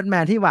The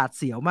Batman ที่หวาดเ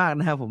สียวมาก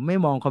นะครับผมไม่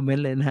มองคอมเมน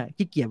ต์เลยนะฮะ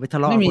ขี้เกียจไปทะ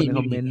เลาะกับคนใน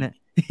คอมเมนต์นะ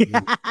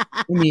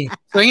ไม่มี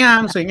สวยงา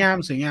มสวยงาม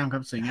สวยงามครั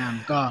บสวยงาม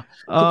ก็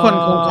ทุกคน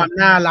คงความ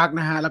น่ารัก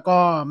นะฮะแล้วก็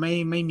ไ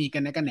ม่มีกั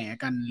นแหน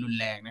กันรุน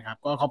แรงนะครับ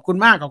ก็ขอบคุณ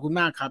มากครับ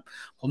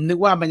ผมนึก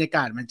ว่าบรรยาก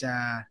าศมันจะ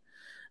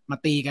มา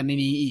ตีกันใน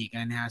นี้อีก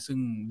นะฮะซึ่ง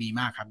ดี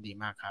มากครับ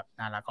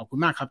น่ารักขอบคุณ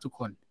มากครับทุก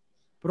คน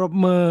ปรบ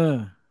มือ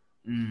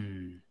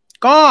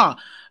ก็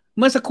เ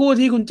มื่อสักครู่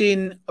ที่คุณจีน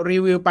รี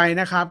วิวไป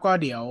นะครับก็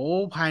เดี๋ยว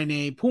ภายใน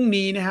พรุ่ง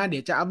นี้นะฮะเดี๋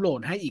ยวจะอัปโหล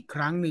ดให้อีกค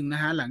รั้งหนึ่งน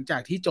ะฮะหลังจา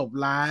กที่จบ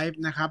ไลฟ์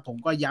นะครับผม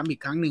ก็ย้ำอีก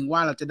ครั้งหนึ่งว่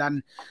าเราจะดัน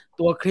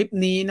ตัวคลิป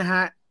นี้นะฮ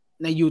ะ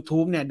ใน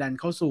YouTube เนี่ยดัน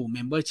เข้าสู่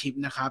Membership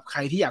นะครับใคร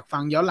ที่อยากฟั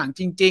งย้อนหลัง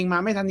จริงๆมา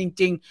ไม่ทันจ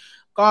ริง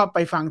ๆก็ไป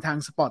ฟังทาง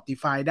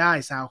Spotify ได้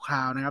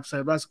SoundCloud นะครับเซิ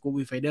ร์ชว่า Scoop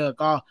Insider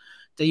ก็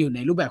จะอยู่ใน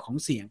รูปแบบของ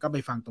เสียงก็ไป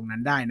ฟังตรงนั้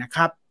นได้นะค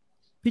รับ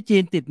พี่จี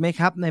นติดไหม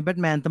ครับในแบท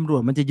แมนตำรว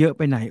จมันจะเยอะไ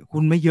ปไหนคุ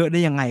ณไม่เยอะได้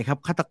ยังไงครับ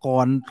ฆาตก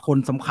รคน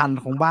สำคัญ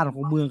ของบ้านข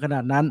องเมืองขน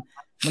าดนั้น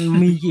มัน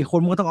มีกี่คน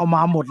มันก็ต้องเอาม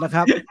าหมดแล้วค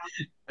รับ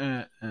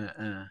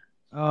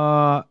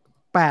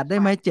8ได้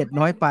ไหม7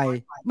น้อยไป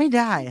ไม่ไ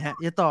ด้ฮะ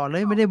อย่าต่อเล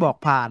ยไม่ได้บอก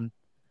ผ่าน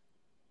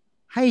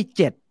ให้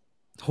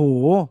7โห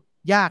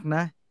ยากน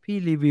ะพี่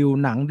รีวิว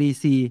หนังดี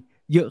ซี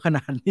เยอะขน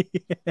าดนี้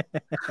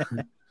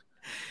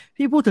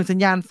พี่พูดถึงสัญ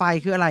ญาณไฟ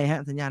คืออะไรฮ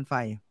ะสัญญาณไฟ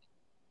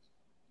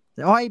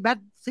ไอ้แบท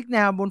ซิกแน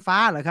ลบนฟ้า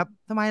เหรอครับ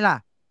ทำไมล่ะ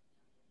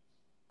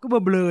ก็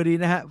เบลอๆดี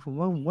นะฮะผม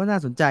ว่าน่า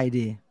สนใจ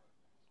ดี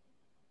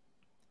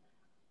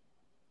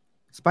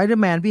สไปเดอ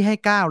ร์แมนพี่ให้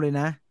9เลย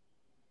นะ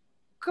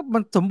ก็มั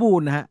นสมบูร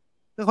ณ์นะฮะ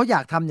ก็เขาอย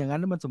ากทำอย่างนั้น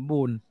แล้วมันสม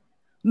บูรณ์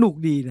หนุก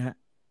ดีนะฮะ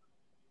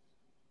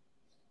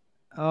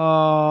เอ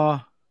อ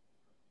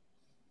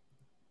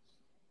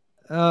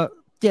เออ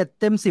7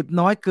 เต็ม 10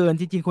น้อยเกิน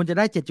จริงๆควรจะไ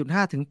ด้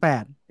7.5 ถึง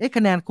 8ค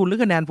ะแนนคุณหรือ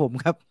คะแนนผม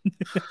ครับ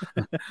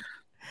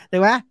ถู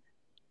กไหม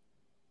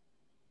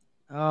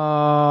เอ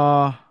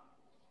อ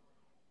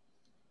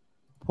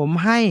ผม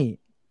ให้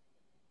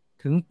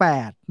ถึง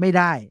8ไม่ไ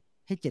ด้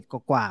ให้7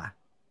กว่า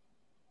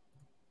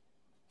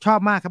ชอบ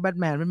มากครับแบท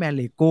แมน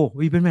เลโก้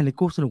แบทแมนเลโ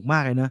ก้สนุกมา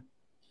กเลยเนอะ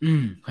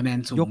คะแนน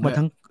สูงยกมา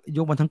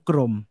ทั้งกร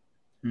ม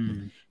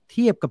เ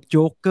ทียบกับโ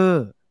จ๊กเกอ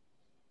ร์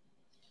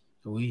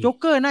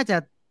น่า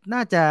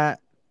จะ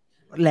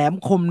แหลม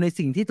คมใน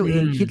สิ่งที่ตัวเอ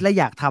งคิดและ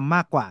อยากทำม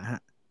ากกว่าฮ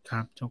ะค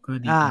รับโจ๊กเกอร์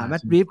ดีกว่าแม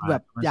ทริฟแบ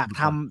บอยาก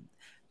ท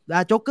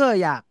ำโจ๊กเกอร์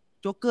อ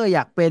ย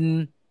ากเป็น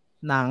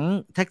หนัง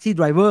แท็กซี่ไ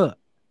ดรเวอร์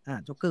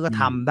โจ๊กเกอร์ก็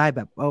ทำได้แบ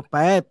บไ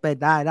ป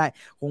ได้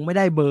คงไม่ไ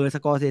ด้เบอร์ส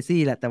กอร์เซ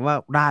ซี่แหละแต่ว่า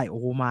ได้โอ้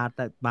โหมา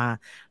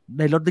ไ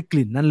ด้รสได้ก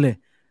ลิ่นนั่นเลย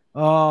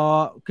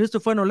คริสโต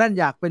เฟอร์โนแลน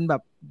อยากเป็นแบ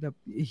บ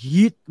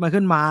ฮีทมา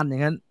ขึ้นมาอย่า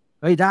งนั้น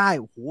เฮ้ยได้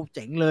โอ้โหเ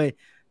จ๋งเลย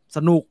ส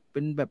นุกเป็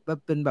นแบ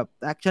บ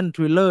แอคชั่นท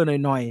ริลเลอร์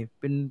หน่อยๆ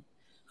เป็น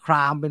คร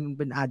ามเ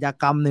ป็นอาชญา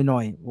กรรมหน่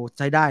อยๆโอ้ใ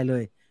ช้ได้เล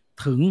ย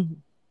ถึง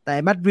แต่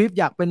แมดริฟ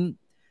อยากเป็น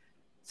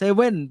เซเ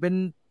ว่นเป็น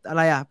อะไ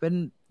รเป็น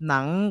หนั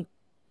ง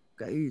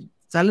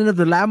ซาเลนเด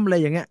อร์แลมอะไร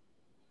อย่างเงี้ย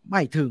ไ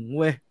ม่ถึง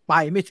เว้ยไป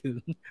ไม่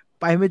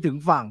ถึง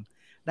ฝั่ง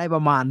ได้ปร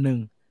ะมาณหนึ่ง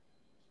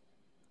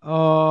เอ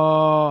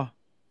อ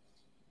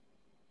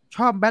ช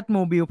อบแบทโม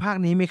บิลภาค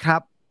นี้ไหมครั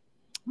บ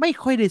ไม่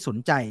ค่อยได้สน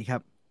ใจครั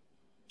บ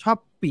ชอบ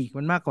ปีก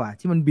มันมากกว่า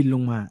ที่มันบินล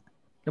งมา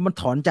แล้วมัน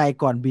ถอนใจ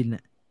ก่อนบิน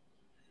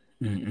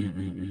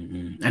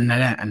อันนั้น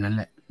แ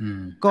หละ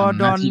กอร์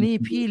ดอนนี่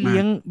พี่เลี้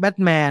ยงแบท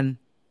แมน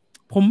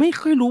ผมไม่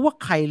ค่อยรู้ว่า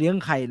ใครเลี้ยง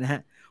ใครนะฮ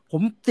ะผ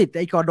มติดไ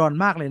อ้กอร์ดอน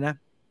มากเลยนะ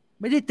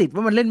ไม่ได้ติดว่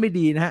ามันเล่นไม่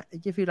ดีนะฮะไอ้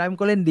เจฟฟี่ไรท์มัน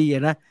ก็เล่นดีน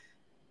ะ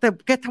แต่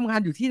แกทำงาน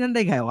อยู่ที่นั่นไ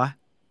ด้ไงวะ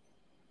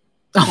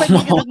ไป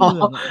ทั้งเมื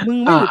องมึง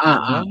ไม่หยุดถา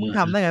มว่ามึงท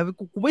ำได้ไง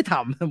กูไม่ท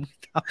ำ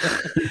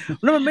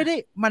แล้วมันไม่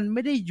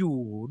ได้อยู่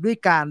ด้วย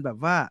การแบบ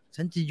ว่า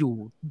ฉันจะอยู่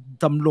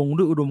ดำรง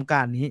ด้วยอุดมก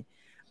ารณ์นี้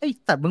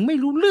แต่มึงไม่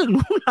รู้เรื่อง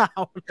รู้รา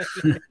วเลย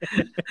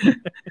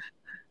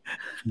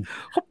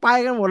เขาไป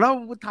กันหมดแล้ว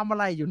ทำอะ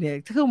ไรอยู่เนี่ย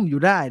ทึ่มอ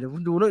ยู่ได้เดี๋ยว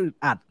ดูแล้วอึด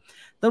อัด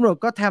ตำรวจ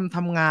ก็ท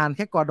ำงานแ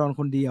ค่กอร์ดอน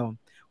คนเดียว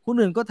คน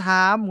อื่นก็ท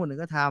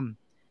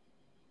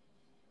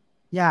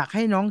ำอยากใ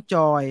ห้น้องจ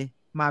อย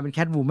มาเป็นแค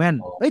ทวูแมน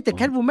แต่แ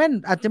คทวูแมน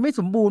อาจจะไม่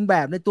สมบูรณ์แบ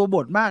บในตัวบ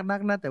ทมากนัก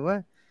นะแต่ว่า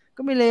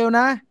ก็ไม่เลว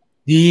นะ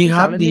ดีค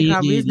รับดี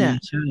เนี่ย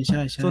ใ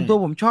ช่ส่วนตัว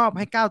ผมชอบใ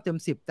ห้9 เต็ม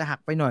 10แต่หัก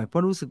ไปหน่อยเพรา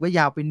ะรู้สึกว่าย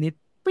าวไปนิด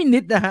ไม่นิ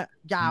ดนะฮะ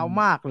ยาว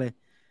มากเลย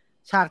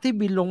ฉากที่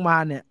บินลงมา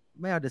เนี่ย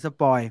ไม่เอาเดี๋ยวส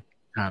ปอย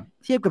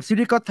เทียบกับซี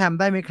รีส์ก็ทำ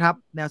ได้ไหมครับ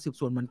แนวสืบ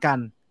สวนเหมือนกัน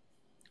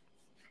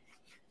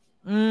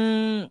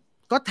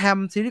ก็แทม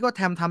ซีรีส์ก็แ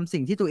ทมทำสิ่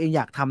งที่ตัวเองอ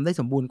ยากทำได้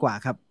สมบูรณ์กว่า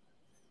ครับ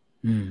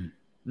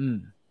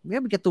เนี่ย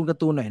เป็นการ์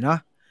ตูนหน่อยเนาะ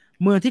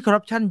เมืองที่คอร์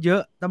รัปชันเยอ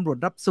ะตำรวจ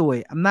รับสวย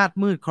อำนาจ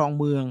มืดครอง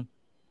เมือง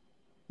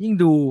ยิ่ง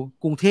ดู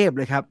กรุงเทพเ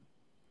ลยครับ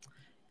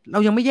เรา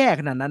ยังไม่แย่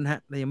ขนาดนั้นฮะ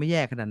เรายังไม่แ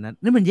ย่ขนาดนั้น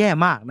นี่มันแย่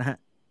มากนะฮะ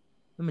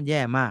นี่มันแ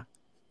ย่มาก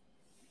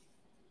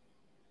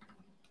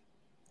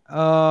เอ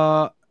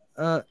อ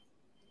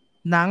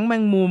หนังแม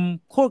งมุม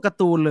โคตรการ์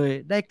ตูนเลย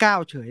ได้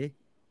9เฉย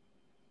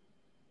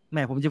แหม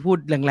ผมจะพูด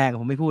แรง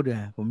ๆผมไม่พูดเลย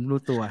ผมรู้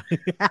ตัว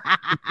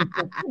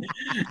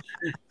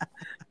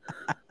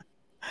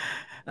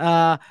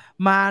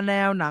มาแน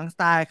วหนังส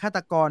ไตล์ฆาต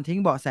กรทิ้ง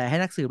เบาะแสให้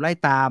นักสืบไล่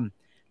ตาม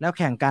แล้วแ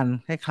ข่งกัน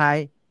คล้าย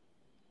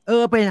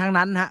ๆไปทาง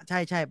นั้นฮะใ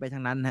ช่ไปท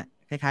างนั้นฮะ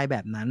คล้ายๆแบ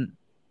บนั้น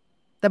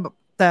แต่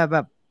แบ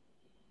บ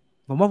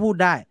ผมว่าพูด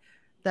ได้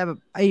แต่แบบ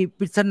ไอ้ป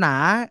ริศนา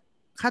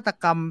ฆาต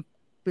กร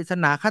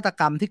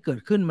รมที่เกิด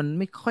ขึ้นมัน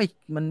ไม่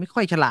ค่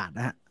อยฉลาดน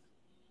ะฮะ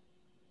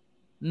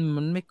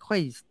มันไม่ค่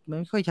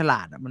อยฉล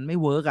าดอ่ะมันไม่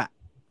เวิร์กอ่ะ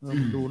มัน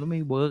ดูแล้วไ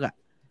ม่เวิร์กอ่ะ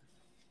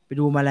ไป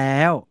ดูมาแล้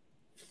ว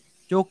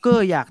โจ๊กเกอ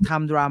ร์อยากท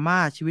ำดราม่า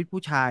ชีวิต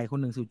ผู้ชายคน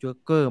หนึ่งสู่โจ๊ก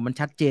เกอร์มัน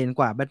ชัดเจน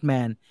กว่าแบทแม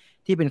น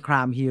ที่เป็นคร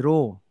ามฮีโร่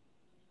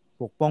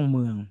ปกป้องเ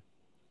มือง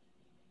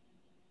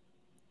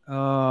เอ่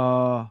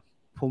อ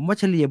ผมว่า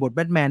เฉลี่ยบทแบ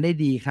ทแมนได้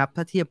ดีครับ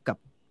ถ้าเทียบกับ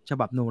ฉ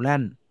บับโนแล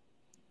น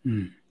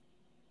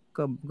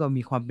ก็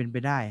มีความเป็นไป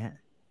ได้ฮะ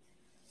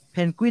เพ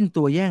นกวิน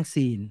ตัวแย่ง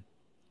ซีน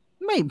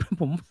ไม่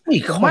ผม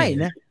ไม่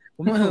นะผ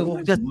ม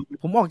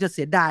ออกจะเ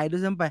สียดายด้ว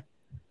ยซ้ำไป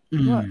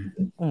ว่า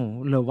โอ้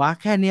เหรอวะ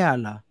แค่เนี้ย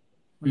เหรอ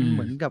มันเห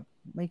มือนกับ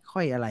ไม่ค่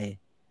อยอะไร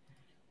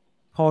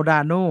พอดา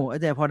โน่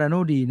แต่พอดาโ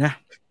น่ดีนะ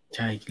ใ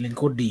ช่เล่นโ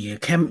คตรดี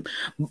แค่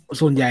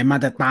ส่วนใหญ่มา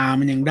แต่ตา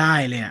มันยังได้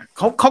เลยอ่ะ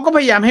เขาก็พ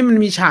ยายามให้มัน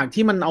มีฉาก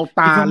ที่มันเอา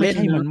ตาเล่นไม่ใ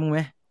ช่มันมั้งไหม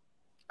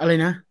อะไร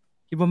นะ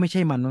คิดว่าไม่ใ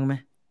ช่มันมั้งไหม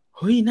เ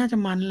ฮ้ยน่าจะ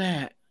มันแหละ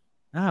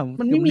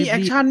มันไม่มีแอ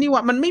คชั่นนี่ว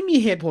ะมันไม่มี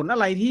เหตุผลอะ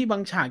ไรที่บา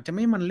งฉากจะไ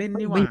ม่มันเล่น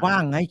นี่วะไม่ว่า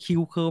งไงคิ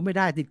วเคิร์ไม่ไ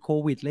ด้ติดโค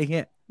วิดอะไรเ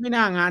งี้ยไม่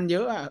น่างานเย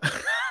อะอ่ะ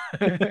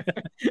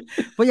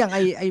เพราะอย่าง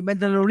ไอแมน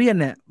ดาโลเรียน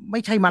เนี่ยไ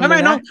ม่ใช่มันเล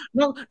ยนะ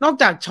นอก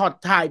จากช็อต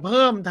ถ่ายเ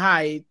พิ่มถ่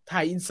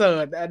ายอินเสิ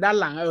ร์ตด้าน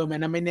หลังมัน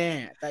นั้นไม่แน่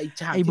แต่อีก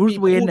ฉากที่มีบรูซ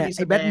เวย์นเนี่ยไ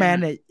อแบทแมน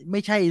เนี่ยไ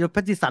ม่ใช่แพ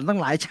ตติสันตั้ง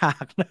หลายฉา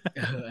กนะ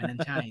อันนั้น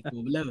ใช่ตั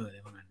วเบลอเล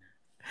ยประมาณนั้น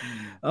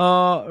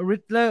ริ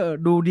ดเลอร์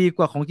ดูดีก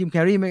ว่าของจิมแค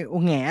ร์รีไม่โอ้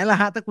แง่ละ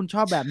ฮะถ้าคุณช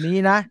อบแบบนี้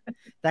นะ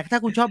แต่ถ้า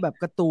คุณชอบแบบ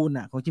การ์ตูน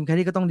อ่ะของจิมแคร์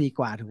รีก็ต้องดี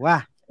กว่าถูกว่า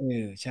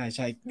ใ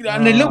ช่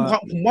ในเรื่อง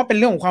ผมว่าเป็น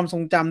เรื่องของความทร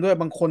งจำด้วย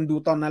บางคนดู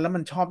ตอนนั้นแล้ว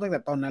มันชอบตั้งแต่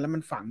ตอนนั้นแล้วมั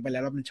นฝังไปแล้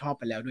วมันชอบ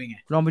ไปแล้วด้วยไง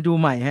ลองไปดู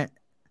ใหม่ฮะ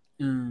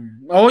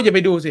โอ้อย่าไป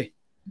ดูสิ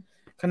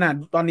ขนาด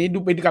ตอนนี้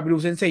กลับไปดู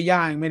เซนเซย่า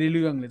ยังไม่ได้เ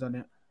รื่องเลยตอนเ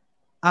นี้ย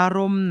อาร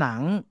มณ์หนั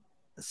ง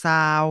ซ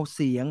าวเ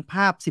สียงภ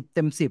าพ10 เ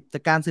ต็ม 10แต่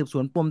การสืบส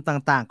วนปม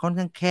ต่างๆค่อน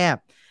ข้างแคบ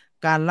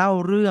การเล่า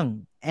เรื่อง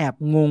แอบ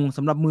งงส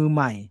ำหรับมือใ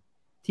หม่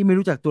ที่ไม่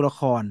รู้จักตัวละ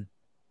คร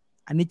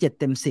อันนี้7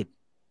 เต็ม 10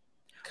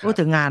แ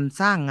ต่งาน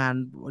สร้างงาน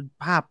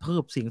ภาพเพิ่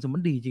มเสียงสมมั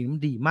นดีจริงมั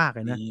นดีมากเล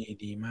ยนะ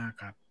ดีมาก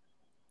ครับ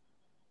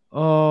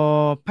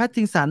แพต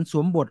ตินสันส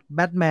วมบทแบ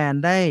ทแมน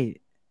ได้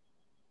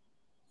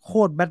โค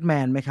ตรแบทแม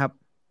นไหมครับ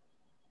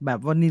แบบ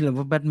ว่านี่เลย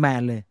ว่าแบทแม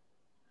นเลย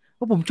เพ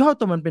ราะผมชอบ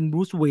ตัวมันเป็นบ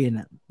รูซเวย์น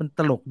อ่ะมันต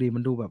ลกดีมั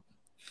นดูแบบ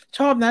ช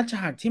อบนะฉ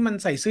ากที่มัน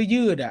ใส่เสื้อ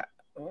ยืดอ่ะ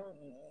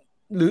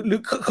หรือ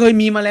เคย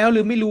มีมาแล้วหรื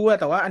อไม่รู้อะ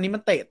แต่ว่าอันนี้มั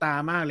นเตะตา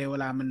มากเลยเว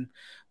ลา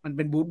มันเ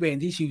ป็นบรูซเวย์น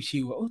ที่ชิ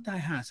วๆอ่ะโอ้ตาย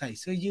ห่าใส่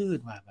เสื้อยื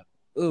ดว่ะแบบ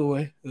เ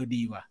ว้ย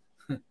ดีว่ะ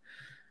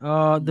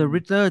The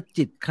Riddler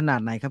จิตขนา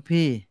ดไหนครับ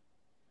พี่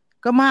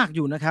ก็มากอ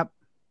ยู่นะครับ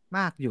ม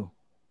ากอยู่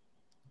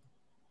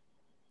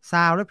ซ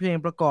าวด์และเพลง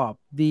ประกอบ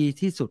ดี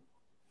ที่สุด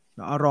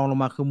เอารองลง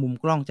มาคือมุม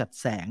กล้องจัด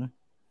แสง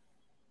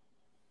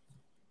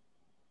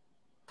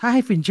ถ้าใ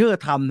ห้ฟินเชอ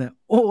ร์ทำเนี่ย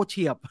โอ้เ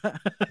ฉียบ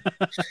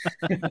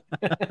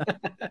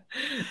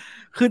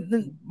คือ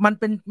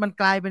มัน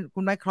กลายเป็นคุ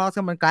ณไมค์ครอส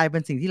มันกลายเป็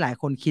นสิ่งที่หลาย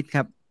คนคิดค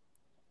รับ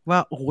ว่า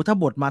โอ้โหถ้า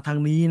บทมาทา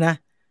งนี้นะ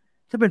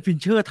ถ้าเป็นฟิน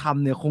เชอร์ท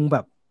ำเนี่ยค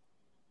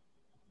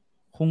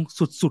ง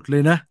สุดๆเล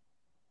ยนะ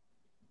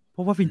เพร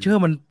าะว่าฟินเชอ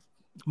ร์มัน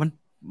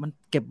มัน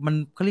เก็บมัน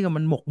เขาเรียกว่า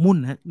มันหมกมุ่น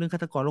ฮะเรื่องฆ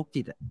าตกรโรค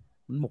จิตอ่ะ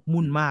มันหมก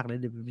มุ่นมากเลย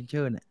เดวิดฟินเช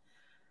อร์เนี่ย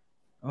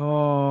อ๋อ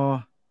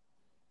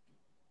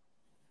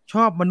ช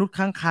อบมนุษย์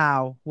ค้างคา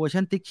วเวอร์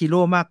ชันติ๊กชิโ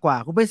ร่มากกว่า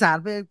คุณไปสาร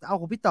ไปเอา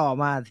ของพี่ต่อ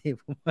มาสิ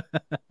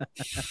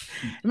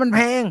มันเพ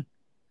ลง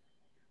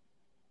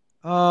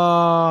เอ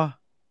อ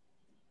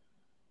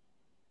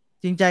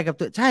จริงใจกับ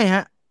ตัวใช่ฮ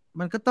ะ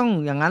มันก็ต้อง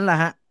อย่างนั้นแหละ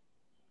ฮะ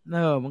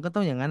มันก็ต้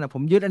องอย่างนั้นนะผ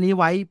มยึดอันนี้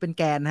ไว้เป็น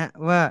แกนฮะ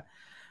ว่า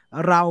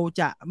เรา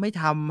จะไม่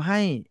ทำให้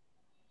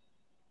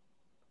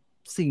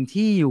สิ่ง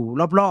ที่อยู่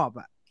รอบ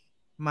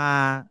ๆมา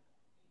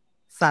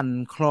สั่น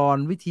คลอน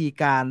วิธี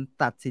การ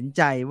ตัดสินใ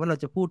จว่าเรา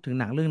จะพูดถึง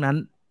หนังเรื่องนั้น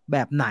แบ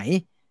บไหน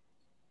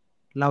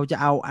เราจะ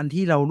เอาอัน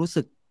ที่เรารู้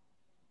สึก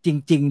จ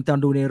ริงๆตอน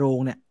ดูในโรง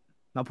เนี่ย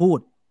มาพูด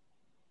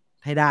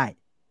ให้ได้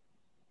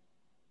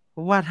เพ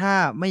ราะว่าถ้า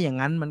ไม่อย่าง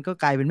นั้นมันก็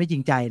กลายเป็นไม่จริ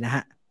งใจนะฮ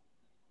ะ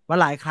ว่า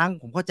หลายครั้ง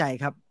ผมเข้าใจ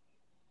ครับ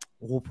โ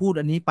อ้โหพูด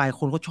อันนี้ไป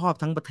คนเขาชอบ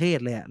ทั้งประเทศ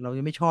เลยเรา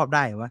ยังไม่ชอบไ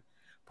ด้วะ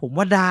ผม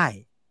ว่าได้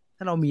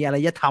ถ้าเรามีอาร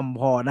ยธรรม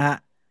พอนะฮะ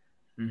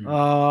เอ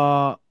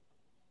อ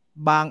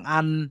บางอั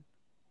น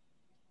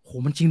โห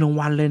มันจริงราง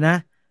วัลเลยนะ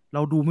เร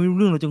าดูไม่รู้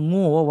เรื่องเราจะโ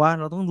ง่วะ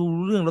เราต้องดู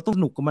รู้เรื่องเราต้องส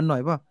นุกกับมันหน่อ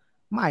ยป่ะ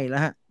ไม่แล้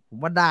วฮะผม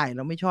ว่าได้เร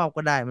าไม่ชอบ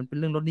ก็ได้มันเป็น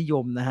เรื่องรสนิย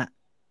มนะฮะ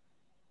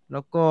แล้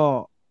วก็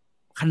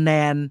คะแน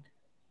น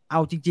เอ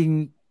าจริง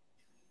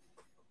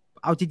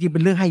ๆเอาจริงๆเป็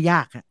นเรื่องให้ย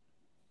ากฮะ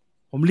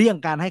ผมเลี่ยง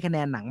การให้คะแน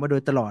นหนังมาโด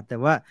ยตลอดแต่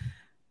ว่า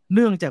เ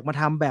นื่องจากมา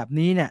ทำแบบ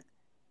นี้เนี่ย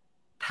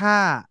ถ้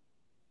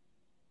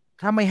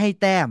าไม่ให้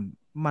แต้ม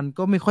มัน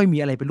ก็ไม่ค่อยมี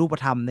อะไรเป็นรูป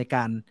ธรรมใน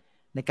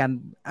การ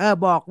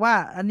บอกว่า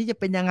อันนี้จะ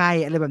เป็นยังไง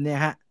อะไรแบบเนี้ย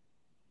ฮะ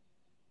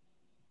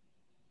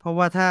เพราะ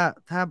ว่า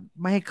ถ้า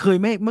ไม่ให้เคย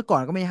ไม่เมื่อก่อ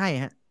นก็ไม่ให้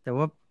ฮะแต่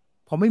ว่า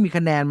พอไม่มีค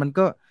ะแนนมัน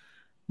ก็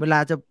เวลา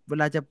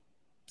จะ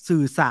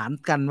สื่อสาร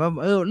กันว่า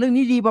เรื่อง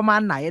นี้ดีประมา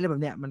ณไหนอะไรแบ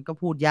บเนี้ยมันก็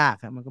พูดยาก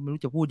ครับมันก็ไม่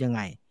รู้จะพูดยังไ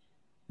ง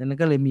ดังนั้น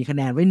ก็เลยมีคะแ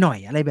นนไว้หน่อย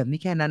อะไรแบบนี้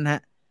แค่นั้นฮะ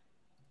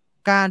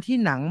การที่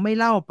หนังไม่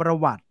เล่าประ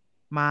วัติ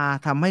มา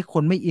ทำให้ค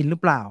นไม่อินหรือ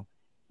เปล่า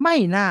ไม่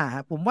น่าฮ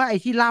ะผมว่าไอ้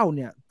ที่เล่าเ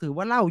นี่ยถือ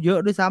ว่าเล่าเยอะ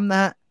ด้วยซ้ำน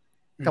ะฮะ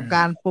กับก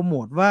ารโปรโม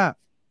ทว่า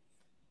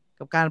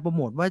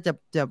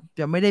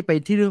จะไม่ได้ไป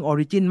ที่เรื่องออ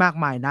ริจินมาก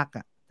มายนัก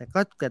อ่ะแต่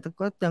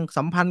ก็ยัง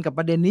สัมพันธ์กับป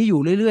ระเด็นนี้อ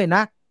ยู่เรื่อยๆน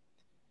ะ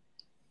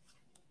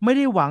ไม่ไ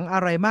ด้หวังอะ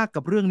ไรมาก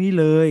กับเรื่องนี้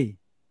เลย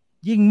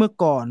ยิ่งเมื่อ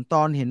ก่อนต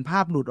อนเห็นภา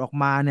พหลุดออก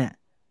มาเนี่ย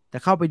แต่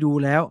เข้าไปดู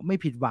แล้วไม่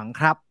ผิดหวัง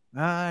ครับ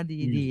ดี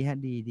อืมดีฮะ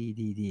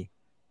ดี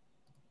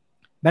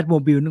แบทโม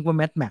บิลนึกว่าแ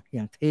มทแม็กอ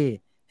ย่างเท่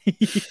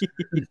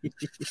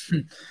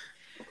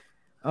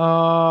เอ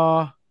อ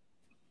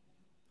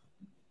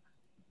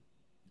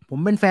ผม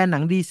เป็นแฟนหนั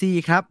งดีซี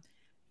ครับ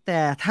แต่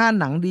ถ้า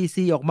หนังดี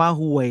ซีออกมา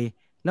ห่วย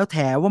แล้วแถ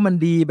ว่ามัน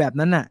ดีแบบ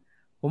นั้นน่ะ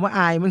ผมว่าอ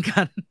ายเหมือนกั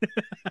น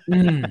อื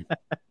ม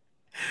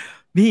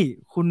นี่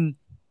คุณ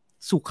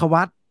สุข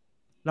วัต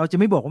เราจะ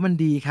ไม่บอกว่ามัน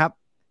ดีครับ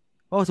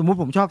เพราะสมมุติ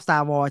ผมชอบ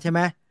Star Wars ใช่ไหม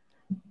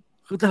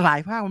คือแต่หลาย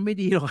ภาคมันไม่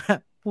ดีหรอกครับ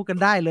พูดกัน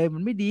ได้เลยมั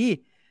นไม่ดี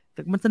แ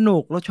ต่มันสนุ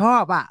กเราชอ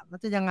บอ่ะมัน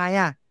จะยังไง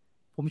อ่ะ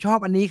ผมชอบ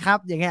อันนี้ครับ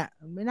อย่างเงี้ย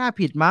ไม่น่า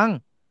ผิดมั้ง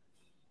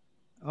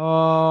เอ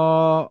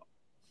อ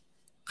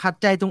ขัด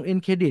ใจตรงเอ็น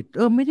เครดิต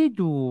ไม่ได้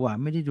ดูอ่ะ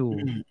ไม่ได้ดู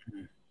อืม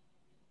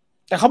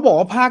แต่เขาบอก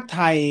ว่าภาคไท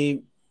ย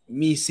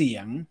มีเสีย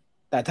ง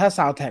แต่ถ้าซ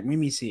าวด์แทร็กไม่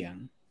มีเสียง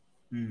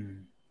อืม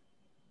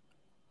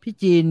พี่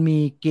จีนมี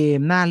เกม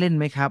น่าเล่น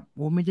ไหมครับโ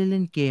อ้ไม่ได้เ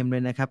ล่นเกมเล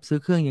ยนะครับซื้อ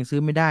เครื่องยังซื้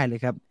อไม่ได้เลย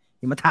ครับ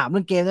อย่ามาถามเ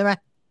รื่องเกมได้ไหม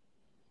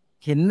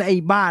เห็นไอ้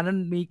บ้านนั้น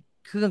มี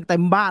เครื่องเต็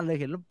มบ้านเลย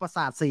เห็นแล้วประส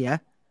าทเสีย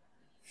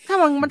ถ้า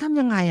มันทำ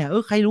ยังไงอ่ะ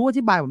ใครรู้อ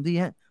ธิบายผมที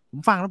ฮะผม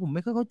ฟังแล้วผมไ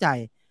ม่ค่อยเข้าใจ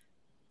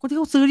คนที่เ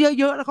ขาซื้อ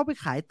เยอะๆแล้วเขาไป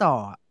ขายต่อ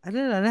อัน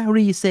นี้อะไรนะ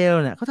รีเซล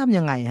เนี่ยเขาทำ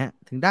ยังไงฮะ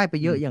ถึงได้ไป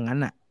เยอะอย่างนั้น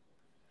อ่ะ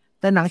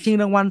แต่หนังชิง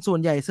รางวัลส่วน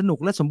ใหญ่สนุก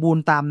และสมบูร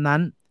ณ์ตามนั้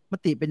นม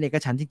ติเป็นเอก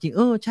ฉันท์จริง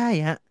ๆใช่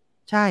ฮะ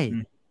ใช่อื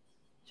ม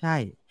ใช่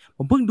ผ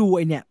มเพิ่งดูไ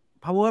อเนี่ย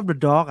Power of the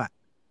Dog อ่ะ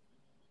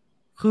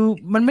คือ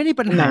มันไม่ได้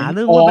ปัญอันไหนหาเ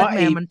รื่องอ๋อว่าแบทไอแม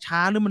นมันช้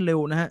าหรือมันเร็ว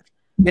นะฮะ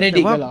เบเนแต่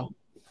ว่าดิกต์เหรอ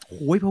โ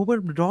อ้ย Power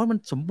of the Dog มัน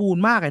สมบูร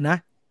ณ์มากเลยนะ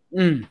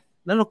อืม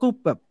แล้วเราก็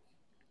แบบ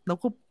เรา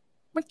ก็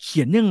มันเ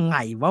ขียนยังไง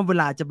ว่าเว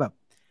ลาจะแบบ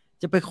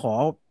จะไปขอ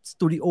ส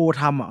ตูดิโอ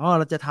ทำ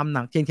เราจะทำห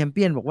นังเจนแคมเ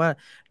ปียนบอกว่า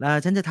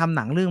ฉันจะทำห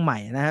นังเรื่องใหม่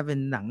นะฮะเป็น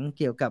หนังเ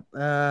กี่ยวกับ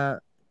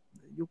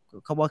ยุค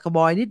คาวบ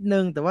อยนิดนึ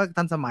งแต่ว่า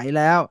ทันสมัย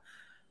แล้ว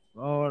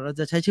เรา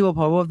จะใช้ชื่อว่า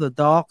Power of the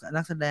Dog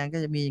นักแสดงก็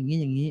จะมีอย่างนี้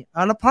อย่างนี้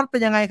แล้วพล็อตเป็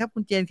นยังไงครับคุ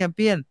ณเจนแคมเ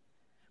ปียน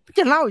จ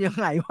ะเล่ายัง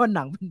ไงว่าห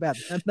นังเป็นแบบ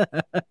นั้นนะ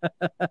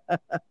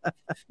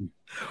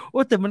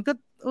แต่มันก็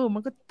มั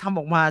นก็ทำอ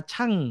อกมา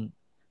ช่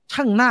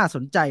างน่าส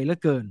นใจเหลือ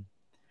เกิน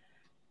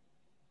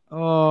เอ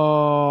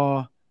อ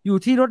อยู่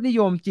ที่รสนิ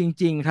ยมจ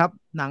ริงๆครับ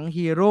หนัง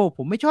ฮีโร่ผ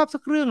มไม่ชอบสั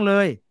กเรื่องเล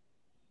ย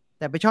แ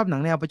ต่ไปชอบหนั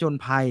งแนวผจญ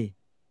ภัย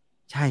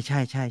ใช่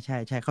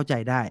เข้าใจ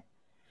ได้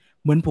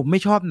เหมือนผมไม่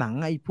ชอบหนัง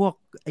ไอ้พวก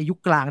ไอ้ยุค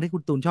กลางที่คุ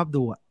ณตูนชอบ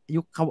ดูอะ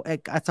ยุคเขาไอ้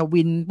อัศ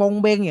วินปง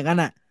เบงอย่างนั้น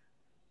อะ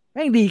แ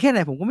ม่งดีแค่ไหน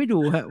ผมก็ไม่ดู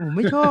ฮะผมไ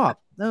ม่ชอบ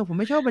ผม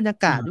ไม่ชอบบรรยา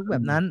กาศยุคอ่าแบ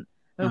บนั้น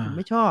อ่าผมไ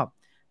ม่ชอบ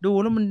ดู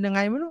แล้วมันยังไง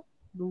ไม่รู้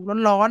ดู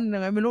ร้อนๆยั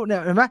งไงไม่รู้เนี่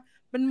ยเห็นปะ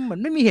มันเหมือน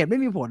ไม่มีเหตุไม่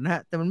มีผลฮ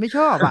ะแต่มันไม่ช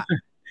อบอะ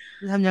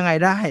จะทำยังไง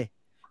ได้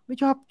ไม่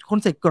ชอบคน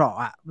ใส่เกราะ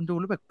อ่ะมันดู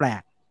แล้วแปล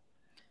กๆ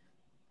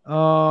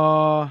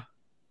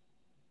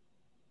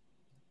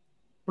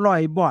ปล่อ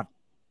ยบอท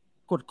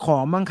กดขอ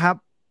งมั้งครับ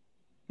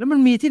แล้วมัน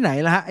มีที่ไหน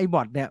ล่ะฮะไอ้บ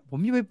อทเนี่ยผม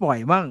ยังไม่ปล่อย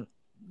มั่ง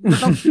มัน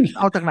ต้องเ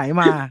อาจากไหน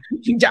มา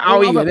ยังจะเอา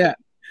อีเอาแบบกเหรอเนี่ย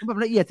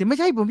ละเอียดสิไม่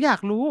ใช่ผมอยาก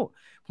รู้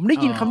ผมได้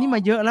อ๋อ ยินคำนี้ม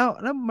าเยอะแล้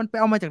วมันไป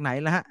เอามาจากไหน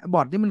ล่ะฮะบ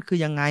อทนี่มันคือ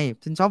ยังไง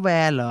เป็นซอฟต์แว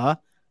ร์เหรอ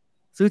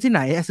ซื้อที่ไห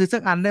นซื้อสั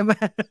กอันได้ไหม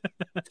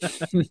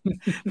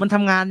มันท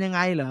ำงานยังไง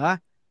เหรอ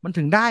มัน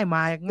ถึงได้ม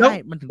าแล้วง่าย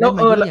มันถึงได้ม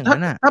าเยอะอย่างถ้านั้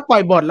นอ่ะ ถ้าปล่อ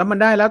ยบอทแล้วมัน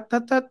ได้แล้ว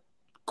ถ้า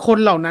คน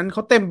เหล่านั้นเข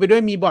าเต็มไปด้ว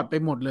ยมีบอทไป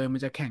หมดเลยมัน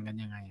จะแข่งกัน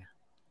ยังไงอ่ะ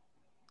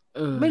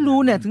ไม่รู้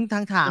มันเนี่ยถึงท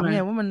างถามใช่ไหมไง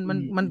ว่ามันอืมัน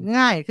มันม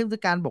ง่ายขึ้นจา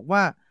กการบอกว่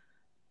า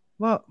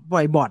ปล่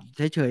อยบอทเ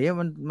ฉยๆ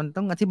มัน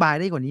ต้องอธิบาย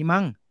ได้กว่านี้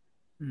มั้ง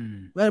อืม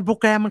ว่าโปร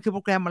แกรมมันคือโป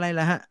รแกรมอะไร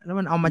ล่ะฮะแล้ว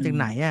มันเอาอืมาจาก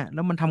ไหนมแ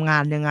ล้วมันทำงา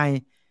นยังไง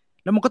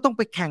แล้วมันก็ต้องไ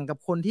ปแข่งกับ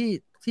คนที่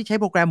ใช้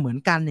โปรแกรมเหมือน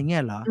กันอย่างเงี้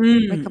ยเหรออื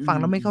มไม่อืมฟัง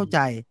แล้วไม่อืมเข้าใจ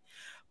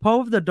เพราะ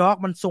The Dog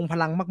มันทรงพ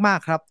ลังมาก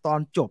ๆครับตอน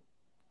จบ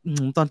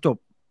ตอนจบ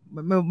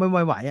ไ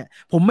ม่ไหวอ่ะ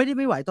ผมไม่ได้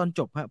ไม่ไหวตอนจ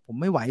บฮะผม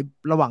ไม่ไหว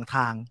ระหว่างท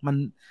างมัน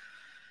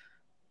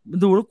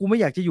ดูแล้วกูไม่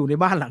อยากจะอยู่ใน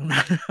บ้านหลัง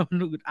นั้นมัน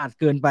อึดอัด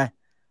เกินไป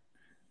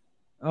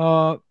เอ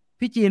อ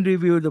พี่จีนรี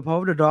วิว The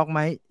Power of the Dog ไห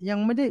มยัง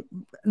ไม่ได้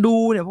ดู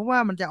เนี่ยเพราะว่า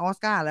มันจะออส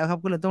การ์แล้วครับ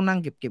ก็เลยต้องนั่ง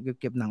เ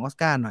ก็บหนังออส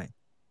การ์หน่อย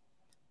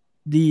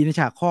ดีใน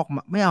ฉากคอก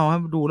ไม่เอาครั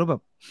บดูแล้วแบ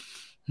บ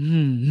อื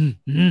ม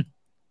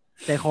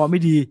แต่คอไม่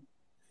ดี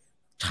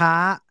ช้า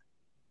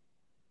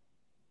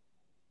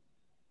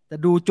แต่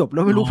ดูจบแล้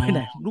วไม่อ๋อรู้ไปไห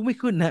นลุกไม่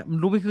ขึ้นนะมัน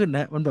ลุกไม่ขึ้นน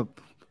ะมันแบบ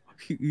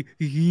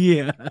เฮี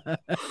ย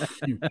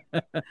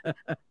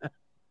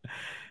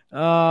เ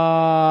อ่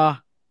อ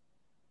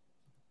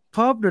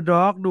Pop the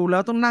Dog ดูแล้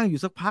วต้องนั่งอ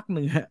ยู่สักพักห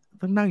นึ่งฮะ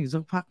ต้องนั่งอยู่สั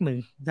กพักหนึ่ง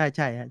ใ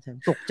ช่ฮะใช่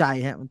ตกใจ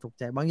ฮะมันตก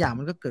ใจบางอย่าง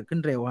มันก็เกิดขึ้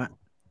นเร็วฮะ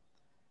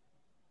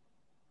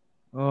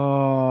เอ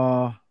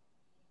อ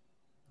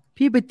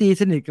พี่ไปตี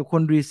สนิทกับค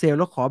นรีเซล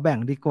แล้วขอแบ่ง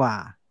ดีกว่า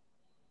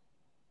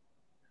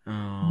อ๋อ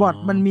บอท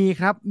มันมี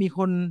ครับมีค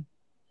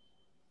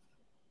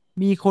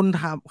น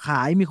ทำข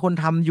ายมีคน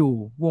ทำอยู่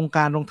วงก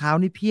ารรองเท้า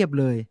นี่เพียบ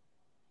เลย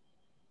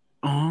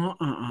อ๋อ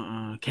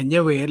แคนเย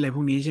เวสอะไรพ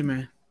วกนี้ใช่ไหม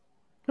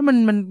แล้วมั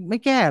นไม่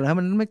แก้เหรอ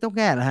มันไม่ต้องแ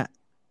ก้เหรอฮะ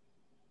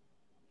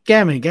แก้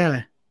เหมือนแก้อะไร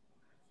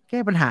แก้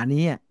ปัญหา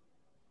นี้อ่ะ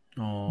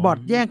อ๋อบอท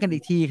แย่งกันอี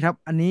กทีครับ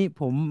อันนี้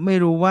ผมไม่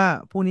รู้ว่า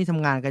พวกนี้ท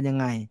ำงานกันยัง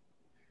ไง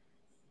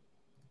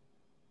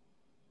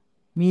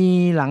มี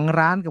หลัง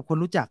ร้านกับคน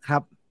รู้จักครั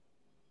บ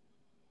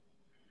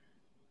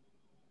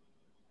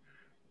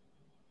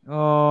เอ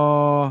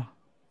อ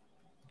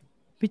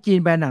พี่จีน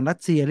แบนหนังรัส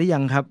เซียหรือยั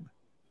งครับ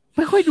ไ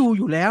ม่ค่อยดูอ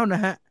ยู่แล้วน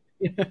ะฮะ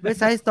เว็บ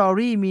ไซต์สตอ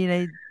รี่มีใน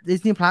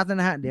Disney Plus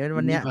นะฮะเดี๋ยว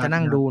วันเนี้ยดิสนีย์พลัจะ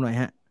นั่งสครับดูหน่อย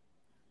ฮะ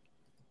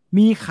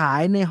มีขา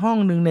ยในห้อง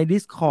หนึ่งใน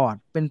Discord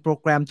เป็นโปร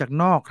แกรมจาก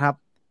นอกครับ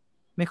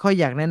ไม่ค่อย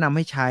อยากแนะนำใ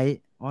ห้ใช้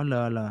อ๋อเหร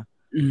อ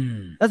อืม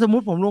แล้วสมมุ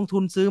ติผมลงทุ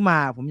นซื้อมา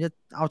ผมจะ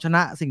เอาชน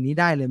ะสิ่งนี้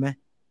ได้เลยไหม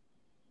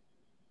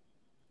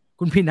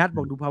คุณพีนัทบ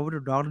อกดู Power of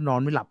the Dog แล้วนอ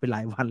นไม่หลับไปหล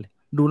ายวันเลย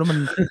ดูแล้วมัน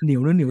เหนีย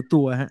วเนื้อเหนียว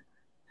ตัวฮะ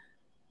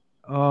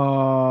เอ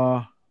อ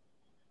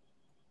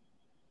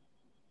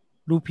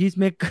ดูพีซ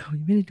เมกเกอร์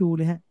ไม่ได้ดูเ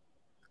ลยฮะ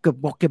เกือบ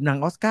บอกเก็บหนัง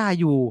ออสการ์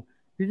อยู่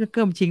พีซเมกเก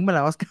อร์มันชิงมาแ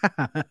ล้วออสการ์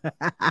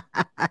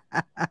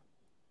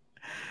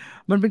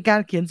มันเป็นการ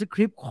เขียนสค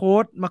ริปต์โค้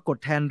ดมากด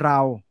แทนเรา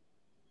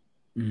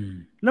อืม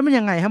แล้วมัน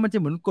ยังไงฮะมันจะ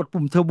เหมือนกด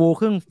ปุ่มเทอร์โบเ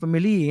ครื่อง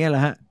Family อย่างเงี้ยเหร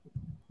อฮะ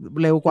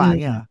เร็วกอืมว่าอย่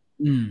างเงี้ยเหรอ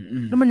อืม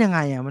แล้วมันยังไง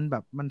อ่ะมันแบ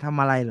บมันทำ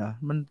อะไรเหรอ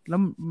มันแล้ว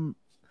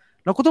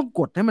เราก็ต้อง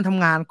กดให้มันท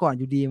ำงานก่อน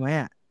อยู่ดีไหม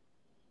อ่ะ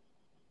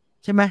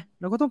ใช่ไหม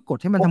เราก็ต้องกด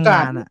ให้มันโอกา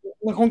สทำงานอ่ะ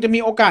มันคงจะมี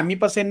โอกาสมี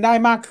เปอร์เซ็นต์ได้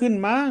มากขึ้น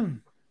มั้ง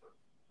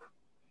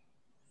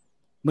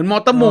เหมือนมอ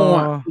เตอเอร์โม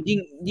อ่ะอ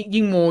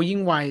ยิ่งโมยิ่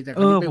งไวแต่ค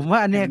ราวนี้ไปผมว่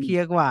าอันเนี้ยแทนเคลี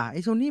ยร์กว่าไอ้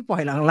โซนี่ปล่อ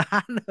ยหลังร้า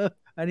น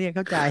อันเนี้ยเ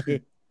ข้าใจ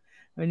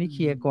อันนี้อืเค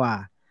ลียร์กว่า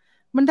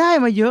มมันได้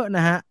มาเยอะน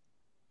ะฮะ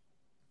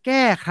แ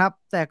ก้ครับ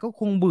แต่ก็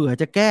คงเบื่อ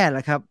จะแก้แหล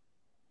ะครับ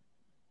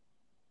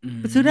อื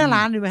ไปซื้อหน้าร้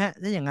านดีมไหมฮะ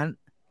ถ้าอย่างนั้น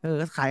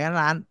ขายหน้า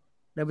ร้าน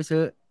เดี๋ยวไปซื้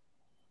อ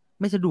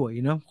ไม่สะดวกอี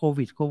กเนาะโค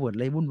วิดอะ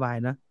ไรวุ่นวาย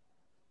นะ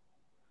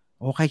โ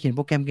อ้ใครเขียนโป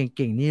รแกรมเ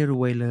ก่งๆนี่ร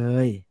วยเล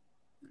ย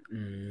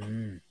อื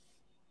ม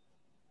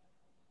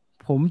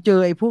ผมเจอ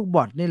ไอ้พวกบ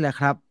อทนี่แหละ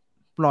ครับ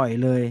ปล่อย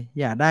เลย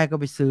อยากได้ก็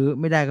ไปซื้อ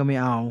ไม่ได้ก็ไม่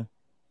เอา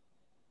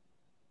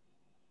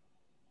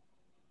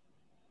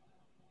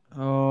เ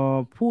อ่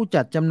ผู้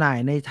จัดจำหน่าย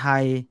ในไท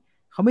ย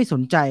เขาไม่ส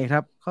นใจครั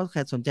บเขาแ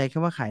ค่สนใจแค่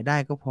ว่าขายได้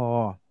ก็พอ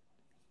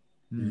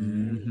อือื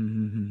ม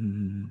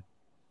ม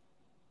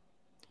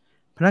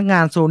พนักงา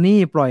นโซนี่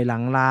ปล่อยหลั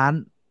งร้าน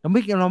เราไ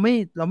ม่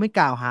ก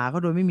ล่าวหาเขา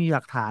โดยไม่มีห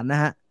ลักฐานน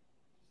ะฮะ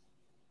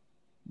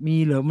มี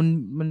เหรอมัน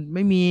ไ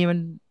ม่มีมัน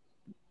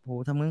โห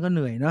ทำงั้นก็เห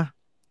นื่อยเนาะ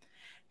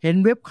เห็น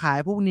เว็บขาย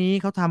พวกนี้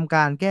เขาทำก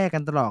ารแก้กั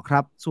นตลอดครั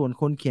บ ส่วน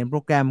คนเขียนโปร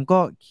แกรมก็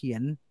เขีย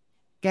น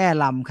แก้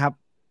ลำครับ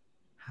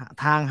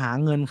ทางหา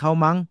เงินเขา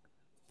มั้ง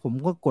ผม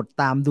ก็กด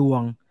ตามดว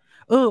ง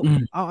อื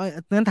มเอา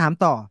งั้นถาม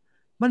ต่อ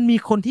มันมี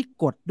คนที่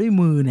กดด้วย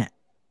มือเนี่ย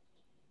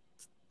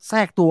แทร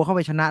กตัวเข้าไป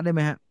ชนะได้ไห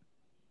มฮะ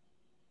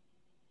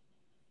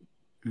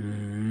อื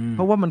มเพ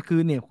ราะว่ามันคื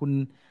อเนี่ยคุณ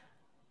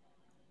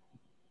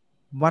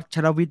วัช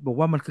รวิทย์บอก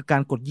ว่ามันคือกา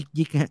รกดยิก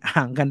ยิกฮะ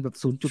ห่างกันแบบ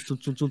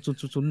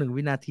0.0000001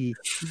วินาที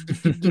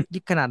ยิ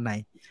กขนาดไหน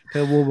เทอ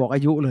ร์โบบอกอ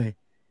ายุเลย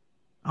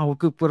เอา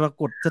คือปรา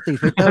กฏสตรีท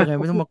ไฟเตอร์ไง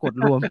ไม่ต้องมากด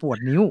รวมปวด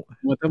นิ้ว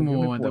ปวดมอเตอร์โมนิ้ว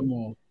ไม่ปวดมอเตอร์โม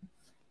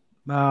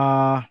อ่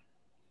า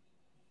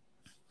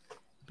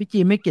พี่จี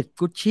ไม่เก็บ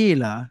กุชชี่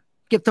เหรอ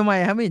เก็บทำไม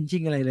ครับไม่เห็นจริ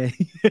งอะไรเลย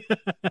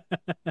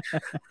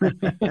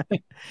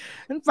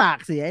นั่นฝาก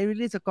เสียไอ้วิล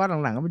ลี่สกอต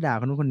หลังๆก็ไปด่า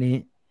คนนู้นคนนี้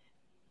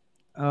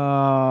เอ่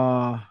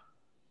อ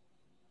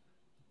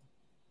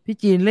พี่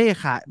จีนเล่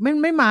ขาย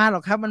ไม่มาหรอ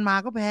กครับมันมา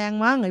ก็แพง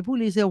มั้งไอ้ผู้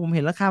รีเซลผมเ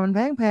ห็นราคามันแ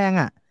พง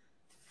อ่ะ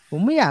ผม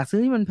ไม่อยากซื้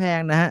อที่มันแพง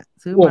นะฮะ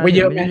ซื้อบวกมาเ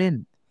ดี๋ยไปเยอะไหมวไม่ได้เล่น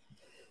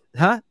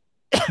ฮะ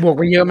บวกไ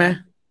ปเยอะไหม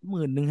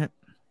10,000ฮะ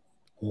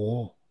โอ้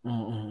อ๋อ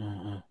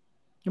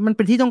มันเ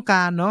ป็นที่ต้องก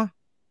ารเนาะ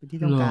เป็นที่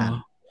ต้อเหรองการ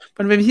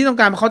มันเป็นที่ต้อง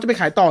การเขาจะไป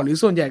ขายต่อหรือ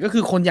ส่วนใหญ่ก็คื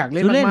อคนอยากเ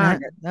ล่นซื้อเล่นฮะมาก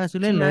ๆอะซื้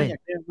อใช่ไหมเล่นเลยอยา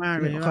กเล่นมาก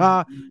ซื้อเลยใช่ป่ะก็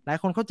หลาย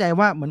คนเข้าใจ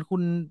ว่าเหมือนคุ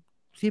ณ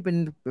ที่เป็น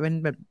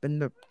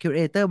แบบคิวเร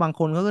เตอร์บาง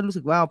คนเขาก็รู้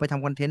สึกว่าเอาไปท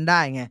ำคอนเทนต์ได้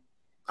ไง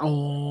อ๋อ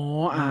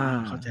อ่า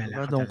เข้าใจแล้ว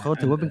ก็เข้าใจแล้วเขา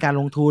ถือว่าเป็นการ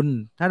ลงทุน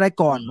ถ้าได้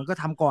ก่อนมันอก็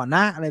ทำก่อนน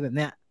ะอะไรแบบเ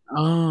นี้ย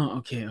อ๋อโอ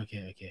เค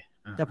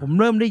แต่ผม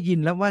เริ่มได้ยิน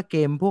แล้วว่าเก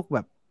มพวกแบ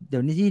บเดี๋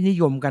ยวนี้ที่นิ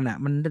ยมกันอ่ะ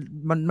มั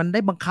นได้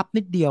บังคับ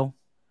นิดเดียว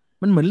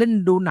มันเหมือนเล่น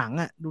ดูหนัง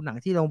อ่ะดูหนัง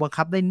ที่เราบัง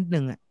คับได้นิดนึ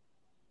งอ่ะ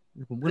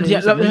ผมก็เลย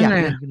รู้สึกว่าอยาก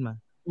เล่นขึ้นมา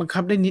บังคั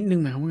บได้นิดนึง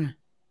หมายความว่าไง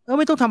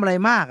ไม่ต้องทำอะไร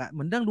มากอ่ะเห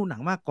มือนนั่งดูหนั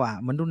งมากกว่า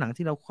เหมือนดูหนัง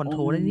ที่เราคอนโท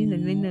รลได้นิดหน่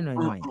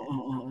อย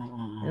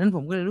ดังนั้นผ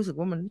มก็เลยรู้สึก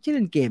ว่ามันไม่ใช่เ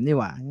ล่นเกมนี่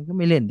หว่างั้นก็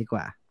ไม่เล่นดีก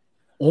ว่า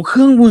โอ้เค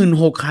รื่อง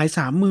16,000ขาย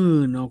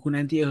30,000เนาะคุณแอ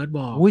นตี้เอิร์ธบ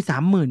อกอุ้ย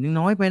30,000ยัง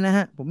น้อยไปนะฮ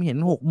ะผมเห็น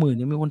60,000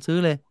ยังมีคนซื้อ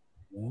เลย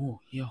โอ้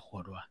เฮียโห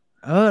ดว่ะ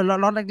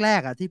ล็อตแร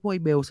กๆอ่ะที่พวกไ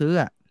อ้เบลซื้อ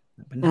อ่ะ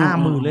เป็น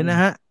50,000เลยนะ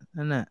ฮะ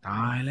นั่นน่ะต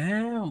ายแล้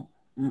ว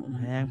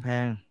แพ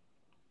ง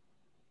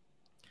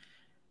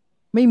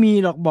ไม่มี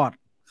หรอกบอท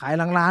ขาย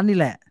หลังร้านนี่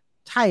แหละ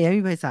ใช่ไหม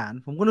พี่ไพศาล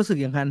ผมก็รู้สึก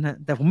อย่างนั้นฮะ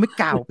แต่ผมไม่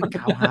กล่าวไปก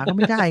ล่าวหาก็ไ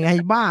ม่ได้ไง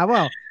บ้าเป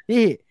ล่า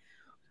พี่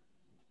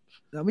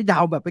เราไม่เดา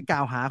แบบไปกล่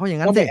าวหาเขาอย่าง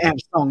นั้ก็นสิไปแอบ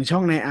ส่องช่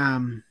องในอาร์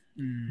ม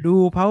ดู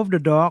Power of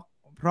the Dog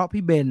เพราะ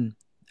พี่เบน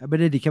เบ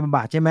เนดิกต์คัมเบอร์แบ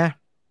ทใช่ไหม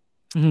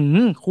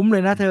คุ้มเล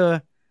ยนะเธอ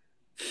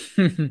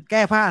แ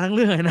ก้ผ้าทั้งเ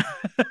รื่องเลยนะ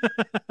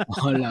อ๋อ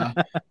เหรอ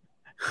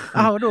เอ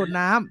าโดด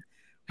น้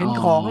ำเห็น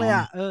ของเลย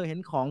อ่ะเห็น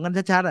ของกัน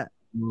ชัดๆอ่ะ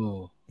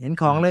เห็น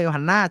ของเลยหั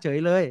นหน้าเฉย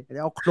เลยจ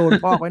ะเอาโดน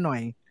พอกไว้หน่อ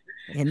ย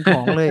เห็นข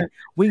องเลย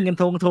วิ่งกัน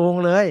ทง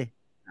เลย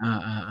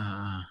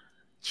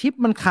ชิป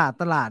มันขาด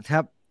ตลาดค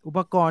รับ อุป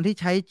กรณ์ที่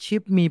ใช้ชิ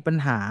ปมีปัญ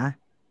หา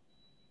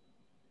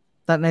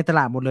แต่ในตล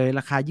าดหมดเลย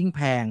ราคายิ่งแ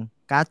พง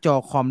การ์ดจอ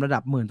คอมระดั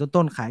บหมื่น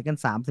ต้นๆขายกัน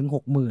3 ถึง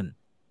 6 หมื่น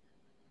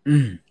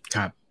ค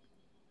รับ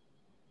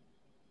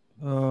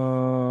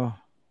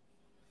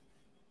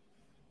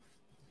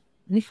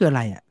นี่คืออะไ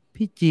รอ่ะ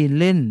พี่จีน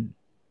เล่น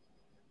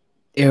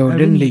เอลเ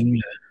ดนลิง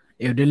เหรอ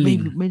เอลเดนลิง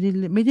ไม่ได้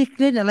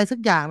เล่นอะไรสัก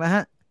อย่างนะฮ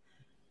ะ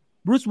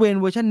บรูซเวย์น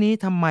เวอร์ชันนี้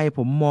ทำไมผ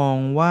มมอง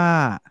ว่า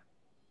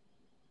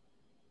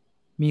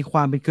มีคว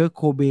ามเป็นเคิร์ทโ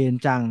คเบน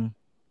จัง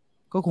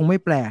ก็คงไม่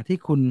แปลกที่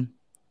คุณ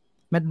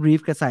แมดรี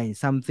ฟก็ใส่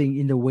something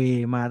in the way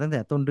มาตั้งแต่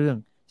ต้นเรื่อง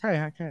ใช่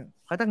ฮะใช่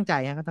เขาตั้งใจ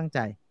ฮะเขาตั้งใจ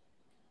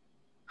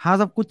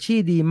House of Gucci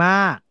ดีม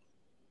าก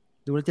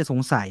ดูแล้วจะส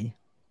งสัย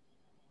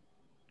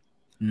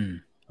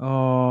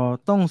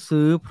ต้อง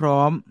ซื้อพร้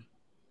อ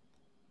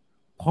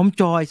ม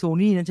จอยโซ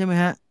นี่นั่นใช่ไหม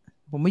ฮะ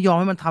ผมไม่ยอม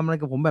ให้มันทำอะไร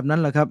กับผมแบบนั้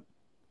นหรอกครับ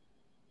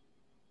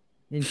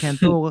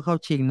Encanto ก็เข้า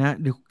ชิงนะ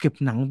เดี๋ยวเก็บ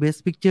หนัง Best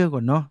Picture ก่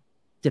อนเนาะ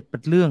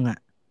7-8เรื่องอะ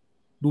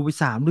ดูไป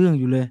3 เรื่อง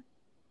อยู่เลย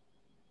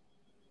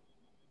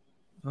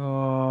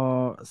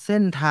เส้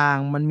นทาง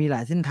มันมีหล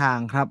ายเส้นทาง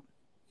ครับ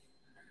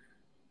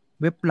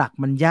เว็บหลัก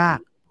มันยาก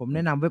ผมแน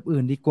ะนำเว็บ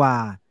อื่นดีกว่า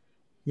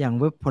อย่าง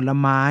เว็บผล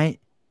ไม้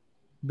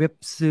เว็บ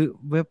ซื้อ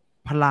เว็บ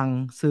พลัง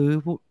ซื้อ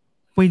พวก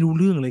ไม่รู้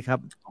เรื่องเลยครับ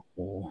โ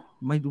อ้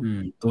ไม่รู้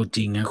ตัวจ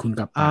ริงนะคุณ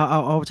กับเ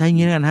อาใช้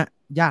งี้กันฮะ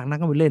ยากนะ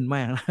ก็ไม่เล่นแ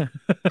ม่ง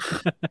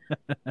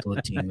ตัว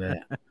จริงเลย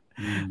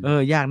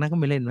ยากนะก็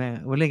ไม่เล่นแม่ง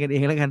มาเล่นกันเอ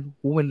งแล้วกัน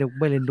กูไม่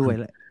เล่นด้วย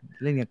เลย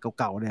เล่นอย่าง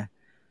เก่าๆเนี่ย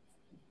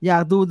อยา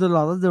กดู The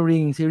Lord of the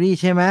Ring ซีรีส์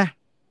ใช่ไหม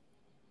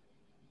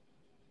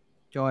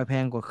จอยแพ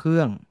งกว่าเครื่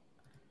อง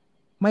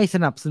ไม่ส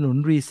นับสนุน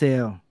รีเซ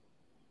ล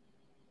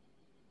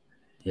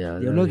เ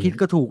ดี๋ยวเลิกคิด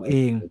ก็ถูกเอ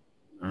ง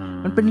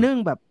มันเป็นเรื่อง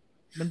แบบ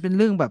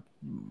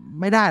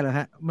ไม่ได้หรอฮ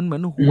ะมันเหมือ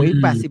นหวย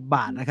80 บ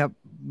าทนะครับ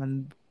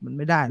มันไ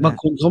ม่ได้นะบาง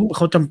คนเข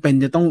าจำเป็น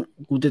จะต้อง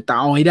กูจะ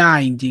เอาให้ได้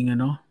จริงๆอะ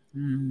เนาะ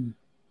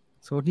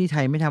โซนี่ไท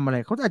ยไม่ทำอะไร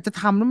เขาอาจจะ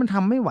ทำแล้วมันท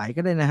ำไม่ไหว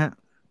ก็ได้นะฮะ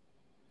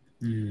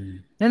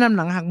แนะนำห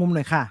นังหักมุมห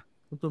น่อยค่ะ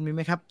คุณตูนมีไห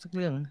มครับสักเ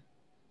รื่อง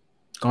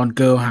ก่อนเ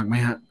กิร์ลหักไหม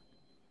ฮะ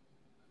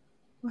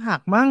หั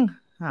กมั้ง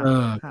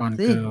ก่อนเ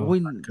กิร์ล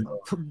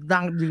ดั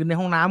งยืนใน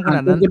ห้องน้ำขนา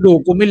ดนั้นกระดูก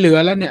กูไม่เหลือ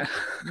แล้วเนี่ย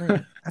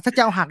ถ้าจ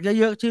ะเอาหัก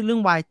เยอะๆชื่อเรื่อ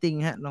งวายติง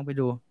ฮะลองไป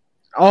ดู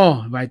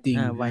วายติง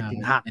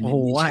หักโอ้โห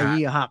ไอ้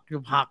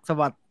หักส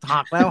วัสด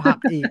หักแล้วหัก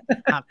อีก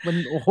หักเป็น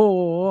โอ้โห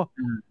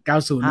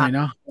90หน่อยเ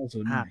นาะ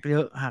หักเ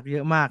ยอ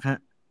ะมากฮะ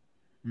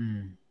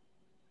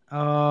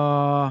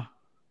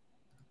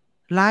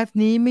ไลฟ์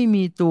นี้ไม่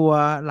มีตัว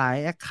หลาย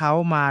แอคเคา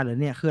ท์มาเหรอ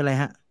เนี่ยคืออะไร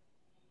ฮะ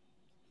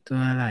ตัว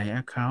หลายแอ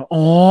คเคาท์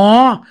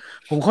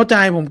ผมเข้าใจ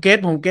ผมเก็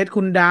ต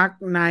คุณดาร์ก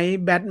ไน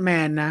ท์แบทแม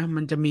นนะ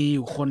มันจะมีอ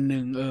ยู่คนห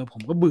นึ่งผ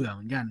มก็เบื่อเห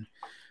มือนกัน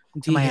บา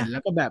งทีเห็นแล้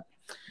วก็แบบ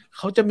เ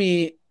ขาจะมี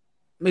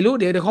ไม่รู้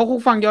เดี๋ยวเขา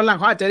ฟังย้อนหลัง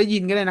เขาอาจจะได้ยิ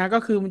นก็ได้นะก็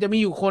คือมันจะมี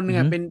อยู่คนหนึ่ง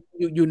เป็น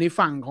อยู่ใน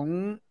ฝั่งข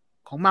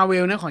องมาเว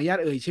ลนะขออนุญาต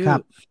เอ่ยชื่อ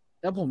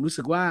แล้วผมรู้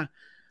สึกว่า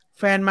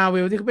แฟนมาเว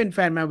ลที่เขาเป็นแฟ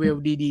นมาเวล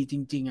ดีๆจ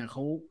ริงๆอ่ะเ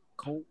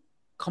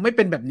ขาไม่เ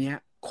ป็นแบบนี้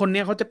คน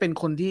นี้เขาจะเป็น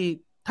คนที่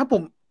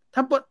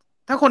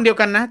ถ้าคนเดียว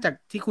กันนะจาก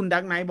ที่คุณดั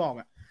กไนท์บอก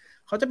อ่ะ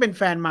เขาจะเป็นแ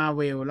ฟนมาเ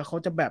วลแล้วเขา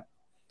จะแบบ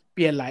เป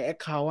ลี่ยนหลายแอค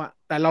เคาท์อ่ะ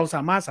แต่เราส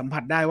ามารถสัมผั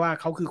สได้ว่า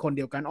เขาคือคนเ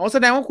ดียวกันแส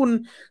ดง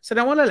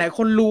ว่าหลายๆค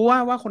นรู้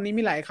ว่าคนนี้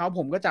มีหลายแอคเคาท์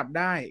ผมก็จับไ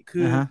ด้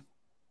คือ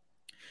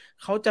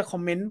เขาจะคอ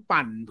มเมนต์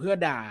ปั่นเพื่อ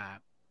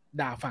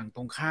ด่าฝั่งต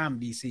รงข้าม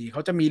DC เข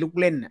าจะมีลูก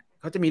เล่นอ่ะ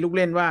เขาจะมีลูกเ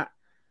ล่นว่า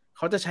เ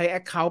ขาจะใช้แอ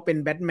คเคาท์เป็น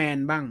แบทแมน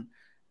บ้าง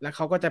แล้วเข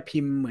าก็จะพิ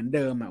มพ์เหมือนเ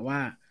ดิมอ่ะว่า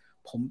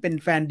ผมเป็น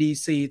แฟน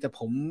DC แต่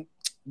ผม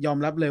ยอม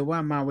รับเลยว่า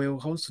Marvel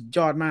เขาสุดย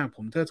อดมากผ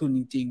มเทิดทูนจ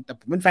ริงๆแต่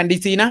ผมเป็นแฟน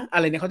DC นะอะ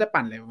ไรเนี่ยเขาจะ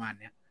ปั่นอะไรประมาณ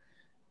เนี้ย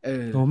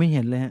โอ้ไม่เ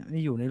ห็นเลยฮะไ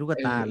ม่อยู่ในลูก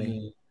ตาเลย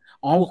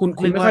คุณ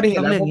ไม่ค่อยได้เห็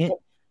นแล้ว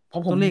เพรา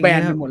ะผมแบ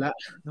นไปหมดแล้ว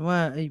ว่า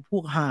ไอ้พว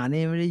กหา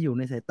นี่ไม่ได้อยู่ใ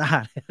นสายตา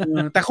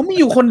แต่เขามี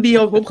อยู่คนเดีย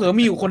วผมเผลอ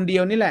มีอยู่คนเดี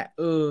ยวนี่แหละ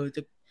จ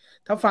ะ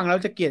ถ้าฟังแล้ว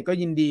จะเกลียดก็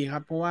ยินดีครั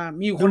บเพราะว่า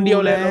มีอยู่คนเดียว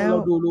เลยเรา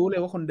ดูรู้เลย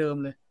ว่าคนเดิม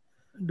เลย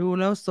ดู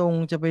แล้วทรง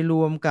จะไปร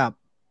วมกับ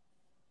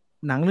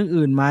หนังเรื่อง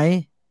อื่นไหม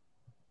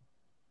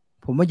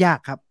ผมว่ายาก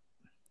ครับ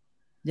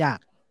ยาก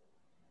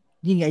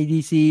ยิ่ง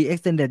IDC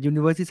Extended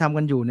Universe ที่ทำ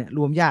กันอยู่เนี่ยร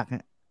วมยากฮ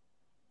ะ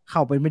เข้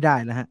าไปไม่ได้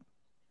แล้วฮะ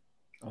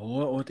โอ้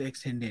โอเอ็ก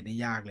เซนเดดนี่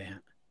ยากเลยฮ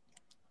ะ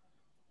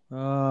เ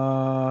อ่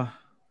อ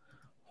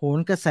โหน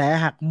กระแส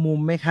หักมุม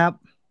ไหมครับ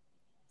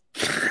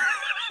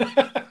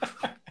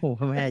โอ้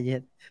แม่เย็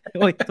ดโ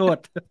อ้ยโทษ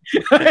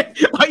เฮ้ย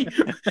เฮ้ย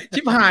ชิ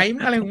บหาย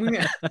อะไรของมึงเ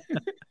นี่ย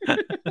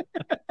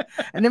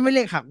อันนั้นไม่เ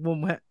รียกหักมุม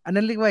ฮะอัน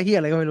นั้นเรียกว่าเฮีย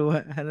อะไรก็ไม่รู้ฮ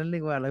ะอันนั้นเรี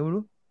ยกว่าอะไรไม่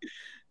รู้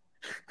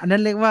อันนั้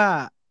นเรียกว่า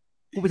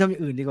กูไปทำอย่า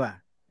งอื่นดีกว่า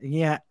อย่างเ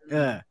งี้ยฮะ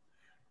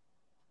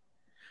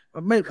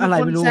ไม่คืออะไร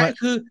คนแซะไม่รู้ฮะ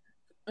คือ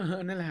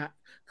นั่นแหละฮะ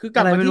คือก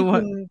ลัอะบมาที่คุณไรไม่รู้ฮ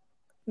ะ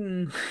อืม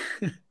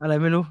อะไร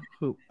ไม่รู้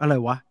คืออะไร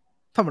วะ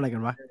ทำอะไรกั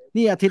นวะ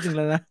นี่อาทิตย์หนึ่งแ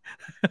ล้วนะ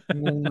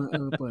งงอะ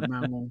เปิดมา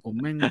งงผม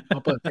แม่งพอ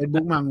เปิด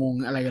Facebook มางง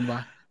อะไรกันวะ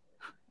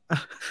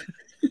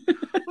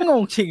ง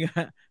งจริงอ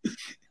ะ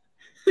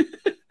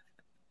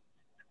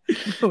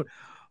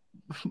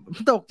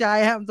ตกใจ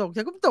ฮะตกใจ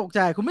ก็ตกใจ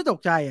คุณไม่ตก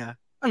ใจอ่ะ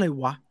อะไร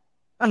วะ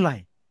อะไร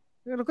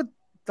เราก็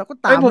เราก็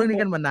ตามเอ้ยผมเรื่องนี้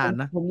กันมาผมนาน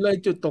นะผมเลย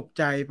จุดตก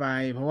ใจไป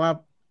เพราะว่า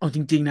เอาจ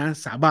ริงๆนะ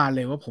สาบานเ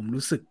ลยว่าผม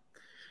รู้สึก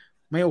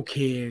ไม่โอเค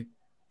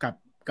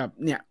กับ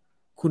เนี่ย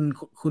คุณ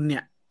คุณเนี่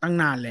ยตั้ง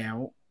นานแล้ว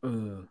เอ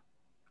อ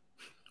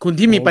คุณ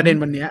ที่ผมมีประเด็น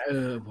วันเนี้ย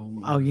ผม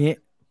เอางี้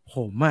ผ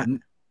มอ่ะผม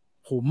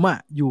ผมอ่ะ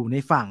อยู่ใน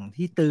ฝั่ง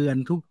ที่เตือน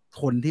ทุก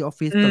คนที่ออฟ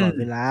ฟิศอืมตลอด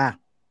เวลา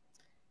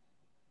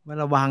ว่า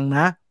ระวังน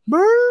ะ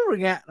บื้ออย่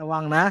างเงี้ยระวั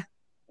งนะ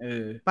เอ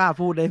อ ป้า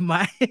พูดได้ไหม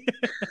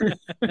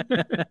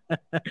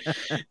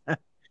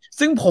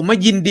ซึ่งผมมา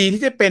ยินดี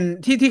ที่จะเป็น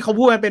ที่เขา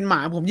พูดมาเป็นหมา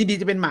ผมยินดี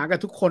จะเป็นหมากับ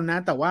ทุกคนนะ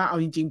แต่ว่าเอา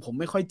จริงๆผม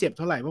ไม่ค่อยเจ็บเ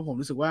ท่าไหร่เพราะผม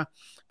รู้สึกว่า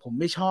ผม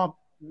ไม่ชอบ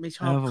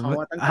ผมเขา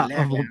อะตั้งแต่แร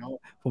กผมแล้ว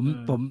ผมเอ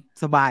อผม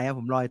สบายครับ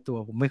ผมลอยตัว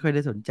ผมไม่ค่อยไ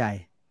ด้สนใจ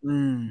อื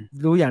ม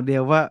รู้อย่างเดีย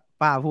วว่า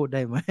ป้าพูดไ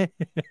ด้ไหม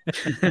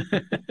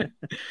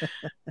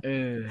เอ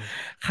อ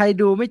ใคร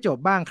ดูไม่จบ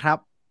บ้างครับ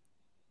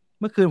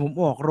เมื่อคืนผม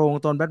ออกโรง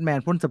ตอนแบทแมน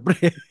พ่นสเปร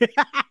ย์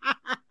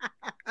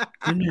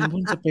แบทแมน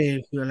พ่นสเปรย์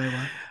คืออะไรว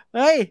ะเ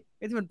ฮ้ยไ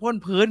อ้ที่มันพ่น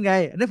พื้นไง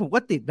อันนี้ผมก็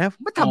ติดนะ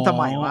ไม่อ๋อทำทำ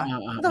ไมวะอ่า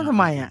ไม่ทำทำ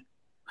ไมอ่ะ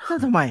ท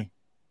ำทำไม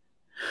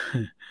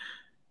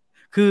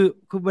คือ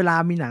คือเวลา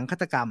มีหนังฆา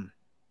ตกรรม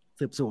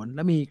สืบสวนแ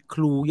ล้วมีค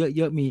รูเ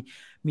ยอะๆ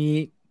มี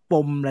ป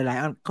มหลายๆ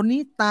อันคน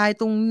นี้ตาย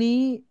ตรงนี้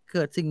เ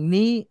กิดสิ่ง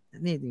นี้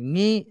นี่สิ่ง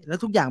นี้แล้ว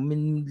ทุกอย่างมัน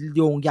โ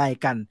ยงใย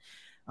กัน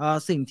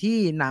สิ่งที่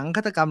หนังฆ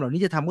าตกรรมเหล่า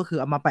นี้จะทำก็คือ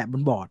เอามาแปะบ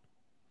นบอร์ด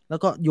แล้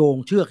วก็โยง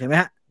เชือกเห็นไหม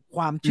ฮะค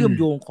วามอืมเชื่อม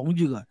โยงของเ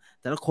หยื่อ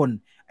แต่ละคน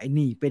ไอ้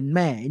นี่เป็นแ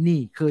ม่ไอ้นี่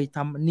เคยท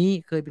ำอันนี้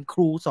เคยเป็นค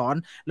รูสอน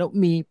แล้ว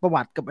มีประ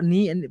วัติกับอัน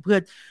นี้เ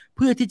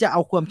พื่อที่จะเอ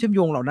าความเชื่อมโย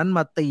งเหล่านั้นม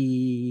าตี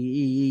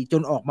จ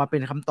นออกมาเป็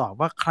นคำตอบ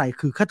ว่าใคร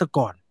คือฆาตก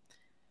ร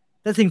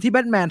แต่สิ่งที่แบ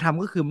ทแมนท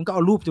ำก็คือมันก็เอ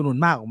ารูปจำนวน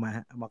มากออกมาฮ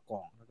ะเอามาก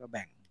องแล้วก็แ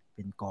บ่งเ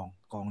ป็นก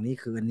องนี้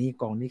คืออันนี้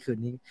กองนี้คืออั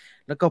นนี้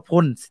แล้วก็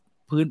พ่น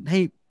พื้นให้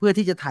เพื่อ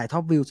ที่จะถ่ายท็อ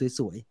ปวิวส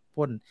วยๆ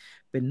พ่น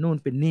เป็นนู่น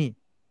เป็นนี่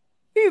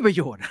ไม่มีประโ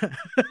ยชน์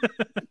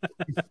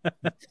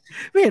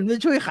ไม่เห็นจะ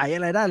ช่วยไขอ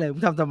ะไรได้เลยผ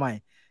มทำทำไม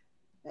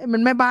มั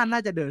นแม่บ้านน่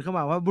าจะเดินเข้าม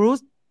าว่าบรูซ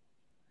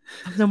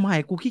ทำไม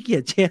กูขี้เกี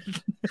ยจเช็ด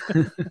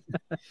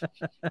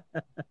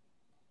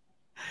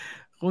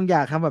คงอย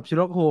ากทำแบบชิล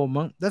ล็อกโฮม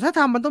มั้งแต่ถ้าท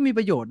ำมันต้องมีป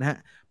ระโยชน์นะฮะ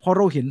พอเ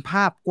ราเห็นภ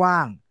าพกว้า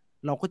ง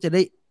เราก็จะไ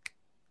ด้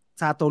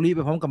ซาโตริไป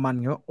พร้อมกับมัน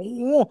ไงว่าโอ้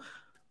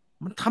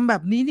มันทำแบ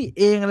บนี้นี่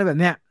เองอะไรแบบ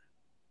เนี้ย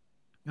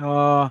เอ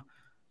อ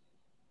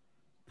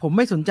ผมไ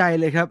ม่สนใจ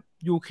เลยครับ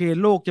ยูเค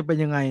โลกจะเป็น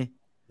ยังไง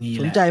นี่แหละ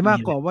สนใจมาก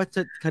นี่แหละกว่าว่าจ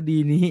ะคดี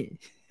นี้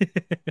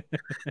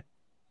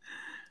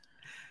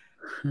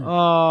เอ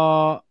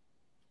อ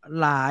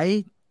หลาย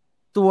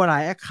ตัวหลา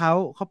ยแอคเคา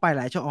ท์เข้าไปห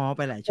ลายช่องอ๋อไ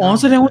ปหลายอ๋อช่อ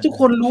งแสดงว่าทุก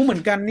คนรู้เหมื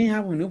อนกันนี่ครั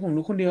บผม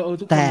รู้คนเดียว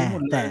ทุกแต่คนรู้หม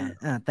ดเลแต่ย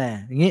แต่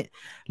อย่างนี้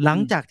หลัง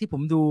อืมจากที่ผ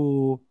มดู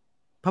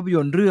ภาพย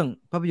นตร์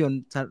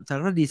สาร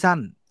คดีสั้น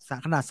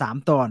ขนาด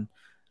3 ตอน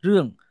เรื่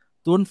อง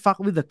Don't Fuck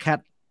with the Cat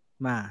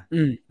มา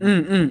น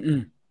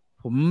ะ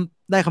ผม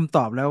ได้คำต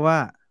อบแล้วว่า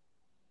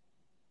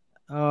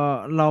เออ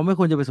เราไม่ค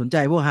วรจะไปสนใจ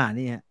พวกหา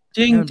นี่ฮะจ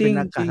ริงให้มันเป็น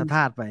นักจริงจริงกาธ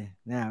าตุไป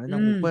นะไม่ต้อ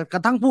งอืมกร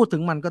ะทั่งพูดถึ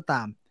งมันก็ต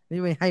าม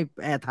ไม่ให้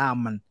แอร์ไท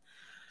ม์มัน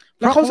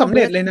เพแล้วเขาราะว่า สำเ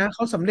ร็จเลยนะเข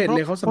าสำเร็จเพราะเล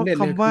ยเขาเพราะสำเร็จเ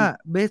ลยคำว่า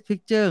คือ best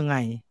picture ไง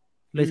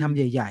เลยอืมทำ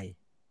ใหญ่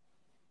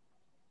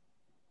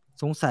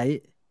ๆสงสัย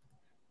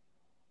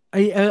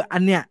อั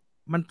นเนี้ย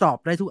มันตอบ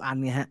ได้ทุกอัน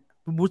ไงฮะ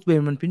บูสเบ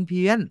นมันเ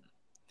พี้ยน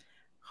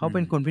เขาอืมเป็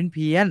นคนเ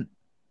พี้ยน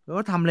แล้ว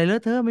ก็ทำอะไรเลอ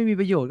ะเทอะไม่มี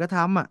ประโยชน์ก็ท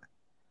ำอ่ะ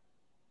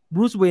บ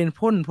รูซเวน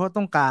พ่นเพราะ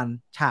ต้องการ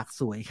ฉาก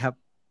สวยครับ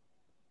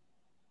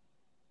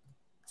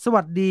ส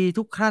วัสดี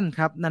ทุกท่านค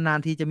รับนาน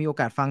ๆทีจะมีโอ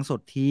กาสฟังส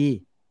ดที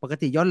ปก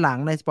ติย้อนหลัง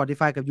ใน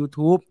Spotify กับ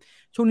YouTube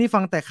ช่วงนี้ฟั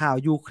งแต่ข่าว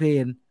ยูเคร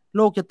นโ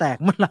ลกจะแตก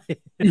เมื่อไหร่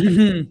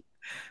อืม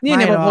นี่ ไม่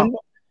เนี่ยหรอก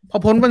พอ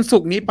พ้นวันศุ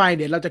กร์นี้ไปเ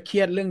ดี๋ยวเราจะเครี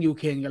ยดเรื่องยูเ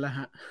ครนกันแล้วฮ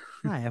ะ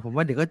ใช่ผม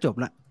ว่าเดี๋ยวก็จบ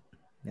ละ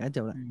เดี๋ยวก็จ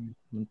บละอืม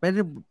มันเป็น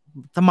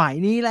สมัย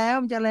นี้แล้ว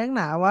มันจะแรงห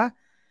นาวะ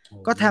โอ้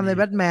ก็แทไม่แน่มในแ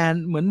บทแมน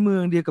เหมือนเมื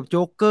องเดียวกับโ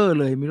จ๊กเกอร์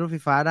เลยมีรถไฟ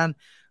ฟ้าด้าน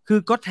คือ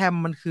ก็แทม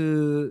มันคื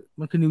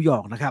อนิวยอ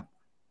ร์กนะครับ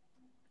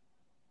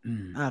อื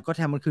มก็แ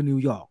ทมมันคือนิว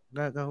ยอร์ก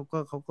ก็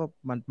เขาก็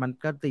มัน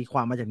ก็ตีคว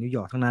ามมาจากนิวย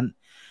อร์กทั้งนั้น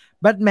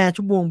แบทแมน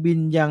ชั่วโมงบิน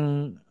ยัง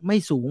ไม่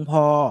สูงพ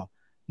อ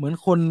เหมือน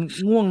คน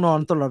ง่วงนอน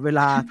ตลอดเว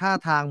ลาท่า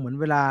ทางเหมือน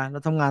เวลาเรา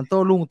ทำงานโต้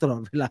รุ่งตลอ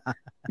ดเวลา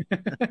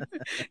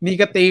นี่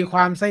ก็ตีคว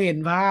ามซะเห็น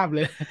ภาพเล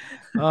ย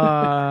เอ่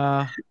อ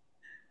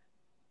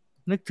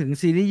นึกถึง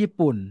ซีรีส์ญี่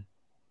ปุ่น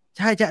ใ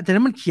ช่ใช่แต่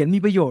นั้นมันเขียนมี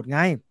ประโยชน์ไง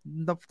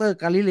ด็อกเตอร์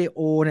กาลิเลโอ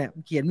เนี่ย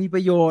เขียนมีป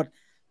ระโยชน์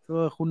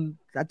คุณ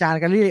อาจาร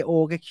ย์กาลิเลโอ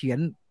แกเขียน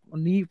วั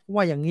นนี้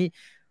ว่าอย่างนี้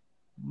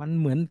มัน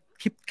เหมือน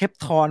คลิปเคป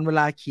ทอนเวล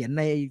าเขียน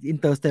ในอิน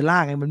เตอร์สเตลล่า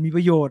ไงมันมีป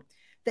ระโยชน์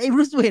แต่ไอ้บ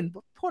รูซเวย์น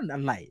พ่นอะ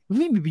ไรมัน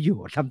ไม่มีประโย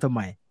ชน์ทำไ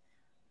ม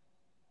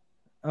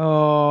เอ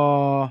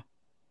อ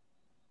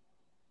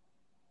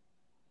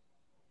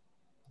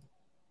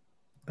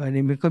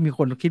นี่มันก็มีค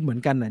นคิดเหมือ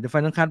นกันนะเดอะไฟ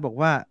นอลคัทบอก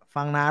ว่า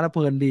ฟังน้าแล้วเพ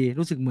ลินดี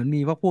รู้สึกเหมือนมี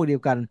พวกเดีย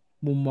วกัน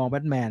มุมมองแบ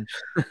ทแมน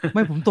ไ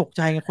ม่ผมตกใ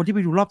จไงคนที่ไป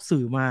ดูรอบ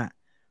สื่อมา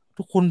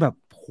ทุกคนแบบ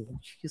โห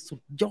สุ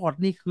ดยอด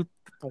นี่คือ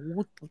โอ้โห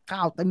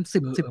9 เต็ม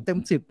 1010 เต็ม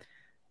 10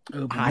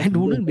ผมหาย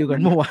ดูเรื่องเดียวกั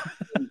นเมื่อวาน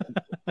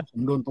ผ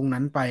มโดนตรง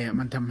นั้นไปอ่ะ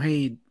มันทำให้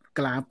ก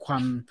ราฟควา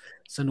ม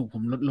สนุกผ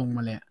มลดลงม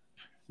าเลย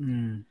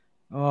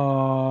เอ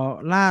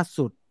ล่า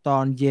สุดตอ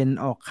นเย็น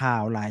ออกข่า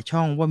วหลายช่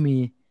องว่ามี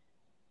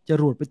จ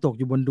รวดไปตกอ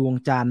ยู่บนดวง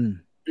จันทร์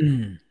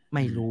ไ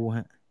ม่รู้ฮ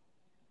ะ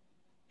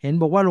เห็น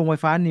บอกว่าโรงไฟ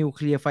ฟ้านิวเค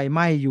ลียร์ไฟไห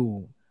ม้อยู่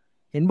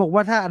เห็นบอกว่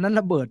าถ้าอันนั้น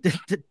ระเบิดจะ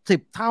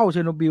10 เท่าเช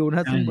อร์โนบิลน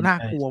ะซึ่งน่า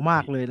กลัวมา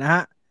กเลยนะฮ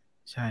ะ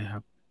ใช่ครั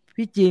บ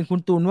พี่จีนคุณ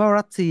ตูนว่า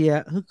รัสเซีย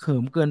ฮึกเหิ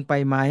มเกินไป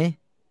ไหม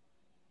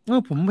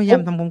ผมพยายา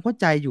มทำความเข้า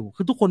ใจอยู่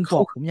คือทุกคนบอ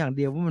กผมอย่างเ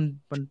ดียวว่า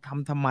มัน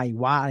ทำไม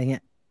วะอะไรเงี้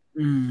ย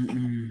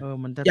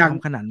มันจะท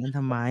ำขนาดนั้นท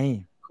ำไม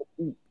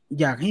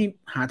อยากให้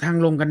หาทาง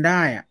ลงกันไ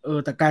ด้อะ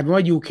แต่กลายเป็นว่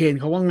ายูเครน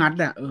เขาว่างัด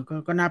อ่ะ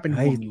ก็น่าเป็น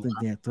ห่วงอยู่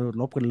เนี่ย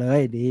ลบกันเล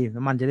ยดี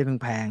น้ำมันจะได้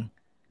แพง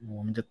ๆโอ้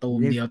มันจะตูม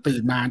เดียวตื่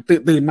นม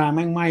าแ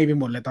ม่งไหม้ไป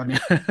หมดเลยตอนเนี้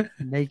ย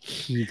ได้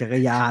ขี่จักร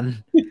ยาน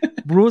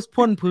บรูซ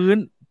พ่นพื้น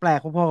แปลก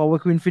พอๆกับว่า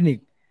ควีนฟินิก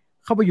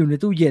เข้าไปอยู่ใน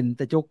ตู้เย็นแ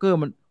ต่โจ๊กเกอร์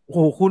มันโอ้โห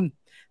คุณ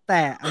แ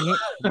ต่อัน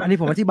นี้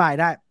ผมอธิบาย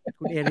ได้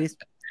คุณเอริส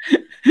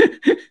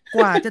ก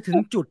ว่าจะถึง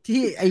จุด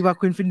ที่ไอ้วา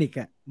ควินฟินิก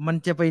อ่ะมัน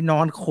จะไปนอ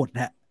นขด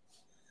ฮะ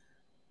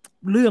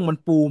เรื่องมัน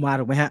ปูมา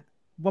ถูกไหมฮะ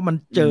ว่ามัน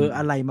เจออ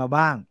ะไรมา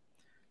บ้าง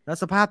แล้ว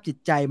สภาพจิต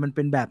ใจมันเ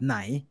ป็นแบบไหน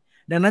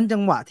ดังนั้นจั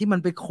งหวะที่มัน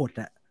ไปขด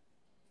อ่ะ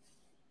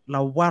เร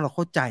าว่าเราเ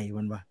ข้าใจ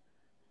มันวะ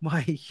ไม่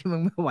มั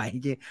นไม่ไหวจ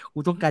ริงกู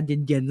ต้องการเ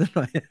ย็นๆสักห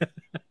น่อย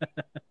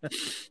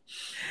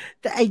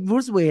แต่ไอ้บรู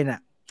ซเวย์นอ่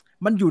ะ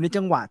มันอยู่ใน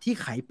จังหวะที่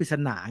ไขปริศ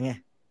นาไง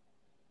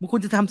มันคว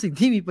รจะทำสิ่ง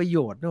ที่มีประโย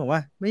ชน์นึกออกว่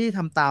าไม่ได้ท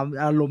ำตาม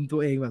อารมณ์ตั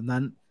วเองแบบ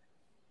นั้น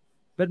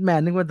แบทแม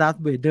นนึกว่าดาร์ธ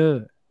เวเดอ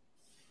ร์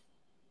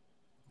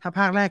ถ้า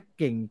ภาคแรก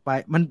เก่งไป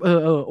มัน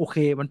โอเค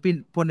มันปิ้น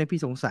พ่นในพี่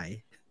สงสัย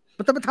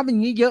มันทำอย่า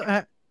งนี้เยอะฮ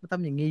ะมันท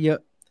ำอย่างนี้เยอะ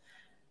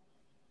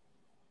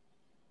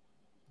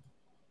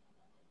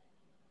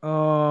เอ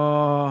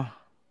อ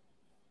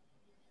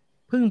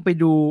เพิ่งไป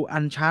ดูอั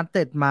นชาร์เ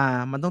ต็ดมา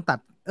มันต้องตัด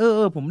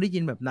ผมได้ยิ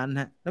นแบบนั้น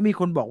ฮะแล้วมี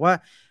คนบอกว่า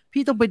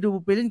พี่ต้องไ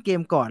ปเล่นเก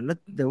มก่อนแล้ว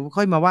เดี๋ยว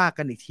ค่อยมาว่า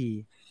กันอีกที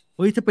เ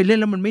ฮ้ยถ้าไปเล่น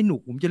แล้วมันไม่หนุ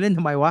กผมจะเล่นท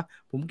ำไมวะ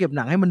ผมเก็บห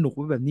นังให้มันหนุกไ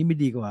ว้แบบนี้ไม่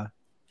ดีกว่า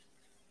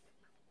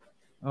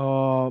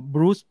บ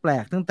รูซแปล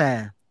กตั้งแต่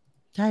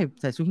ใช่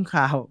ใส่ซุ้มข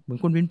าวเหมือน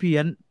คนเพี้ย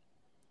น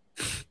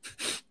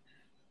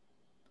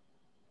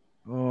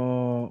เอ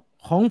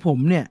ของผม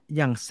เนี่ยอ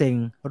ย่างเซ็ง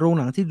โรง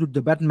หนังที่ดู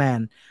The Batman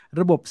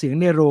ระบบเสียง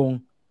ในโรง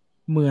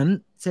เหมือน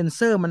เซ็นเซ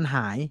อร์มันห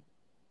าย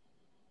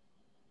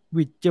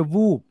วิดจะ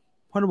วูบ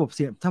เพราะระบบเ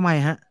สียงทำไม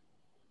ฮะ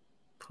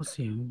เพราะเ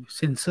สียงเ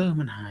ซนเซอร์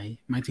มันหาย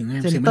หมายถึงไง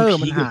เซนเสียงเตอร์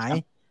มันมันพีคหาย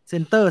เซ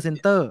นเตอร์เซน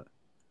เตอร์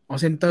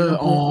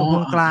ลำโพ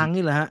งกลาง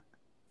นี่แหละฮะ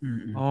อืม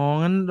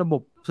งั้นระบ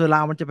บเซอร์รา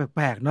วมันจะแ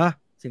ปลกๆเนาะ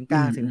เสียงกล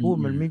างเสียงพูด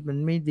มัน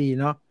ไม่ดี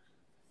เนาะ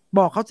บ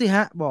อกเขาสิฮ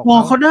ะบอ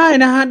กเขาได้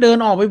นะฮะเดิน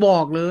ออกไปบอ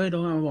กเลยเดิ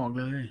นออกไปบอก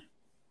เลย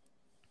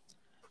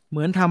เห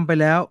มือนทำไป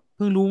แล้วเ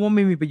พิ่งรู้ว่าไ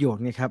ม่มีประโยช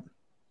น์ไงครับ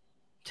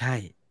ใช่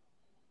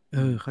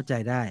เข้าใจ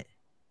ได้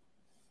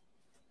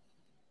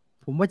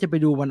ผมว่าจะไป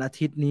ดูวันอา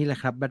ทิตย์นี้แหละ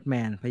ครับแบทแม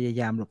นพยา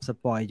ยามหลบส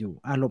ปอยอยู่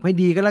หลบให้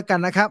ดีก็แล้วกัน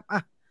นะครับ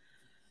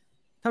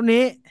เท่า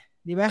นี้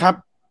ดีไหมครับ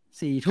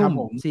4 ทุ่ม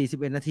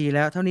 41 นาทีแ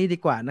ล้วเท่านี้ดี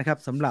กว่านะครับ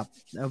สำหรับ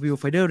View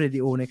Finder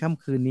Radio ในค่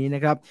ำคืนนี้น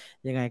ะครับ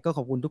ยังไงก็ข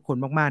อบคุณทุกคน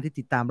มากๆที่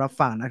ติดตามรับ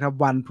ฟังนะครับ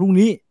วันพรุ่ง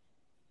นี้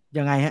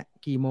ยังไงฮะ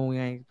กี่โมงยั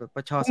งไงป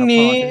ระชาพสรุ่ง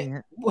นี้พใช่ไหมฮ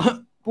ะ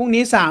พรุ่ง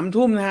นี้3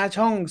 ทุ่มนะฮะ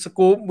ช่อง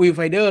Scoop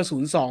Viewfinder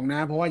 02น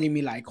ะเพราะว่ายัง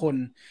มีหลายคน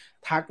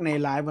ทักใน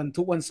ไลฟ์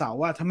ทุกวันเสาร์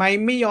ว่าทำไม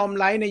ไม่ยอม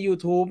ไลฟ์ใน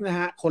YouTube นะ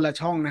ฮะคนละ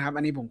ช่องนะครับ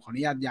อันนี้ผมขออ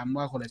นุญาตย้ำ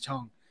ว่าคนละช่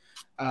อง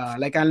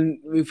รายการ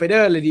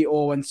Viewfinder Radio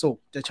วันศุก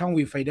ร์จะช่อง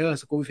Viewfinder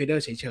Scoop Viewfinder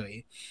เฉย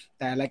ๆ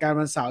แต่รายการ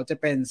วันเสาร์จะ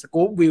เป็น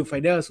Scoop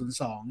Viewfinder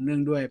 02เนื่อ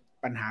งด้วย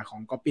ปัญหาขอ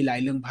ง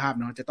Copyright เรื่องภาพ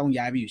เนาะจะต้อง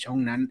ย้ายไปอยู่ช่อง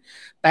นั้น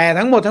แต่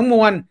ทั้งหมดทั้งม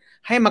วล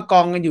ให้มาก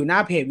องกันอยู่หน้า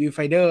เพจ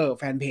Viewfinder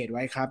แฟนเพจไ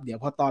ว้ครับเดี๋ยว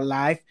พอตอนไล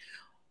ฟ์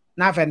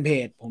หน้าแฟนเพ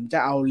จผมจะ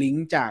เอาลิง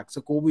ก์จาก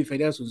Scoop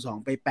Viewfinder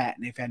 02ไปแปะ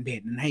ในแฟนเพจ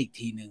นั้นให้อีก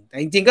ทีหนึ่งแต่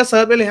จริงๆก็เซิ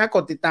ร์ชไปเลยฮะก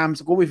ดติดตาม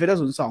Scoop Viewfinder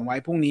 02ไว้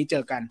พรุ่งนี้เจ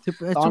อกัน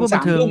ตอน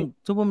3 ทุ่ม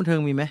ซุปเปอร์บันเทิง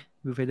มีไหม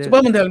วิวไฟเดอร์ซุปเปอ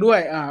ร์บันเทิงด้วย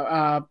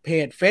เพ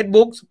จ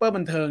Facebook ซุปเปอร์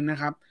บันเทิงนะ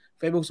ครับ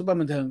Facebook ซุปเปอร์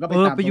บันเทิงก็ไป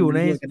ตามไปอยู่ใน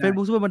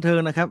Facebook ซุปเปอร์บันเทิง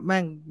นะครับแม่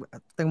ง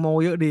แตงโม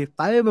เยอะดีเ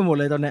ต็มไปหมด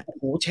เลยตอนเนี้ยโอ้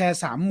โหแชร์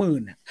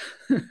 30,000อ่ะ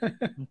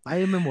เต็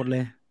มไปหมดเล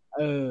ย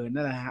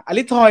นั่นแหละฮะอ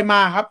ลิทอยมา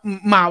ครับ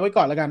มาไว้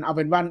ก่อนแล้วกันเอาเ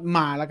ป็นว่าม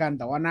าแล้วกัน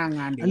แต่ว่าหน้าง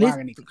านเดี๋ยวว่า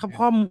กันอีกข้อ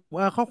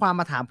ความ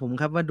มาถามผม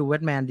ครับว่าดูแบ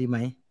ทแมนดีไหม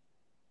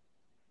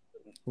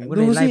ผมก็เล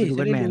ดูยไล่สิไปดูแ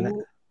บจะได้รู้ทแมนแล้ว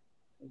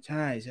ใ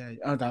ช่ใช่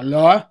แต่เหร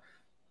อ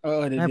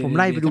เดี๋ยวให้เดี๋ยวผม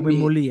ไล่ไปดูเดี๋ยวจะมี เม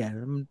มโมเรีย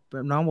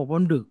น้องบอกว่า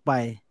มันดึกไป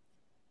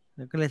แ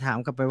ล้วก็เลยถาม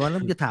กลับไปว่าแล้ว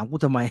มึงจะถามกู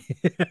ทำไม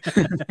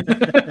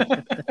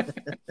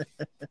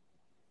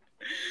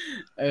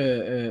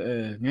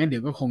งั้นเดี๋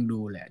ยวก็คงดู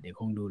แหละเดี๋ยว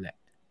คงดูแหละ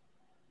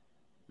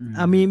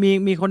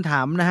มีคนถ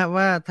ามนะฮะ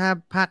ว่าถ้า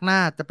ภาคหน้า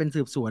จะเป็น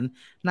สืบสวน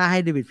น่าให้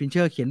เดวิดฟินเช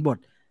อร์เขียนบท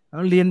แล้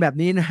วเรียนแบบ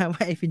นี้นะฮะว่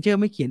าไอ้ฟินเชอร์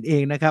ไม่เขียนเอ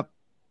งนะครับ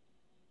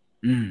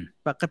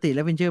ปกติแ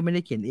ล้วฟินเชอร์ไม่ไ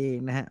ด้เขียนเอง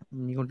นะฮะ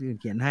มีคนอื่น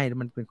เขียนให้แล้ว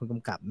มันเป็นคนก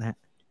ำกับนะฮะ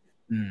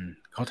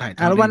เขาถ่ายทอด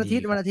แล้ววันอาทิต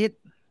ย์วันอาทิตย์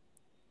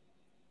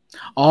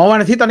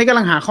ตอนนี้กำ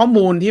ลังหาข้อ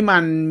มูลที่มั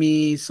นมี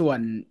ส่วน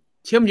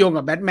เชื่อมโยง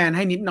กับแบทแมนใ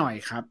ห้นิดหน่อย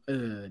ครับ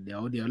เ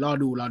ดี๋ยวรอ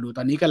ดูต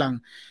อนนี้กำลัง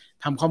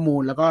ทำข้อมู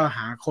ลแล้วก็ห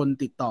าคน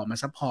ติดต่อมา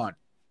ซัพพอร์ต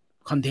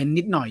คอนเทนต์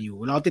นิดหน่อยอยู่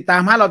เราติดตา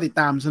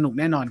มสนุก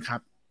แน่นอนครั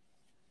บ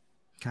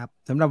ครับ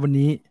สำหรับวัน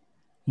นี้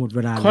หมดเว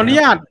ลาขออนุ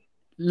ญาต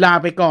ลา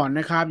ไปก่อน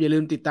นะครับอย่าลื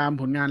มติดตาม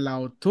ผลงานเรา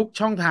ทุก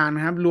ช่องทางน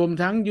ะครับรวม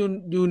ทั้ง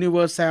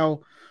Universal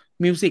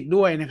Music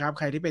ด้วยนะครับใ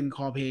ครที่เป็นค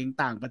อเพลง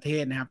ต่างประเท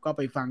ศนะครับก็ไ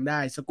ปฟังได้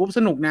สกู๊ปส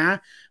นุกนะ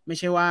ไม่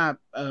ใช่ว่า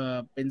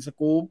เป็นส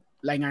กู๊ป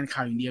รายงานข่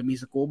าวอย่างเดียวมี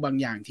สกู๊ปบาง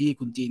อย่างที่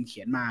คุณจีนเ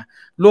ขียนมา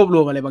รวบร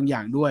วมอะไรบางอย่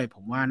างด้วยผ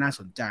มว่าน่า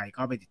สนใจ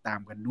ก็ไปติดตาม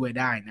กันด้วย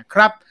ได้นะค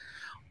รับ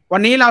วั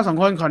นนี้เราสอง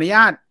คนขออนุญ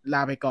าตล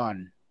าไปก่อน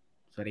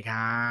สวัสดีค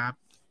รับ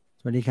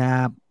สวัสดีครั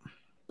บ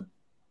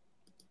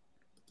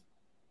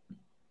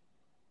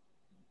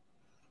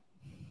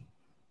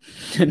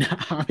ห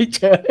าไม่เจ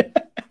อ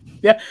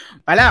เดี๋ยว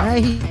ไปแล้ว